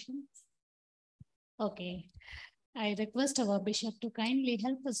no questions. Okay. I request our bishop to kindly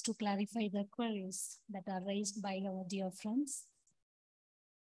help us to clarify the queries that are raised by our dear friends.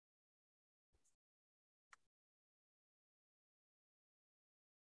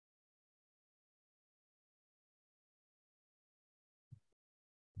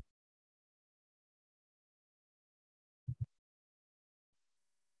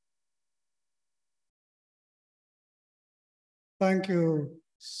 Thank you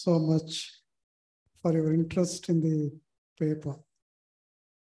so much for your interest in the paper.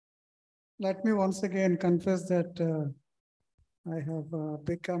 Let me once again confess that I have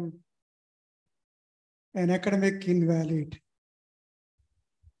become an academic invalid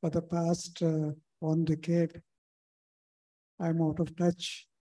for the past 1 decade. I'm out of touch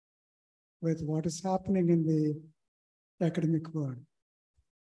with what is happening in the academic world.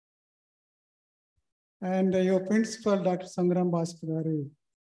 And your principal, Dr. Sangram Bhaskadari,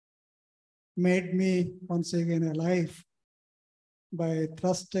 made me once again alive by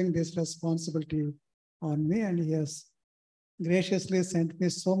trusting this responsibility on me, and he has graciously sent me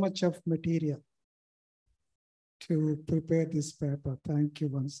so much of material to prepare this paper. Thank you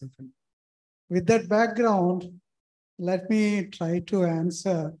once again. With that background, let me try to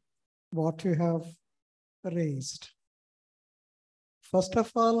answer what you have raised. First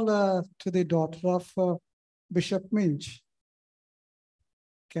of all, to the daughter of Bishop Minz,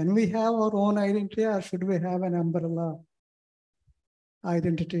 can we have our own identity, or should we have an umbrella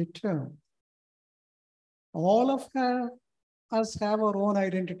identity term? All of us have our own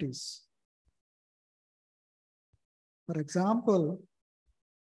identities. For example,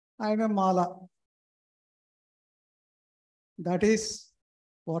 I'm a Mala. That is,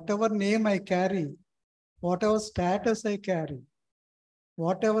 whatever name I carry, whatever status I carry,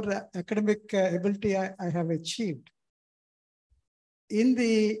 whatever academic ability I have achieved, in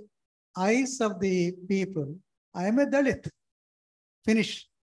the eyes of the people, I am a Dalit. Finish.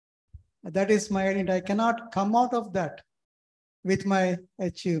 That is my identity. I cannot come out of that with my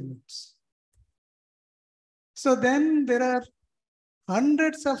achievements. So then there are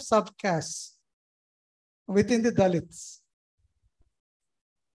hundreds of subcastes within the Dalits.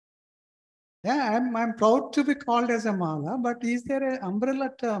 Yeah, I'm proud to be called as a Mala, but is there an umbrella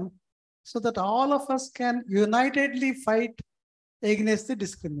term so that all of us can unitedly fight against the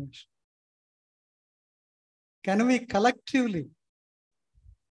discrimination? Can we collectively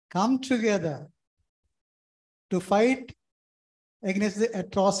come together to fight against the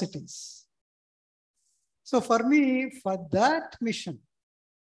atrocities? So for me, for that mission,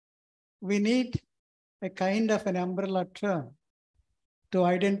 we need a kind of an umbrella term to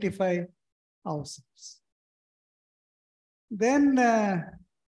identify ourselves. Then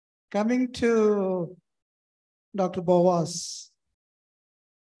coming to Dr. Bowas,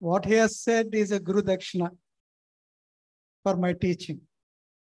 what he has said is a Guru Dakshina for my teaching.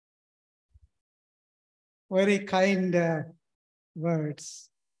 Very kind words.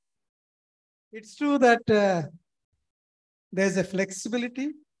 It's true that there's a flexibility,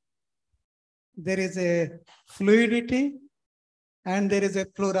 there is a fluidity, and there is a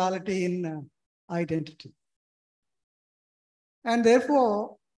plurality in identity. And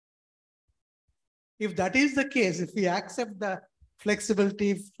therefore, if that is the case, if we accept the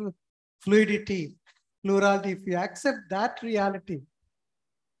flexibility, fluidity, plurality, if we accept that reality,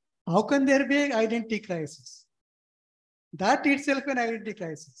 how can there be an identity crisis? That itself an identity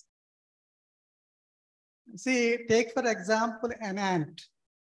crisis. See, take for example an ant.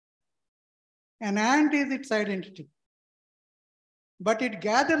 An ant is its identity, but it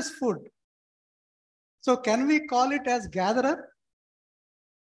gathers food. So can we call it as gatherer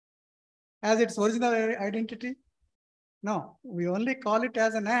as its original identity? No, we only call it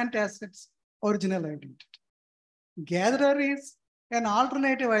as an ant as its original identity. Gatherer is an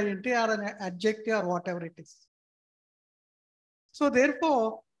alternative identity or an adjective or whatever it is. So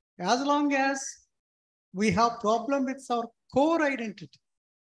therefore, as long as we have problem with our core identity,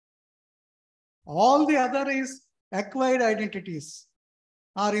 all the other is acquired identities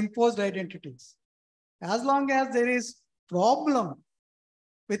or imposed identities. As long as there is problem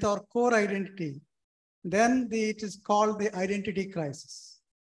with our core identity, then it is called the identity crisis.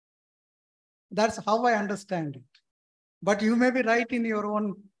 That's how I understand it. But you may be right in your own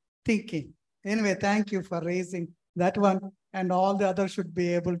thinking. Anyway, thank you for raising that one, and all the others should be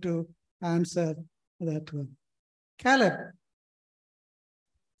able to answer that one. Caleb.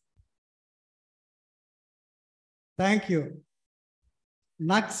 Thank you.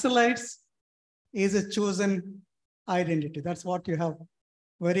 Naxalites is a chosen identity. That's what you have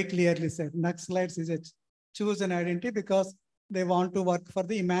very clearly said. Naxalites is a chosen identity because they want to work for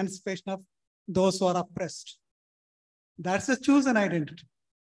the emancipation of those who are oppressed. That's a chosen identity.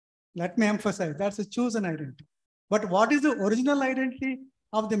 Let me emphasize, that's a chosen identity. But what is the original identity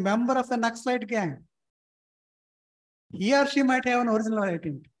of the member of the Naxalite gang? He or she might have an original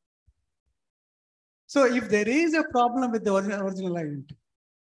identity. So if there is a problem with the original identity,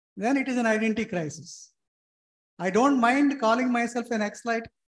 then it is an identity crisis. I don't mind calling myself an Naxalite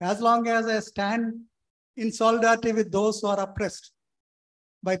as long as I stand in solidarity with those who are oppressed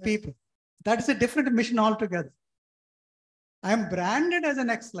by people. That is a different mission altogether. I am branded as a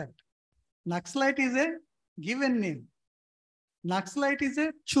Naxalite. Naxalite is a given name. Naxalite is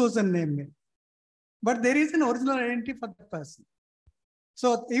a chosen name. But there is an original identity for the person.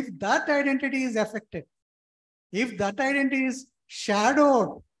 So if that identity is affected, if that identity is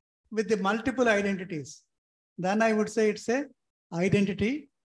shadowed with the multiple identities, then I would say it's a identity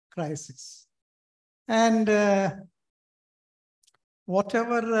crisis. And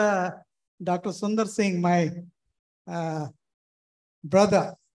whatever Dr. Sundar Singh, my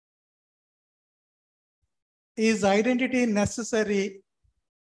brother, is identity necessary?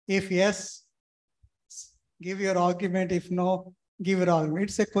 If yes, give your argument. If no, give your argument.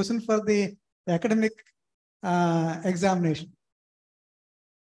 It's a question for the academic examination.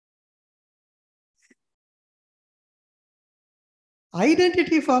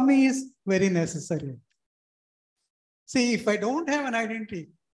 Identity for me is very necessary. See, if I don't have an identity,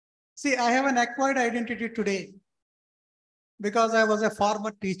 see, I have an acquired identity today because I was a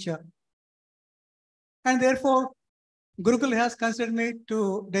former teacher. And therefore, Gurukul has considered me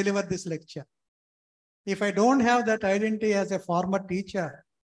to deliver this lecture. If I don't have that identity as a former teacher,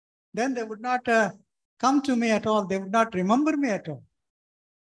 then they would not come to me at all. They would not remember me at all.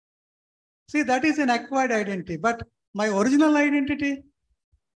 See, that is an acquired identity. But my original identity,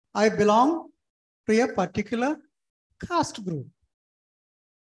 I belong to a particular caste group.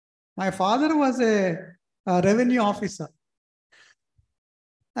 My father was a revenue officer.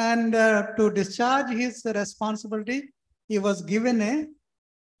 And to discharge his responsibility, he was given a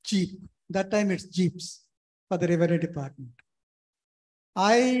jeep. That time it's jeeps for the revenue department.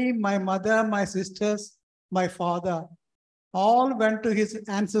 I, my mother, my sisters, my father, all went to his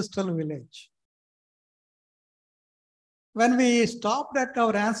ancestral village. When we stopped at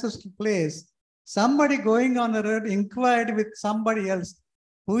our ancestral place, somebody going on the road inquired with somebody else,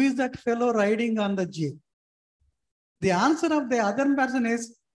 who is that fellow riding on the jeep? The answer of the other person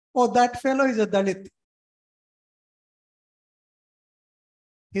is, oh, that fellow is a Dalit.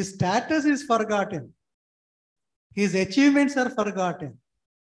 His status is forgotten. His achievements are forgotten.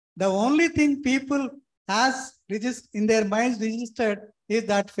 The only thing people has in their minds registered is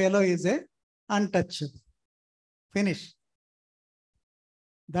that fellow is a untouchable. Finish.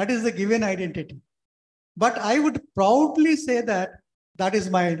 That is the given identity. But I would proudly say that that is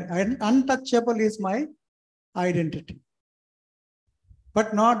my untouchable is my identity.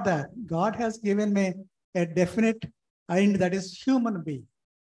 But not that. God has given me a definite identity, that is human being.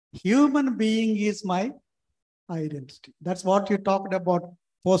 Human being is my identity. That's what you talked about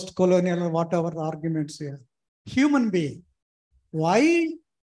post-colonial or whatever arguments here. Human being. Why?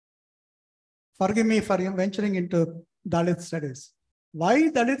 Forgive me for venturing into Dalit studies. Why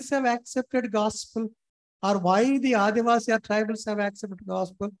Dalits have accepted gospel, or why the Adivasi or tribals have accepted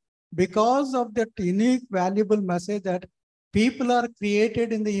gospel? Because of that unique, valuable message that people are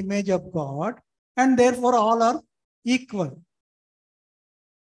created in the image of God and therefore all are equal.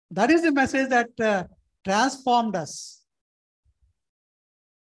 That is the message that transformed us.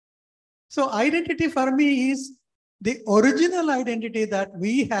 So identity for me is the original identity that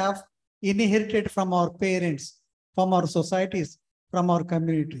we have inherited from our parents, from our societies, from our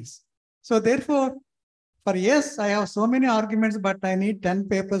communities. So therefore, for yes, I have so many arguments, but I need 10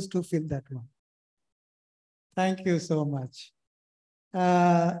 papers to fill that one. Thank you so much.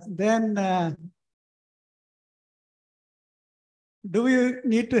 Do we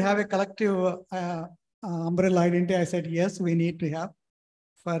need to have a collective umbrella identity? I said, yes, we need to have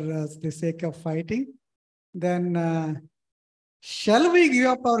for the sake of fighting. Then, shall we give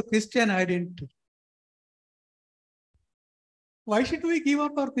up our Christian identity? why should we give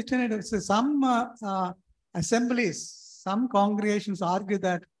up our Christianity? So some assemblies, some congregations argue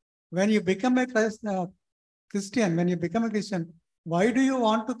that when you become a Christian, why do you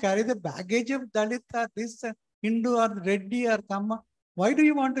want to carry the baggage of Dalit or this Hindu or Reddy or Kamma? Why do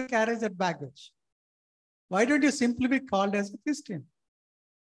you want to carry that baggage? Why don't you simply be called as a Christian?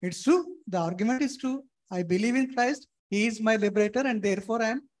 It's true. The argument is true. I believe in Christ. He is my liberator and therefore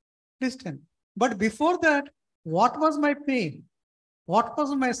I am Christian. But before that, what was my pain? What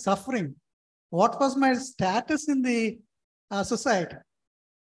was my suffering? What was my status in the society?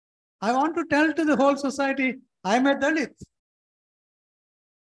 I want to tell to the whole society, I am a Dalit.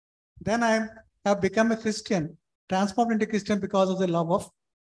 Then I have become a Christian, transformed into Christian because of the love of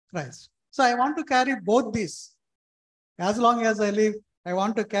Christ. So I want to carry both these. As long as I live, I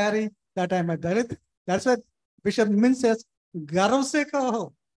want to carry that I am a Dalit. That's what Bishop Minz says, Garav se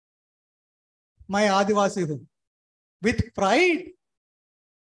kaho, my Adivasi hu. With pride,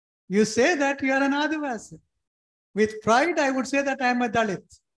 you say that you are an Adivasi. With pride, I would say that I am a Dalit.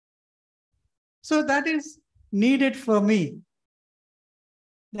 So that is needed for me.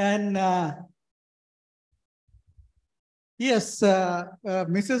 And yes,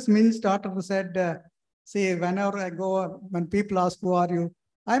 Mrs. Minz's daughter said, see, whenever I go, when people ask, who are you?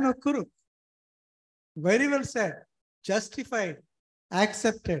 I'm a Kuru. Very well said, justified,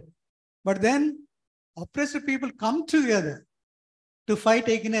 accepted. But then oppressed people come together to fight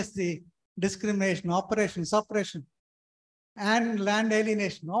against the discrimination, oppression, suppression, and land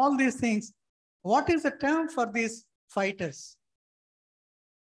alienation, all these things. What is the term for these fighters?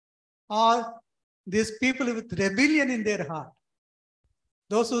 Or these people with rebellion in their heart,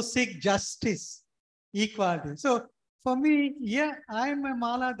 those who seek justice, equality. So for me, yeah, I'm a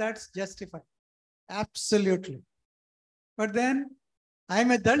Mala, that's justified. Absolutely. But then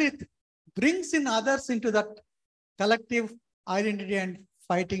I'm a Dalit, brings in others into that collective identity and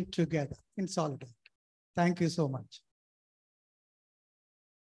fighting together in solidarity. Thank you so much.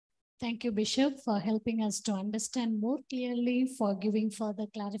 Thank you, Bishop, for helping us to understand more clearly, for giving further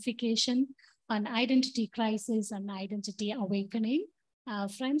clarification on identity crisis and identity awakening.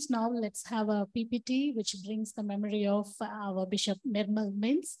 Friends, now let's have a PPT which brings the memory of our Bishop Nirmal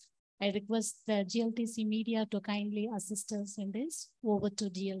Minz. I request the GLTC media to kindly assist us in this. Over to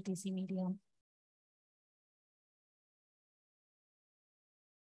GLTC media.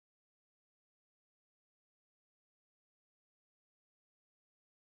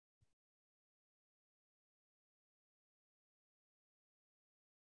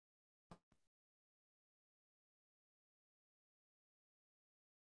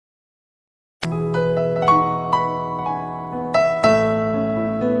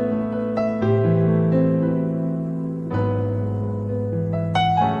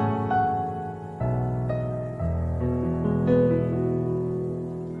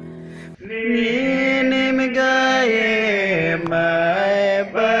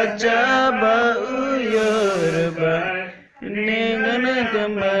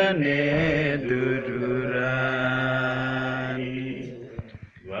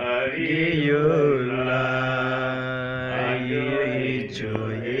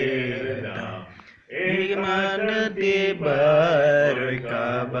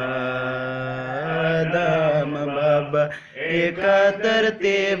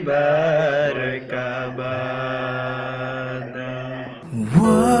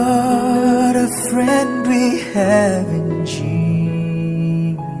 What a friend we have in Jesus.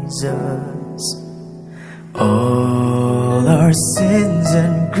 All our sins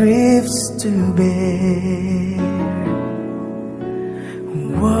and griefs to bear.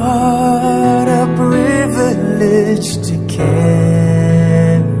 What a privilege to carry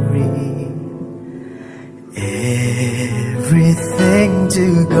everything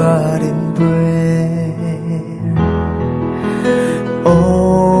to God in prayer.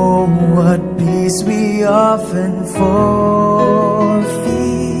 Oh, what peace we often forfeit.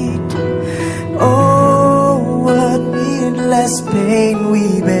 Oh, what needless pain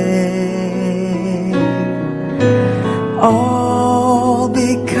we bear. All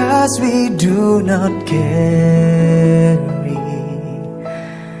because we do not carry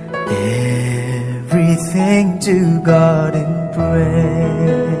everything to God in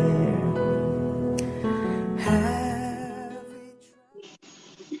prayer.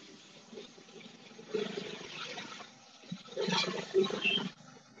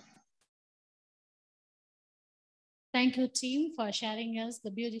 Thank you, team, for sharing us the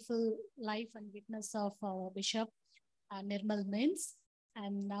beautiful life and witness of our Bishop Nirmal Minz.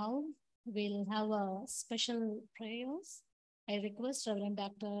 And now we'll have a special prayers. I request Reverend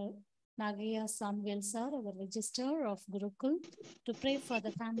Dr. Nagaya Samuel sir, our register of Gurukul, to pray for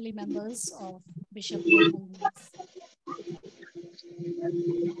the family members of Bishop Nirmal Minz.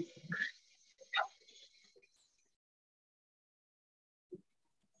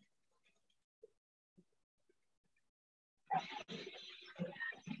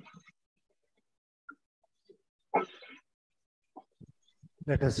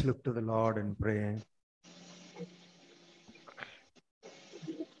 Let us look to the Lord and pray.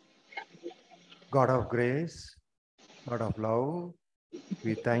 God of grace, God of love,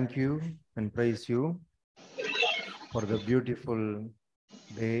 we thank you and praise you for the beautiful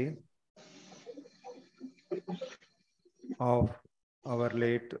day of our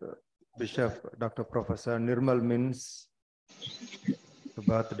late Bishop Dr. Professor Nirmal Minz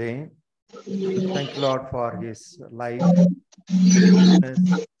birthday. Thank you, Lord, for his life.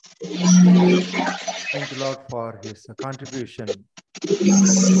 Thank you, Lord, for his contribution to the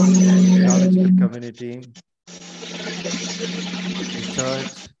theological community, the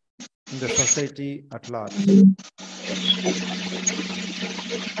church, and the society at large.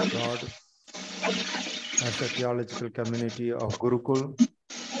 Lord, as a theological community of Gurukul,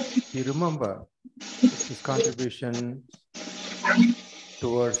 we remember his contribution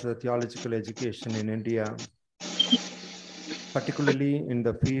towards the theological education in India, particularly in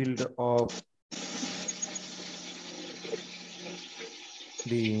the field of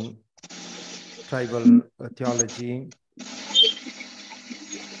the tribal theology,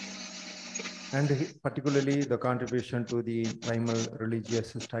 and particularly the contribution to the primal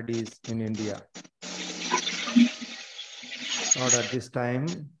religious studies in India. Lord, at this time,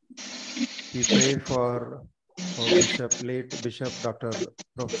 we pray for late Bishop Dr.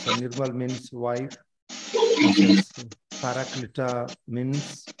 Professor Nirmal Minz's wife, Mrs. Paraclita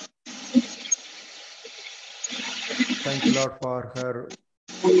Minz. Thank you, Lord, for her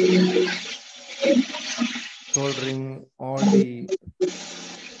shouldering all the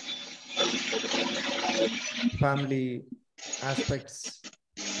family aspects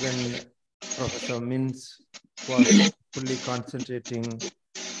when Professor Minz was fully concentrating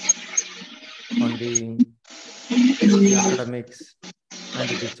on the academics and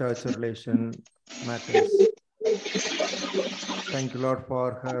the church relation matters. Thank you, Lord,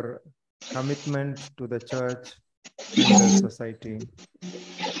 for her commitment to the church and the society.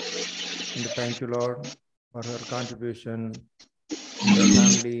 And thank you, Lord, for her contribution in the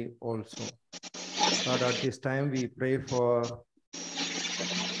family also. Lord, at this time we pray for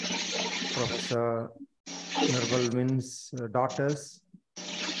Professor Nirmal Minz's daughters,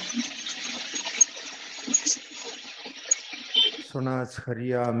 Sonaz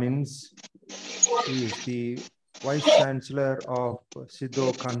Haria Minz, who is the Vice Chancellor of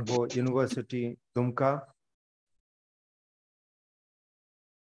Sidho Kanho University, Dumka,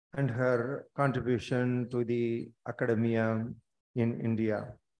 and her contribution to the academia in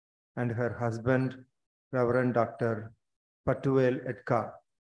India, and her husband, Reverend Dr. Patuel Edka.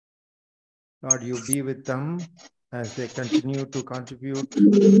 Lord, you be with them as they continue to contribute to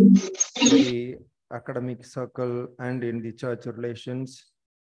the academic circle and in the church relations.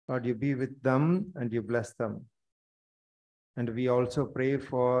 Lord, you be with them and you bless them. And we also pray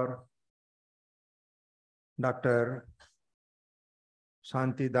for Dr.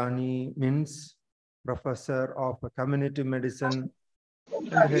 Shantidani Minz, Professor of Community Medicine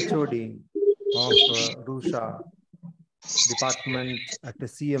and HOD of Rusha Department at the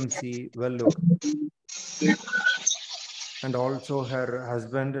CMC, Vellore. And also her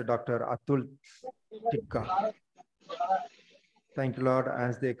husband, Dr. Atul Tikka. Thank you, Lord,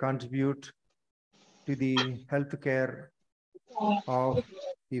 as they contribute to the healthcare of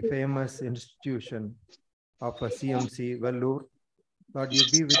the famous institution of CMC, Vellore. Lord, you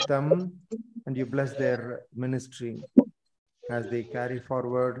be with them and you bless their ministry as they carry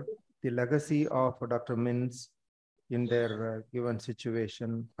forward the legacy of Dr. Minz in their given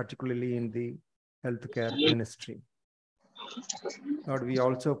situation, particularly in the healthcare ministry. Lord, we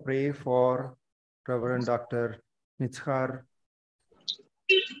also pray for Reverend Dr. Nitschar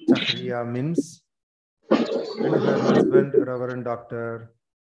Chakriya Minz and her husband, Reverend Dr.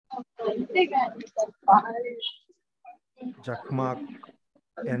 Jakmak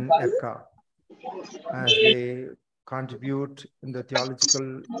N. Eka, as they contribute in the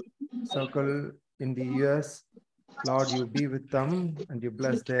theological circle in the US. Lord, you be with them and you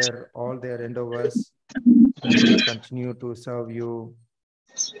bless all their endeavors as they continue to serve you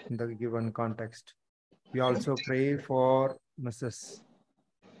in the given context. We also pray for Mrs.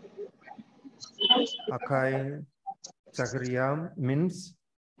 Akai Zachariah Minz,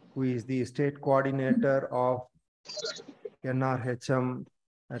 who is the state coordinator of NRHM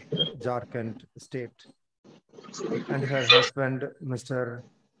at Jharkhand state, and her husband, Mr.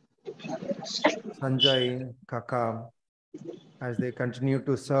 Sanjay Kaka, as they continue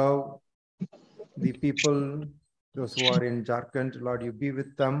to serve the people, those who are in Jharkhand. Lord, you be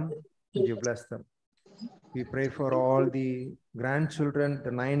with them and you bless them. We pray for all the grandchildren,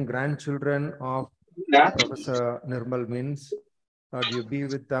 the 9 grandchildren of Professor Nirmal Minz. Lord, you be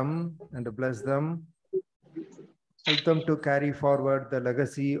with them and bless them. Help them to carry forward the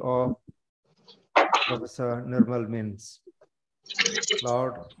legacy of Professor Nirmal Minz.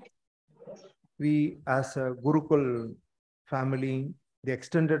 Lord, we as a Gurukul family, the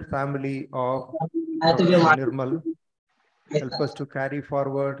extended family of Professor Nirmal, help us to carry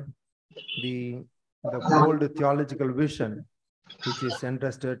forward the bold theological vision which is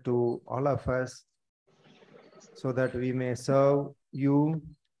entrusted to all of us, so that we may serve you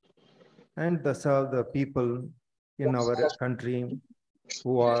and serve the people in our country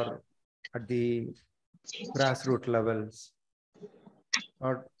who are at the grassroots levels.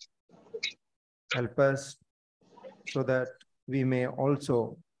 Lord, help us so that we may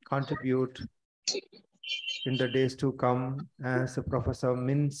also contribute in the days to come as Professor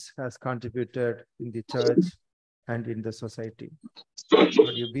Minz has contributed in the church and in the society.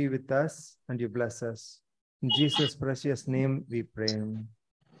 Lord, you be with us and you bless us. In Jesus' precious name we pray.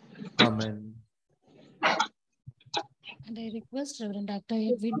 Amen. And I request Reverend Dr.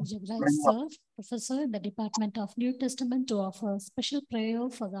 Edwin Jabraj, sir, Professor in the Department of New Testament, to offer special prayer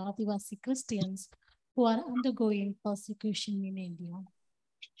for the Adivasi Christians who are undergoing persecution in India.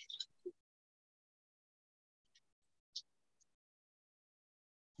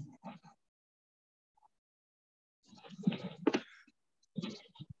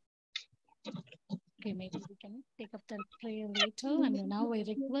 Okay, maybe we can take up the prayer later. And now I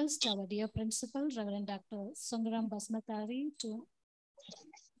request our dear principal, Reverend Dr. Sundaram Basmatari, to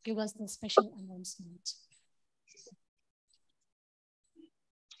give us the special announcement.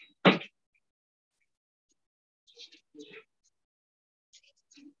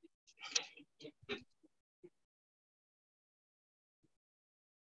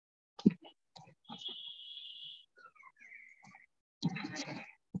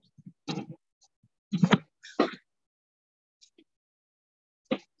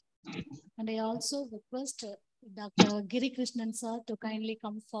 And I also request Dr. Giri Krishnan sir to kindly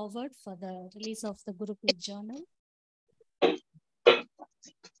come forward for the release of the Gurukul journal.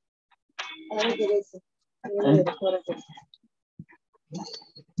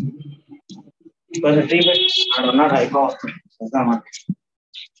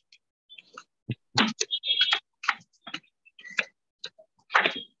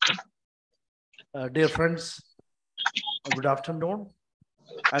 Dear friends, good afternoon.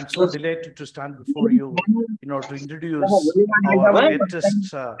 I'm so delighted to stand before you in order to introduce our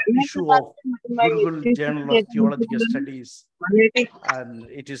latest issue of Gurukul Journal of Theological Studies, and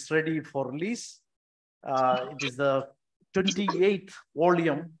it is ready for release. It is the 28th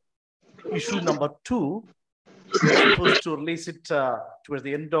volume, issue number 2. We were supposed to release it towards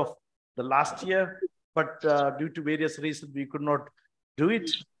the end of the last year, but due to various reasons, we could not do it.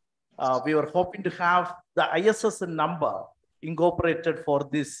 We were hoping to have the ISSN number incorporated for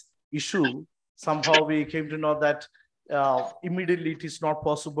this issue. Somehow we came to know that immediately it is not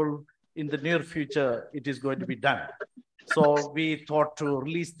possible. In the near future, it is going to be done. So we thought to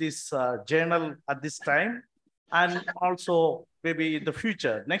release this journal at this time, and also maybe in the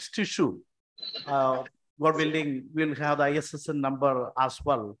future, next issue, God willing, we'll have the ISSN number as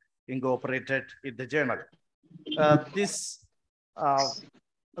well incorporated in the journal. This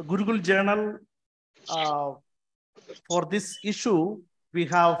Gurukul journal, for this issue, we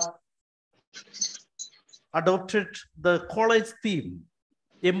have adopted the college theme,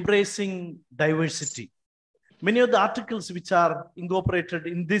 embracing diversity. Many of the articles which are incorporated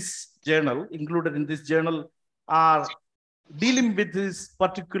in this journal, included in this journal, are dealing with this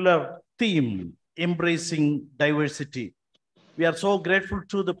particular theme, embracing diversity. We are so grateful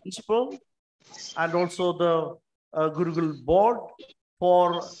to the principal and also the Gurukul board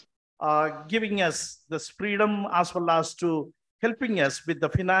for giving us this freedom, as well as to helping us with the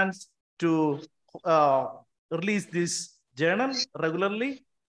finance to release this journal regularly.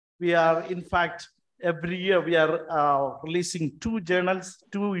 We are, in fact, every year we are releasing 2 journals,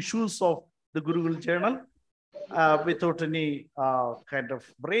 2 issues of the Gurukul journal without any kind of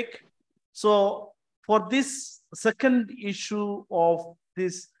break. So for this second issue of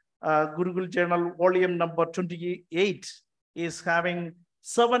this Gurukul journal, volume number 28 is having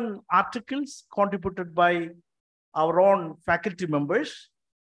 7 articles contributed by our own faculty members,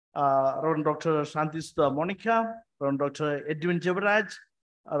 Reverend Dr. Shanti Monica, Reverend Dr. Edwin Jabraj,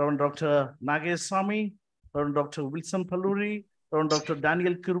 Reverend Dr. Nagesh Swami, Reverend Dr. Wilson Paluri, Reverend Dr.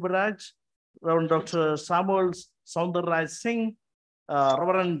 Daniel Kurbaraj, Reverend Dr. Samuel Soundarraj Singh,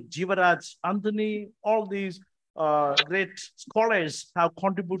 Reverend Jivaraj Anthony, all these great scholars have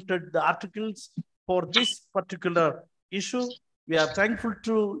contributed the articles for this particular issue. We are thankful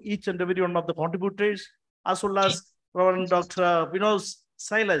to each and every one of the contributors, as well as Reverend Dr. Vinod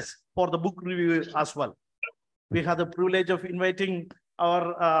Silas for the book review as well. We have the privilege of inviting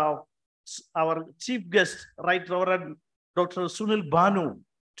our chief guest, Right Reverend Dr. Sunil Banu,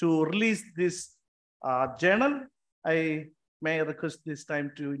 to release this journal. I may request this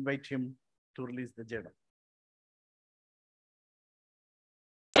time to invite him to release the journal.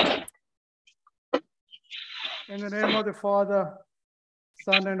 In the name of the Father,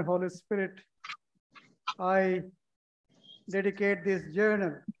 Son, and Holy Spirit, I dedicate this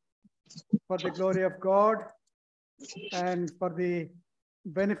journal for the glory of God and for the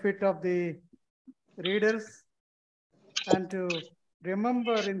benefit of the readers, and to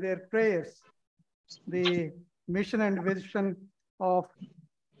remember in their prayers the mission and vision of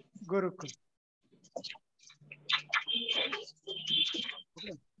Gurukul.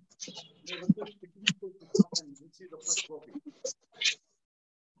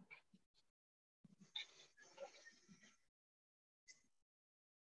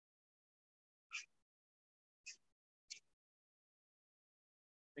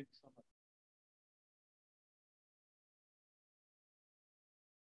 Thank you so much.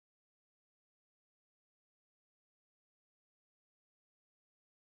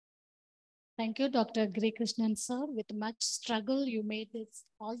 Thank you, Dr. Giri Krishnan, sir. With much struggle, you made this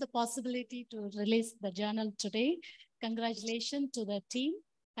all the possibility to release the journal today. Congratulations to the team.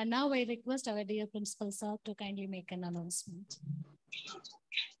 And now I request our dear principal, sir, to kindly make an announcement.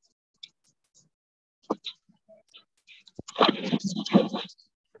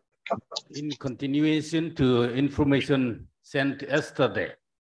 In continuation to information sent yesterday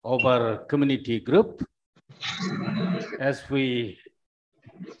over community group, as we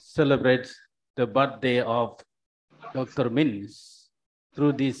celebrate the birthday of Dr. Minz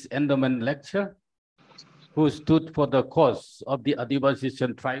through this endowment lecture, who stood for the cause of the Adivasi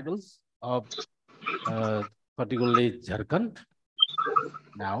tribals of particularly Jharkhand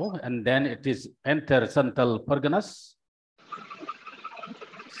now, and then it is enter Santal Parganas.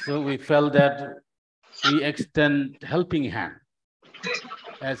 So we felt that we extend helping hand,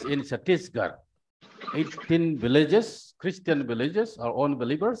 as in Chhattisgarh, 18 villages, Christian villages, our own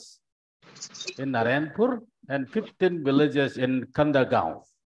believers, in Narayanpur, and 15 villages in Kandagaon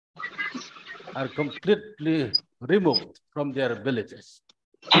are completely removed from their villages.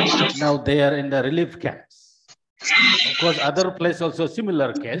 Now they are in the relief camps. Of course, other places also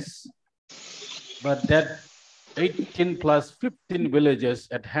similar case, but that 18 plus 15 villages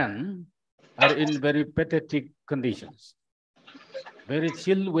at hand are in very pathetic conditions. Very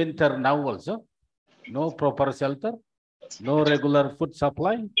chill winter now also, no proper shelter, no regular food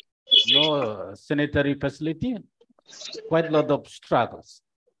supply, no sanitary facility, quite a lot of struggles.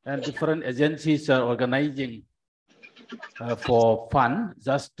 And different agencies are organizing for fun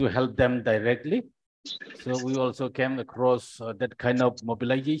just to help them directly. So we also came across that kind of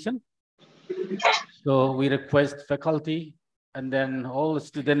mobilization. So we request faculty and then all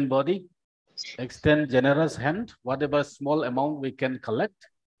student body extend generous hand, whatever small amount we can collect.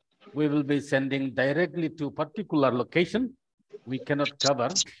 We will be sending directly to particular location we cannot cover.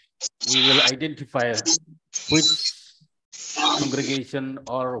 We will identify which congregation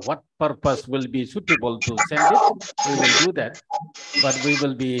or what purpose will be suitable to send it. We will do that, but we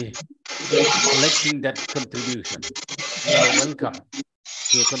will be collecting that contribution. You are welcome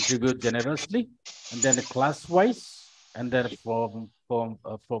to contribute generously, and then class-wise, and then for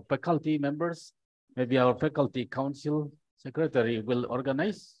faculty members, maybe our faculty council secretary will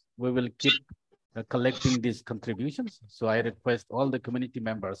organize. We will keep collecting these contributions. So I request all the community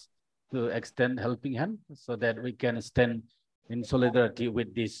members to extend helping hand so that we can stand in solidarity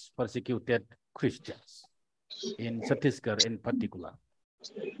with these persecuted Christians in Chhattisgarh in particular.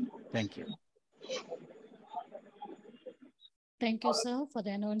 Thank you. Thank you, sir, for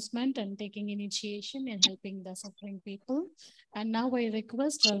the announcement and taking initiation in helping the suffering people. And now I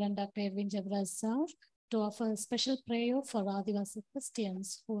request Reverend Dr. Edwin Jabraj, sir, to offer a special prayer for Adivasi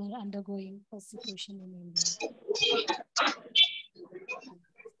Christians who are undergoing persecution in India.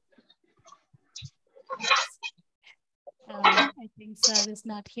 I think sir is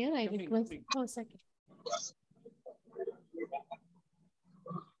not here. I request, oh, second.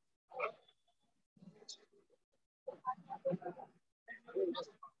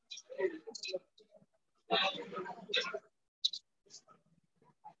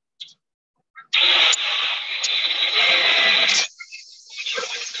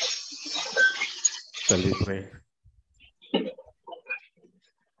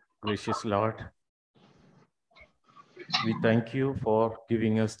 Gracious Lord, we thank you for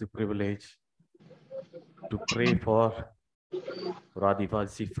giving us the privilege to pray for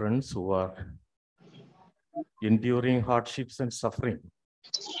Radivasi friends who are enduring hardships and suffering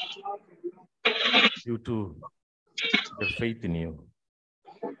due to their faith in you.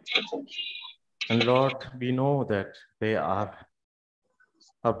 And Lord, we know that they are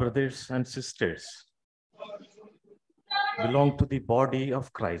our brothers and sisters, belong to the body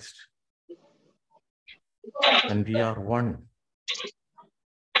of Christ, and we are one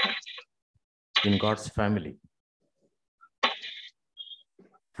in God's family.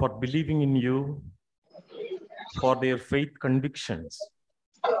 For believing in you, for their faith convictions,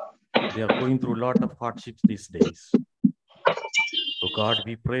 they are going through a lot of hardships these days. So God,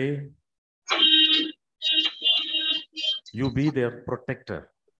 we pray you be their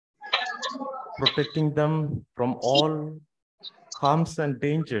protector, protecting them from all harms and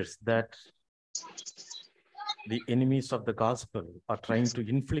dangers that the enemies of the gospel are trying to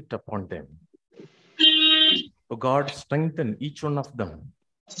inflict upon them. So God, strengthen each one of them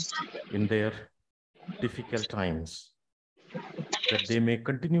in their difficult times, that they may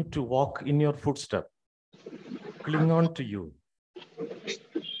continue to walk in your footsteps, cling on to you,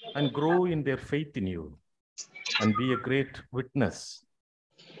 and grow in their faith in you, and be a great witness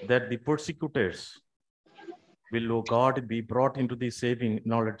that the persecutors will, O God, be brought into the saving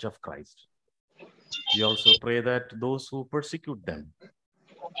knowledge of Christ. We also pray that those who persecute them,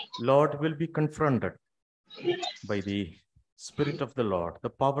 Lord, will be confronted by the Spirit of the Lord, the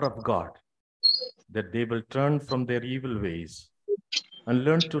power of God, that they will turn from their evil ways and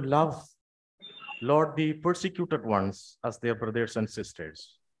learn to love, Lord, the persecuted ones as their brothers and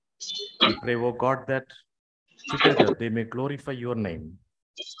sisters. We pray, O God, that together they may glorify your name,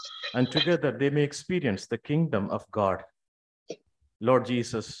 and together they may experience the kingdom of God. Lord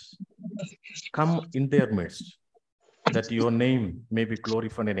Jesus, come in their midst, that your name may be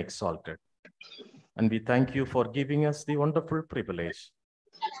glorified and exalted. And we thank you for giving us the wonderful privilege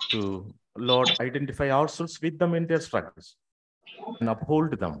to, Lord, identify ourselves with them in their struggles and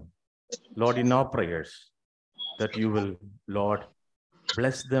uphold them, Lord, in our prayers, that you will, Lord,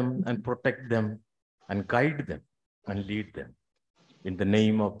 bless them and protect them and guide them and lead them. In the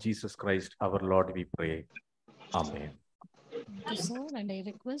name of Jesus Christ, our Lord, we pray. Amen. Thank you, sir. And I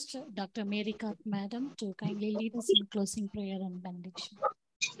request Dr. Mary Karp, Madam, to kindly lead us in closing prayer and benediction.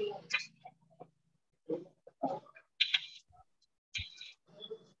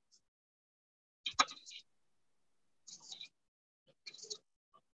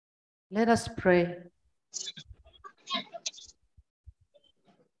 Let us pray.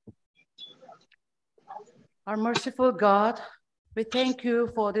 Our merciful God, we thank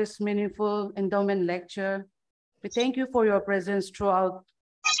you for this meaningful endowment lecture. We thank you for your presence throughout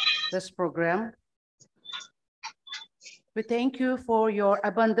this program. We thank you for your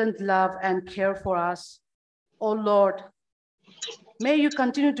abundant love and care for us. Oh Lord, may you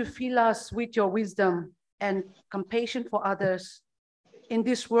continue to fill us with your wisdom and compassion for others in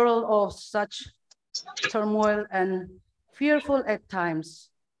this world of such turmoil and fearful at times.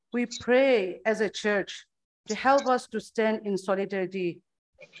 We pray as a church to help us to stand in solidarity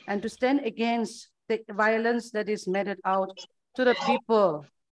and to stand against the violence that is meted out to the people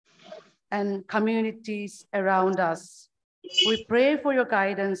and communities around us. We pray for your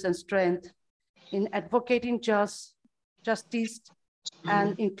guidance and strength in advocating justice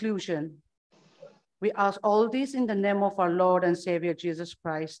and inclusion. We ask all this in the name of our Lord and Savior, Jesus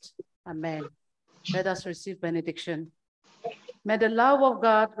Christ. Amen. Let us receive benediction. May the love of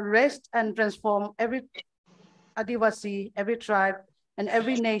God rest and transform every Adivasi, every tribe, and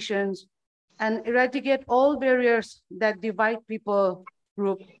every nation, and eradicate all barriers that divide people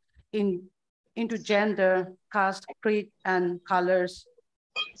group into gender, caste, creed, and colors.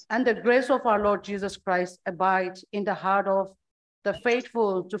 And the grace of our Lord Jesus Christ abide in the heart of the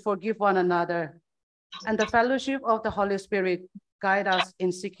faithful to forgive one another. And the fellowship of the Holy Spirit guide us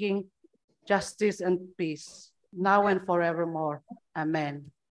in seeking justice and peace, now and forevermore.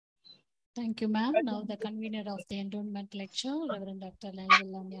 Amen. Thank you, ma'am. Now the convener of the endowment lecture, Reverend Dr.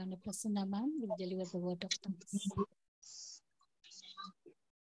 Lalivallani Prasanna, ma'am, will deliver the word of thanks.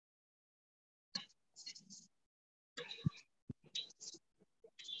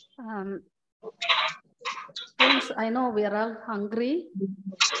 Friends, I know we are all hungry,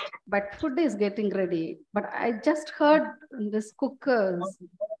 but food is getting ready. But I just heard this cooker's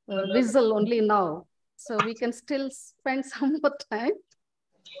whistle only now. So we can still spend some more time.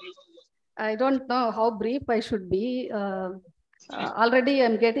 I don't know how brief I should be. Already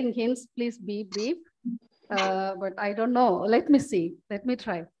I'm getting hints, please be brief. But I don't know. Let me see. Let me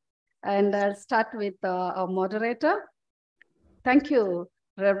try. And I'll start with our moderator. Thank you,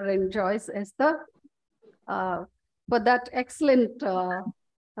 Reverend Joyce Esther, for that excellent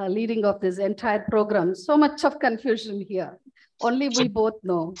leading of this entire program. So much of confusion here. Only we both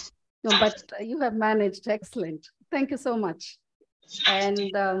know. No, but you have managed excellent. Thank you so much.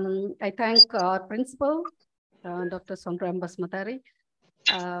 And I thank our principal, Dr. Songram Basmatari.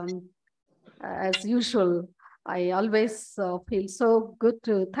 As usual, I always feel so good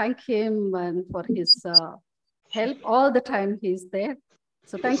to thank him and for his help all the time he's there.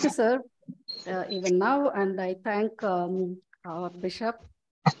 So thank you, sir, even now. And I thank our Bishop,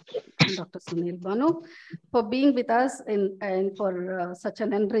 Dr. Sunil Banu, for being with us and for such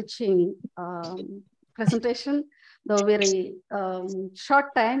an enriching presentation. Though very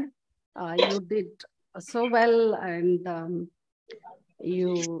short time, you did so well, and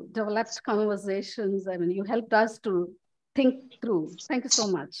you developed conversations. I mean, you helped us to think through. Thank you so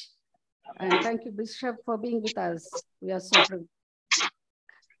much. And thank you, Bishop, for being with us. We are so privileged.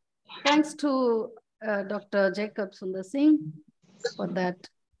 Thanks to Dr. Jacob Sundar Singh for that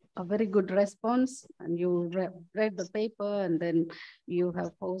a very good response. And you read the paper, and then you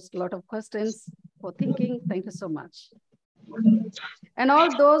have posed a lot of questions for thinking. Thank you so much. And all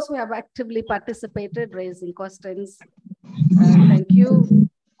those who have actively participated, raising questions, thank you.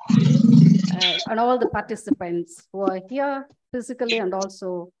 And all the participants who are here physically and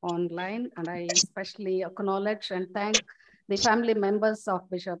also online. And I especially acknowledge and thank the family members of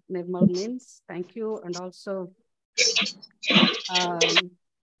Bishop Nirmal Minz. Thank you. And also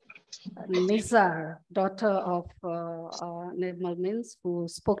Nizar, daughter of Nirmal Minz, who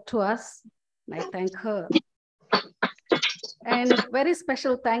spoke to us. And I thank her. And very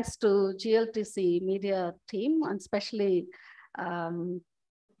special thanks to GLTC media team, and especially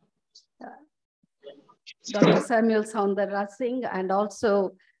Dr. Samuel Soundara Singh, and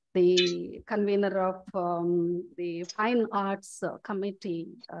also the convener of the Fine Arts Committee,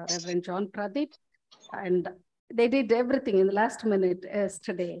 Reverend John Pradeep. And they did everything in the last minute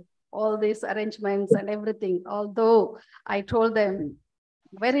yesterday, all these arrangements and everything. Although I told them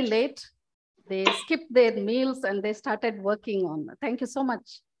very late, they skipped their meals and they started working on. Thank you so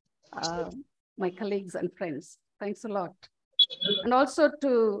much, my colleagues and friends. Thanks a lot. And also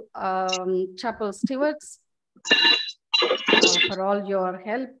to chapel stewards for all your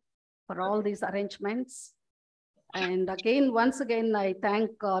help, for all these arrangements. And again, once again, I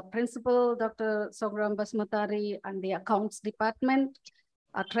thank our principal, Dr. Songram Basmatari, and the accounts department,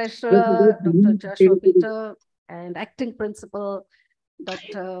 our treasurer, Dr. Joshua Peter, and acting principal,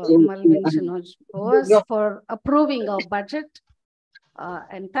 Dr. Malvin Shinoj Boas, for approving our budget.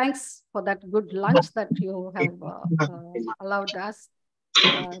 And thanks for that good lunch that you have allowed us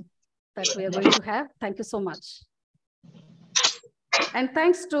that we are going to have. Thank you so much. And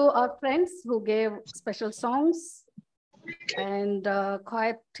thanks to our friends who gave special songs and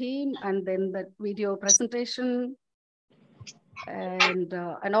choir team, and then the video presentation, and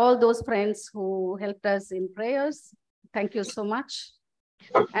all those friends who helped us in prayers. Thank you so much.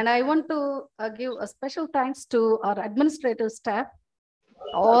 And I want to give a special thanks to our administrative staff.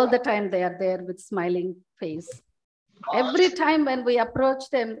 All the time they are there with smiling face. Every time when we approach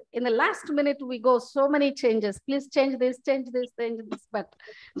them, in the last minute, we go so many changes. Please change this, change this, change this, but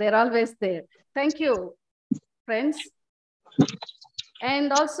they're always there. Thank you, friends.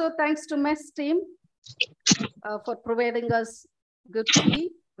 And also thanks to mess team for providing us good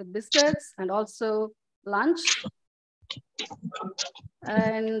tea with biscuits and also lunch.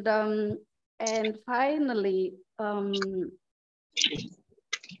 And finally,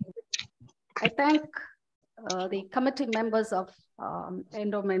 I thank the committee members of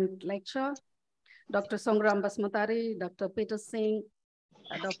Endowment Lecture, Dr. Songram Basmatari, Dr. Peter Singh,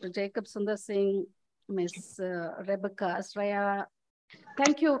 Dr. Jacob Sundar Singh, Ms. Rebecca Asraya.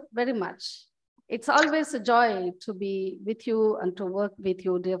 Thank you very much. It's always a joy to be with you and to work with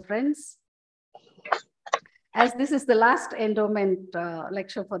you, dear friends. As this is the last endowment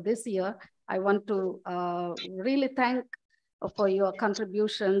lecture for this year, I want to really thank for your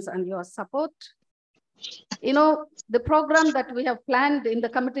contributions and your support. You know, the program that we have planned in the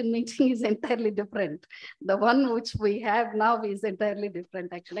committee meeting is entirely different. The one which we have now is entirely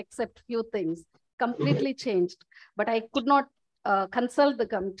different, actually, except few things, completely changed. But I could not consult the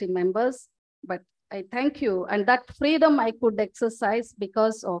committee members, but I thank you. And that freedom I could exercise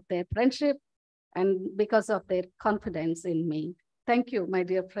because of their friendship and because of their confidence in me. Thank you, my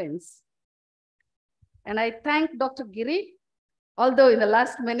dear friends. And I thank Dr. Giri, although in the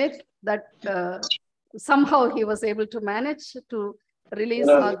last minute that somehow he was able to manage to release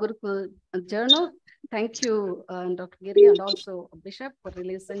our Gurukul journal. Thank you, Dr. Giri, and also Bishop for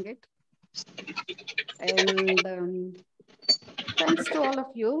releasing it. And thanks to all of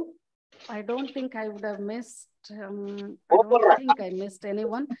you. I don't think I would have missed, I don't think I missed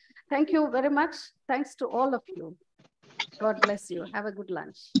anyone. Thank you very much. Thanks to all of you. God bless you. Have a good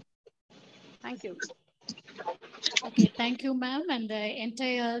lunch. Thank you. Okay, thank you, ma'am, and the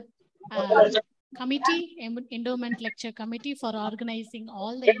entire committee, Endowment Lecture Committee, for organizing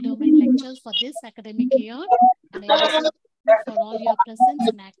all the endowment lectures for this academic year. And I also thank you for all your presence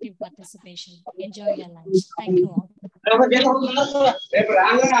and active participation. Enjoy your lunch. Thank you all.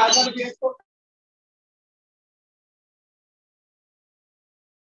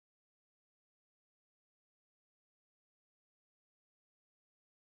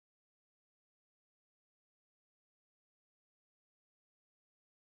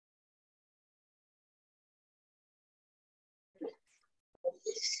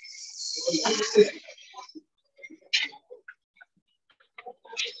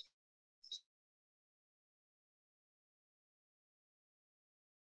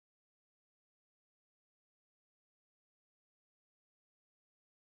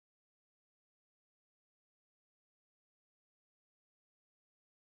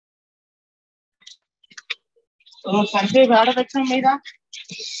 Sanjay भाड़ा दक्षिण मेरा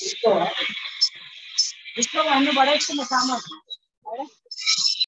इसको इसको हमने बड़ा इसको काम